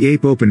 The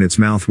ape opened its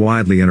mouth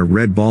widely and a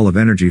red ball of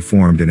energy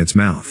formed in its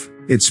mouth.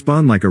 It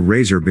spun like a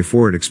razor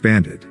before it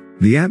expanded.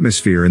 The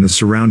atmosphere in the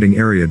surrounding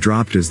area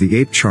dropped as the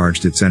ape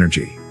charged its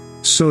energy.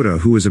 Soda,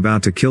 who was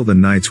about to kill the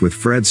knights with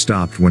Fred,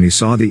 stopped when he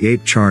saw the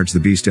ape charge the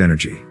beast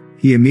energy.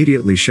 He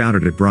immediately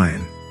shouted at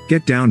Brian.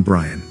 Get down,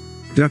 Brian.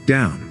 Duck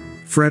down.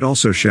 Fred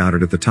also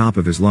shouted at the top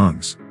of his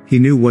lungs. He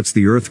knew what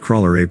the earth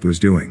crawler ape was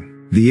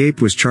doing. The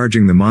ape was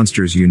charging the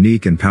monster's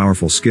unique and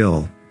powerful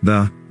skill,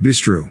 the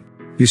Bistru.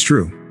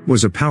 Bistru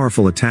was a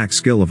powerful attack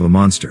skill of a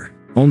monster.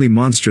 Only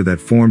monster that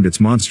formed its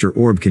monster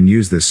orb can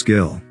use this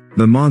skill.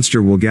 The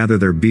monster will gather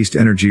their beast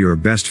energy or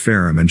best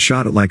pherom and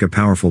shot it like a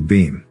powerful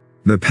beam.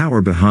 The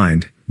power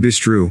behind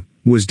Bistru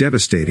was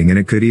devastating and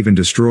it could even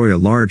destroy a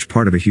large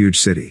part of a huge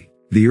city.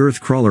 The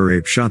earth crawler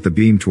ape shot the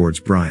beam towards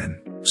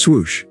Brian.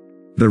 Swoosh.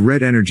 The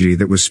red energy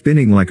that was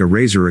spinning like a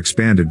razor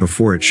expanded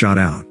before it shot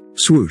out.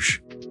 Swoosh.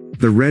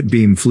 The red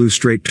beam flew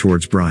straight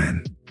towards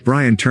Brian.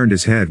 Brian turned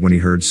his head when he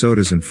heard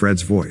Soda's and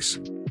Fred's voice.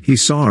 He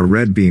saw a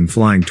red beam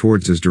flying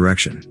towards his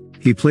direction.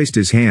 He placed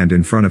his hand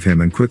in front of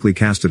him and quickly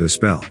casted a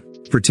spell.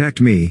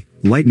 Protect me,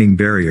 Lightning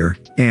Barrier,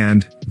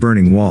 and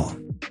Burning Wall.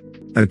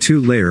 A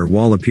 2-layer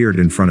wall appeared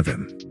in front of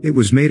him. It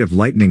was made of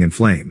lightning and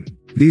flame.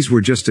 These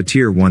were just a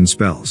tier 1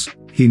 spells.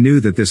 He knew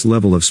that this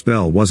level of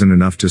spell wasn't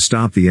enough to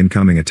stop the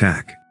incoming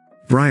attack.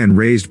 Brian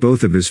raised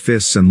both of his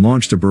fists and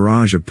launched a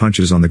barrage of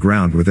punches on the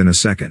ground within a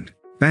second.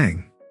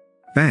 Bang!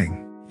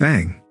 Bang!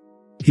 Bang!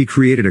 He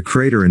created a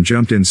crater and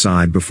jumped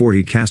inside before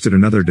he casted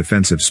another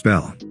defensive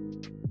spell.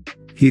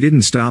 He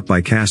didn't stop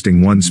by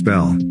casting one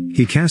spell,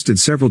 he casted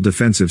several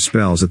defensive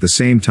spells at the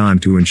same time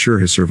to ensure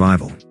his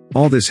survival.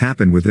 All this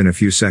happened within a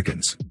few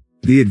seconds.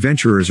 The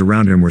adventurers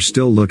around him were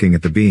still looking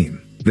at the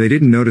beam. They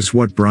didn't notice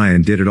what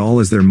Brian did at all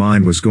as their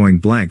mind was going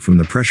blank from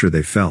the pressure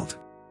they felt.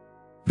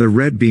 The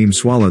red beam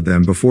swallowed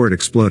them before it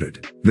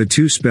exploded. The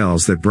 2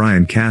 spells that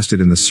Brian casted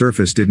in the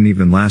surface didn't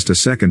even last a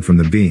second from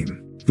the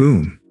beam.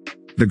 Boom.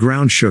 The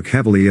ground shook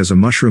heavily as a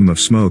mushroom of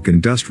smoke and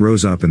dust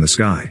rose up in the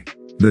sky.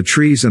 The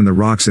trees and the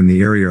rocks in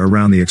the area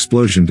around the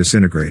explosion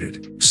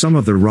disintegrated. Some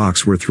of the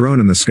rocks were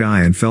thrown in the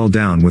sky and fell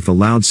down with a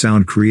loud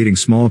sound, creating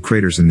small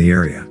craters in the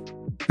area.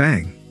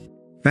 Bang!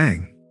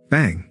 Bang!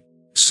 Bang!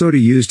 Soda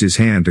used his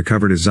hand to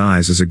cover his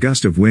eyes as a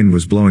gust of wind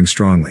was blowing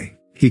strongly.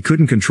 He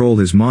couldn't control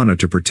his mana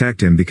to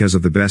protect him because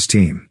of the best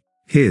team.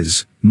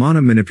 His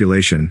mana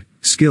manipulation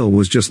skill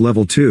was just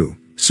level 2,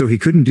 so he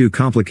couldn't do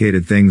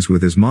complicated things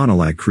with his mana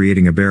like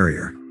creating a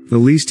barrier. The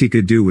least he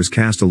could do was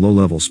cast a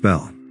low-level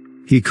spell.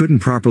 He couldn't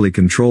properly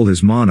control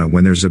his mana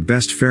when there's a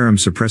best Ferrum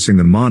suppressing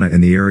the mana in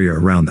the area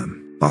around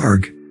them.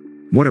 Arg!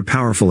 What a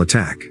powerful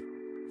attack.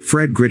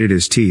 Fred gritted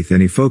his teeth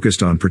and he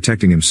focused on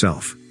protecting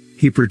himself.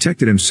 He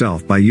protected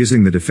himself by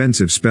using the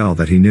defensive spell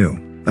that he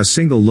knew. A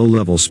single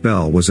low-level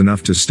spell was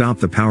enough to stop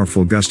the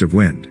powerful gust of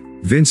wind.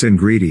 Vince and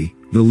Greedy,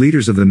 the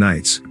leaders of the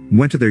Knights,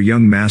 went to their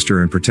young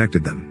master and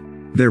protected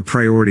them. Their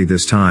priority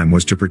this time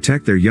was to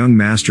protect their young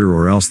master,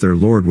 or else their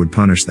lord would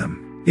punish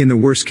them. In the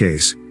worst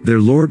case,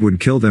 their lord would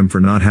kill them for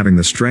not having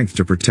the strength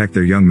to protect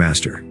their young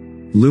master.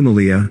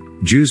 Lumalia,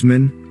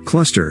 Juzman,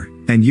 Cluster,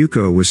 and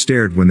Yuko was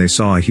stared when they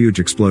saw a huge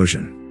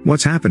explosion.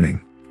 What's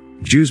happening?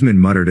 Juzman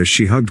muttered as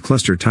she hugged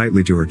Cluster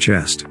tightly to her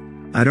chest.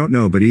 I don't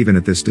know, but even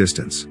at this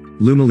distance,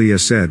 Lumalia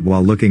said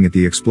while looking at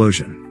the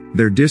explosion.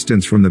 Their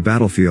distance from the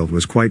battlefield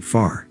was quite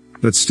far,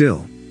 but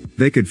still,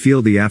 they could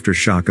feel the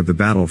aftershock of the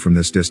battle from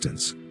this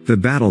distance. The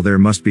battle there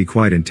must be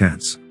quite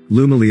intense.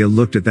 Lumalia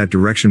looked at that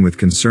direction with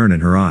concern in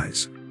her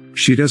eyes.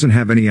 She doesn't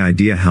have any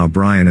idea how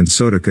Brian and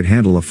Soda could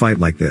handle a fight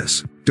like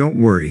this. Don't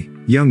worry,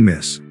 young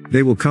miss.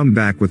 They will come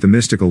back with the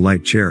mystical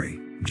light cherry,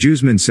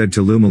 Juzman said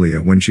to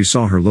Lumalia when she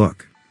saw her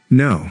look.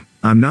 No,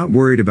 I'm not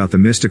worried about the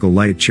mystical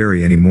light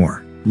cherry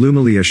anymore.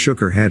 Lumalia shook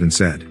her head and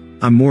said,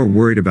 I'm more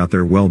worried about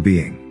their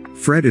well-being.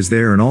 Fred is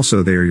there and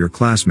also they are your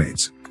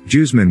classmates,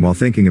 Juzman while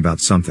thinking about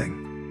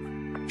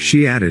something.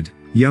 She added,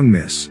 young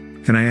miss,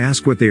 can I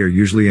ask what they are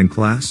usually in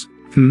class?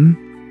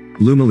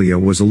 Lumalia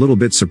was a little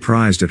bit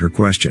surprised at her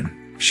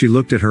question. She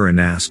looked at her and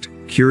asked,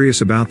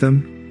 curious about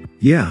them?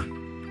 Yeah.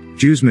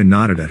 Juzman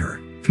nodded at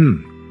her.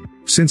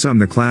 Since I'm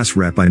the class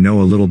rep, I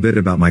know a little bit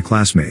about my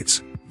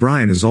classmates.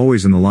 Brian is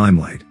always in the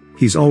limelight.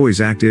 He's always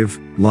active,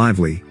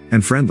 lively,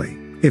 and friendly.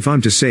 If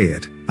I'm to say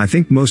it, I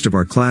think most of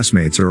our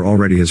classmates are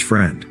already his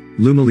friend.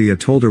 Lumalia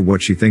told her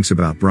what she thinks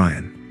about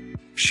Brian.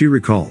 She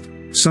recalled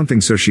something,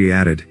 so she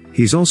added,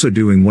 he's also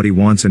doing what he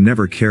wants and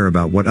never care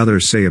about what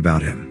others say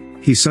about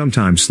him. He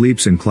sometimes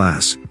sleeps in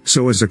class,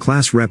 so as a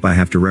class rep I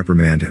have to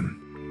reprimand him.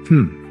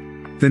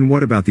 Then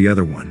what about the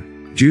other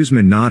one?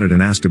 Juzman nodded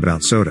and asked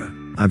about Soda.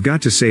 I've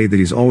got to say that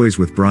he's always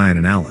with Brian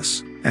and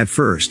Alice. At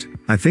first,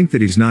 I think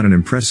that he's not an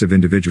impressive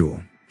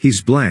individual.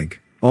 He's blank,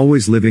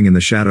 always living in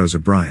the shadows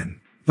of Brian.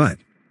 But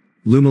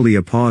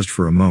Lumalia paused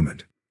for a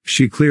moment.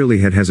 She clearly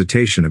had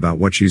hesitation about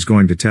what she's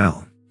going to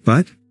tell.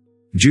 But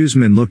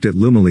Juzman looked at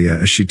Lumalia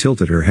as she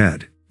tilted her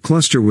head.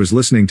 Cluster was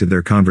listening to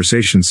their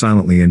conversation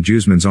silently in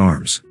Juzman's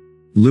arms.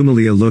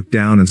 Lumalia looked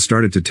down and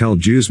started to tell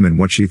Juzman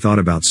what she thought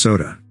about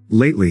Soda.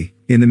 Lately,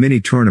 in the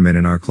mini-tournament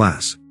in our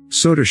class,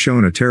 Soda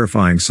shown a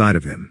terrifying side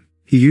of him.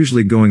 He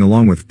usually going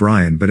along with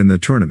Brian, but in the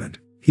tournament,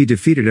 he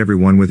defeated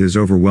everyone with his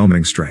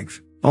overwhelming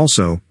strength.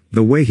 Also,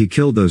 the way he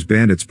killed those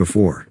bandits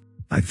before.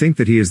 I think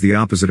that he is the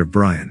opposite of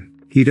Brian.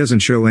 He doesn't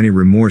show any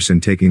remorse in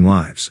taking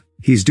lives.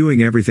 He's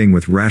doing everything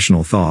with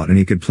rational thought and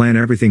he could plan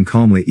everything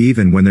calmly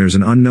even when there's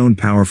an unknown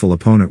powerful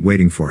opponent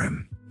waiting for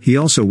him. He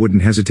also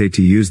wouldn't hesitate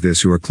to use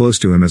this who are close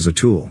to him as a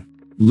tool.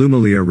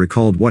 Lumalia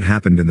recalled what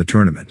happened in the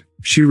tournament.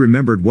 She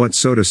remembered what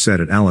Soda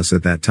said at Alice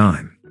at that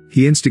time.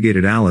 He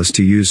instigated Alice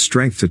to use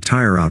strength to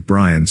tire out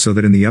Brian so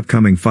that in the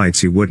upcoming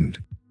fights he wouldn't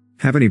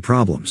have any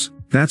problems.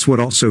 That's what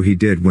also he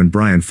did when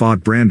Brian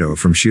fought Brando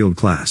from Shield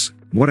class.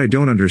 What I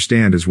don't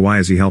understand is why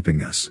is he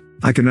helping us?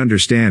 I can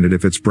understand it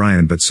if it's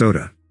Brian, but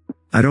Soda,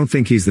 I don't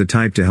think he's the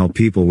type to help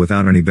people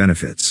without any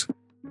benefits.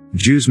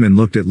 Juzman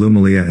looked at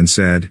Lumalia and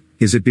said,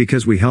 is it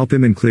because we help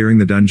him in clearing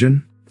the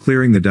dungeon?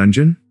 Clearing the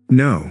dungeon?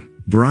 No.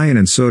 Brian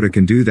and Soda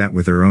can do that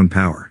with their own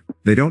power.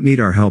 They don't need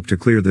our help to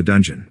clear the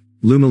dungeon,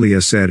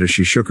 Lumalia said as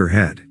she shook her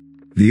head.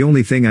 The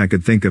only thing I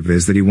could think of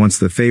is that he wants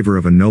the favor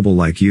of a noble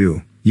like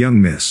you,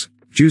 young miss,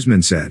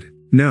 Juzman said.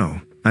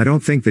 No, I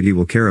don't think that he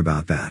will care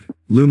about that.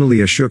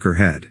 Lumalia shook her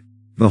head.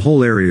 The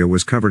whole area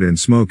was covered in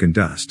smoke and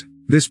dust.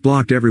 This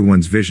blocked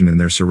everyone's vision in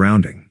their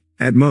surrounding.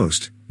 At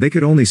most, they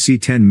could only see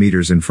 10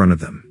 meters in front of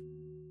them.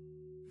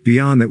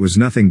 Beyond that was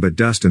nothing but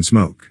dust and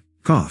smoke.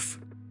 Cough.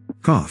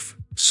 Cough.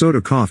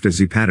 Soda coughed as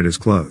he patted his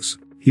clothes.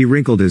 He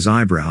wrinkled his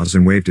eyebrows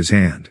and waved his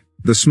hand.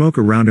 The smoke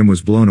around him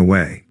was blown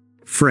away.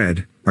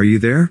 Fred, are you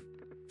there?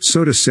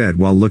 Soda said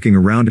while looking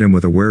around him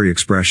with a wary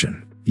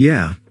expression.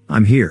 Yeah,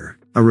 I'm here.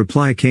 A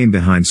reply came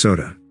behind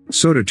Soda.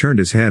 Soda turned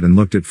his head and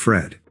looked at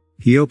Fred.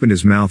 He opened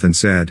his mouth and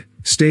said,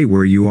 stay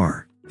where you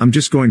are. I'm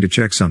just going to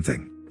check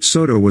something.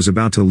 Soda was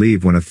about to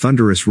leave when a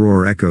thunderous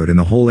roar echoed in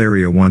the whole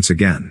area once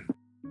again.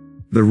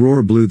 The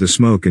roar blew the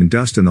smoke and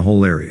dust in the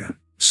whole area.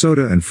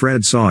 Soda and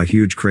Fred saw a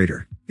huge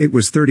crater. It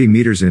was 30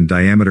 meters in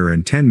diameter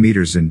and 10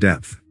 meters in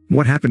depth.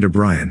 What happened to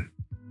Brian?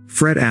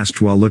 Fred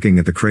asked while looking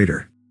at the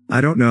crater. I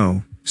don't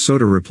know,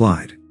 Soda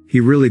replied. He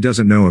really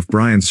doesn't know if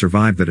Brian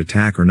survived that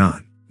attack or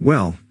not.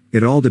 Well,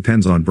 it all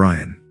depends on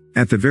Brian.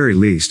 At the very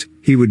least,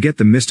 he would get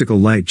the mystical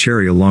light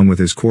cherry along with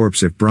his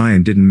corpse if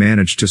Brian didn't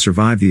manage to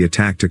survive the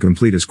attack to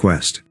complete his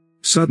quest.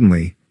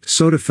 Suddenly,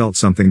 Soda felt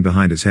something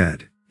behind his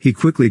head. He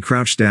quickly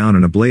crouched down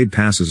and a blade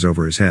passes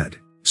over his head.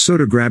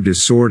 Soda grabbed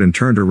his sword and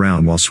turned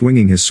around while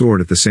swinging his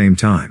sword at the same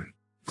time.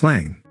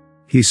 Clang!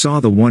 He saw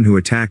the one who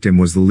attacked him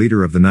was the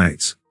leader of the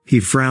knights. He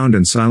frowned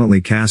and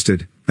silently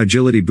casted,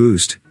 Agility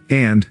Boost,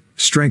 and,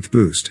 Strength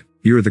Boost.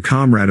 You're the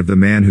comrade of the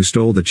man who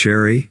stole the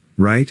cherry,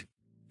 right?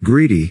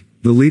 Greedy,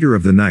 the leader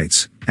of the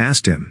knights,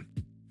 asked him.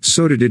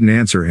 Soda didn't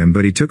answer him,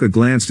 but he took a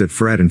glance at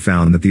Fred and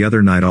found that the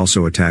other knight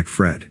also attacked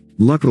Fred.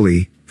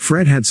 Luckily,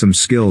 Fred had some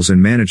skills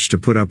and managed to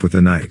put up with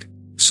the knight.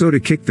 Soda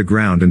kicked the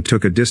ground and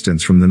took a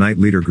distance from the knight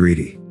leader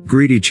Greedy.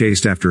 Greedy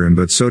chased after him,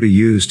 but Soda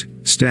used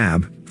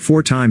stab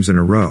 4 times in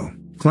a row.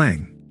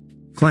 Clang!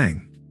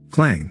 Clang!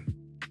 Clang!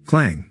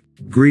 Clang!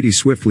 Greedy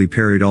swiftly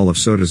parried all of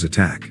Soda's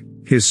attack.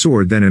 His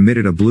sword then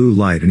emitted a blue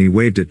light and he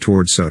waved it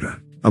towards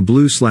Soda. A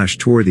blue slash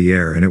tore the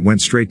air and it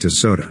went straight to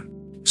Soda.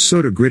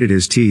 Soda gritted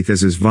his teeth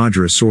as his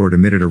Vajra sword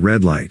emitted a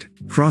red light.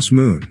 Cross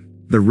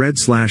moon. The red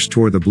slash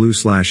tore the blue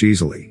slash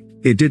easily.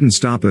 It didn't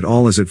stop at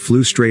all as it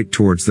flew straight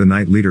towards the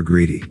knight leader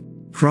Greedy.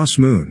 Cross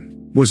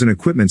moon was an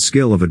equipment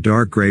skill of a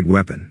dark grade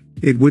weapon.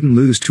 It wouldn't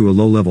lose to a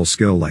low-level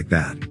skill like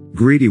that.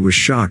 Greedy was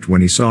shocked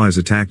when he saw his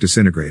attack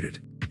disintegrated.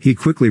 He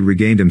quickly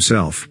regained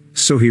himself,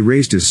 so he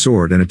raised his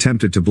sword and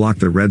attempted to block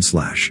the red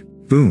slash.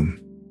 Boom.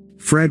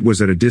 Fred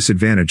was at a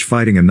disadvantage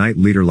fighting a knight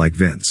leader like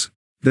Vince.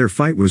 Their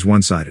fight was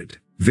one-sided.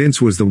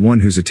 Vince was the one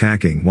who's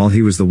attacking while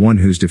he was the one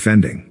who's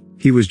defending.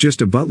 He was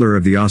just a butler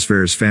of the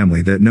Osver's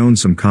family that known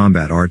some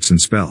combat arts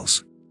and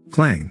spells.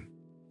 Clang.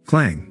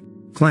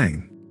 Clang.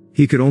 Clang.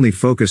 He could only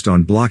focused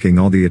on blocking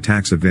all the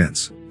attacks of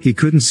Vince. He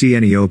couldn't see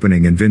any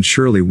opening and Vince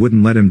surely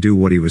wouldn't let him do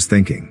what he was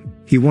thinking.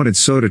 He wanted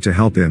Soda to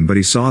help him, but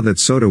he saw that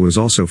Soda was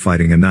also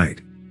fighting a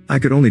knight. I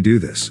could only do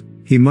this,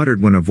 he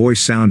muttered when a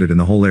voice sounded in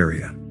the whole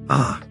area.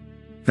 Ah.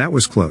 That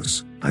was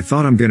close. I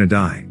thought I'm gonna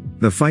die.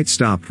 The fight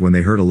stopped when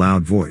they heard a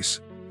loud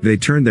voice. They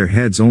turned their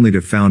heads only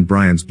to find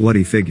Brian's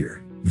bloody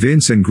figure.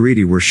 Vince and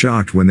Greedy were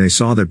shocked when they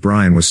saw that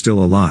Brian was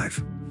still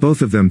alive.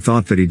 Both of them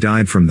thought that he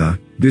died from the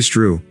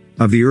bistro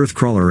of the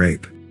earth-crawler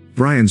ape.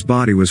 Brian's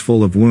body was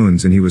full of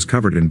wounds and he was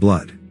covered in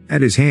blood.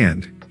 At his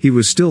hand, he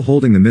was still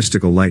holding the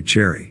mystical light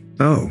cherry.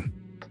 Oh.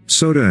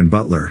 Soda and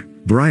Butler,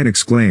 Brian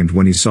exclaimed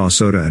when he saw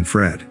Soda and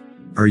Fred.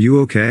 Are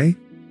you okay?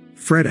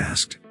 Fred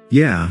asked.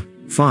 Yeah,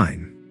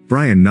 fine.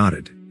 Brian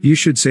nodded. You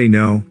should say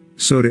no,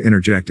 Soda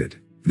interjected.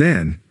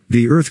 Then,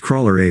 the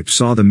earth-crawler ape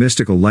saw the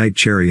mystical light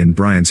cherry in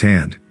Brian's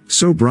hand,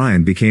 so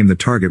Brian became the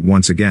target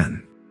once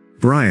again.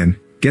 Brian,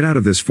 get out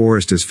of this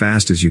forest as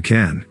fast as you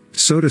can,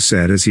 Soda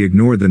said as he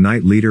ignored the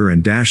knight leader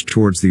and dashed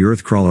towards the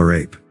earth-crawler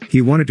ape.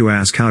 He wanted to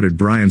ask how did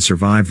Brian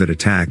survive that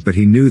attack, but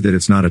he knew that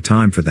it's not a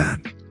time for that.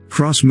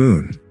 Cross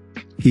moon.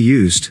 He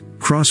used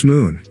cross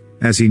moon,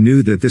 as he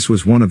knew that this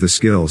was one of the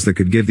skills that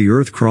could give the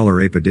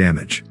earth-crawler ape a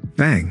damage.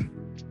 Bang!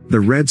 The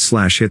red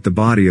slash hit the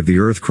body of the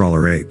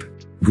earth-crawler ape.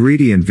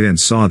 Greedy and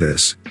Vince saw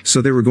this,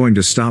 so they were going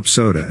to stop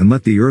Soda and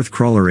let the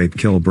earth-crawler ape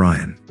kill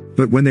Brian.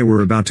 But when they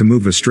were about to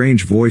move, a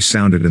strange voice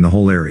sounded in the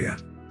whole area.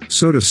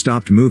 Soda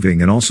stopped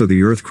moving and also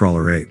the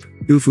earth-crawler ape.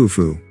 Oof.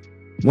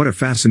 What a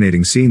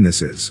fascinating scene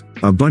this is.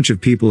 A bunch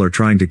of people are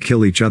trying to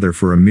kill each other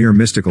for a mere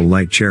mystical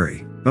light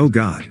cherry. Oh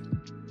god.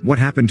 What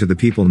happened to the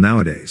people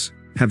nowadays?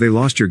 Have they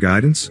lost your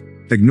guidance?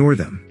 Ignore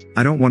them.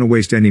 I don't want to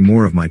waste any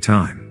more of my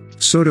time.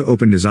 Soda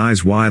opened his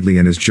eyes widely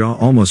and his jaw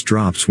almost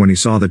drops when he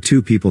saw the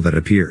 2 people that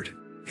appeared.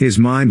 His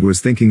mind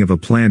was thinking of a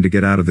plan to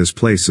get out of this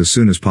place as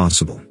soon as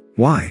possible.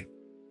 Why?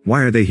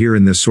 Why are they here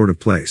in this sort of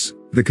place?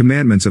 The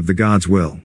commandments of the gods will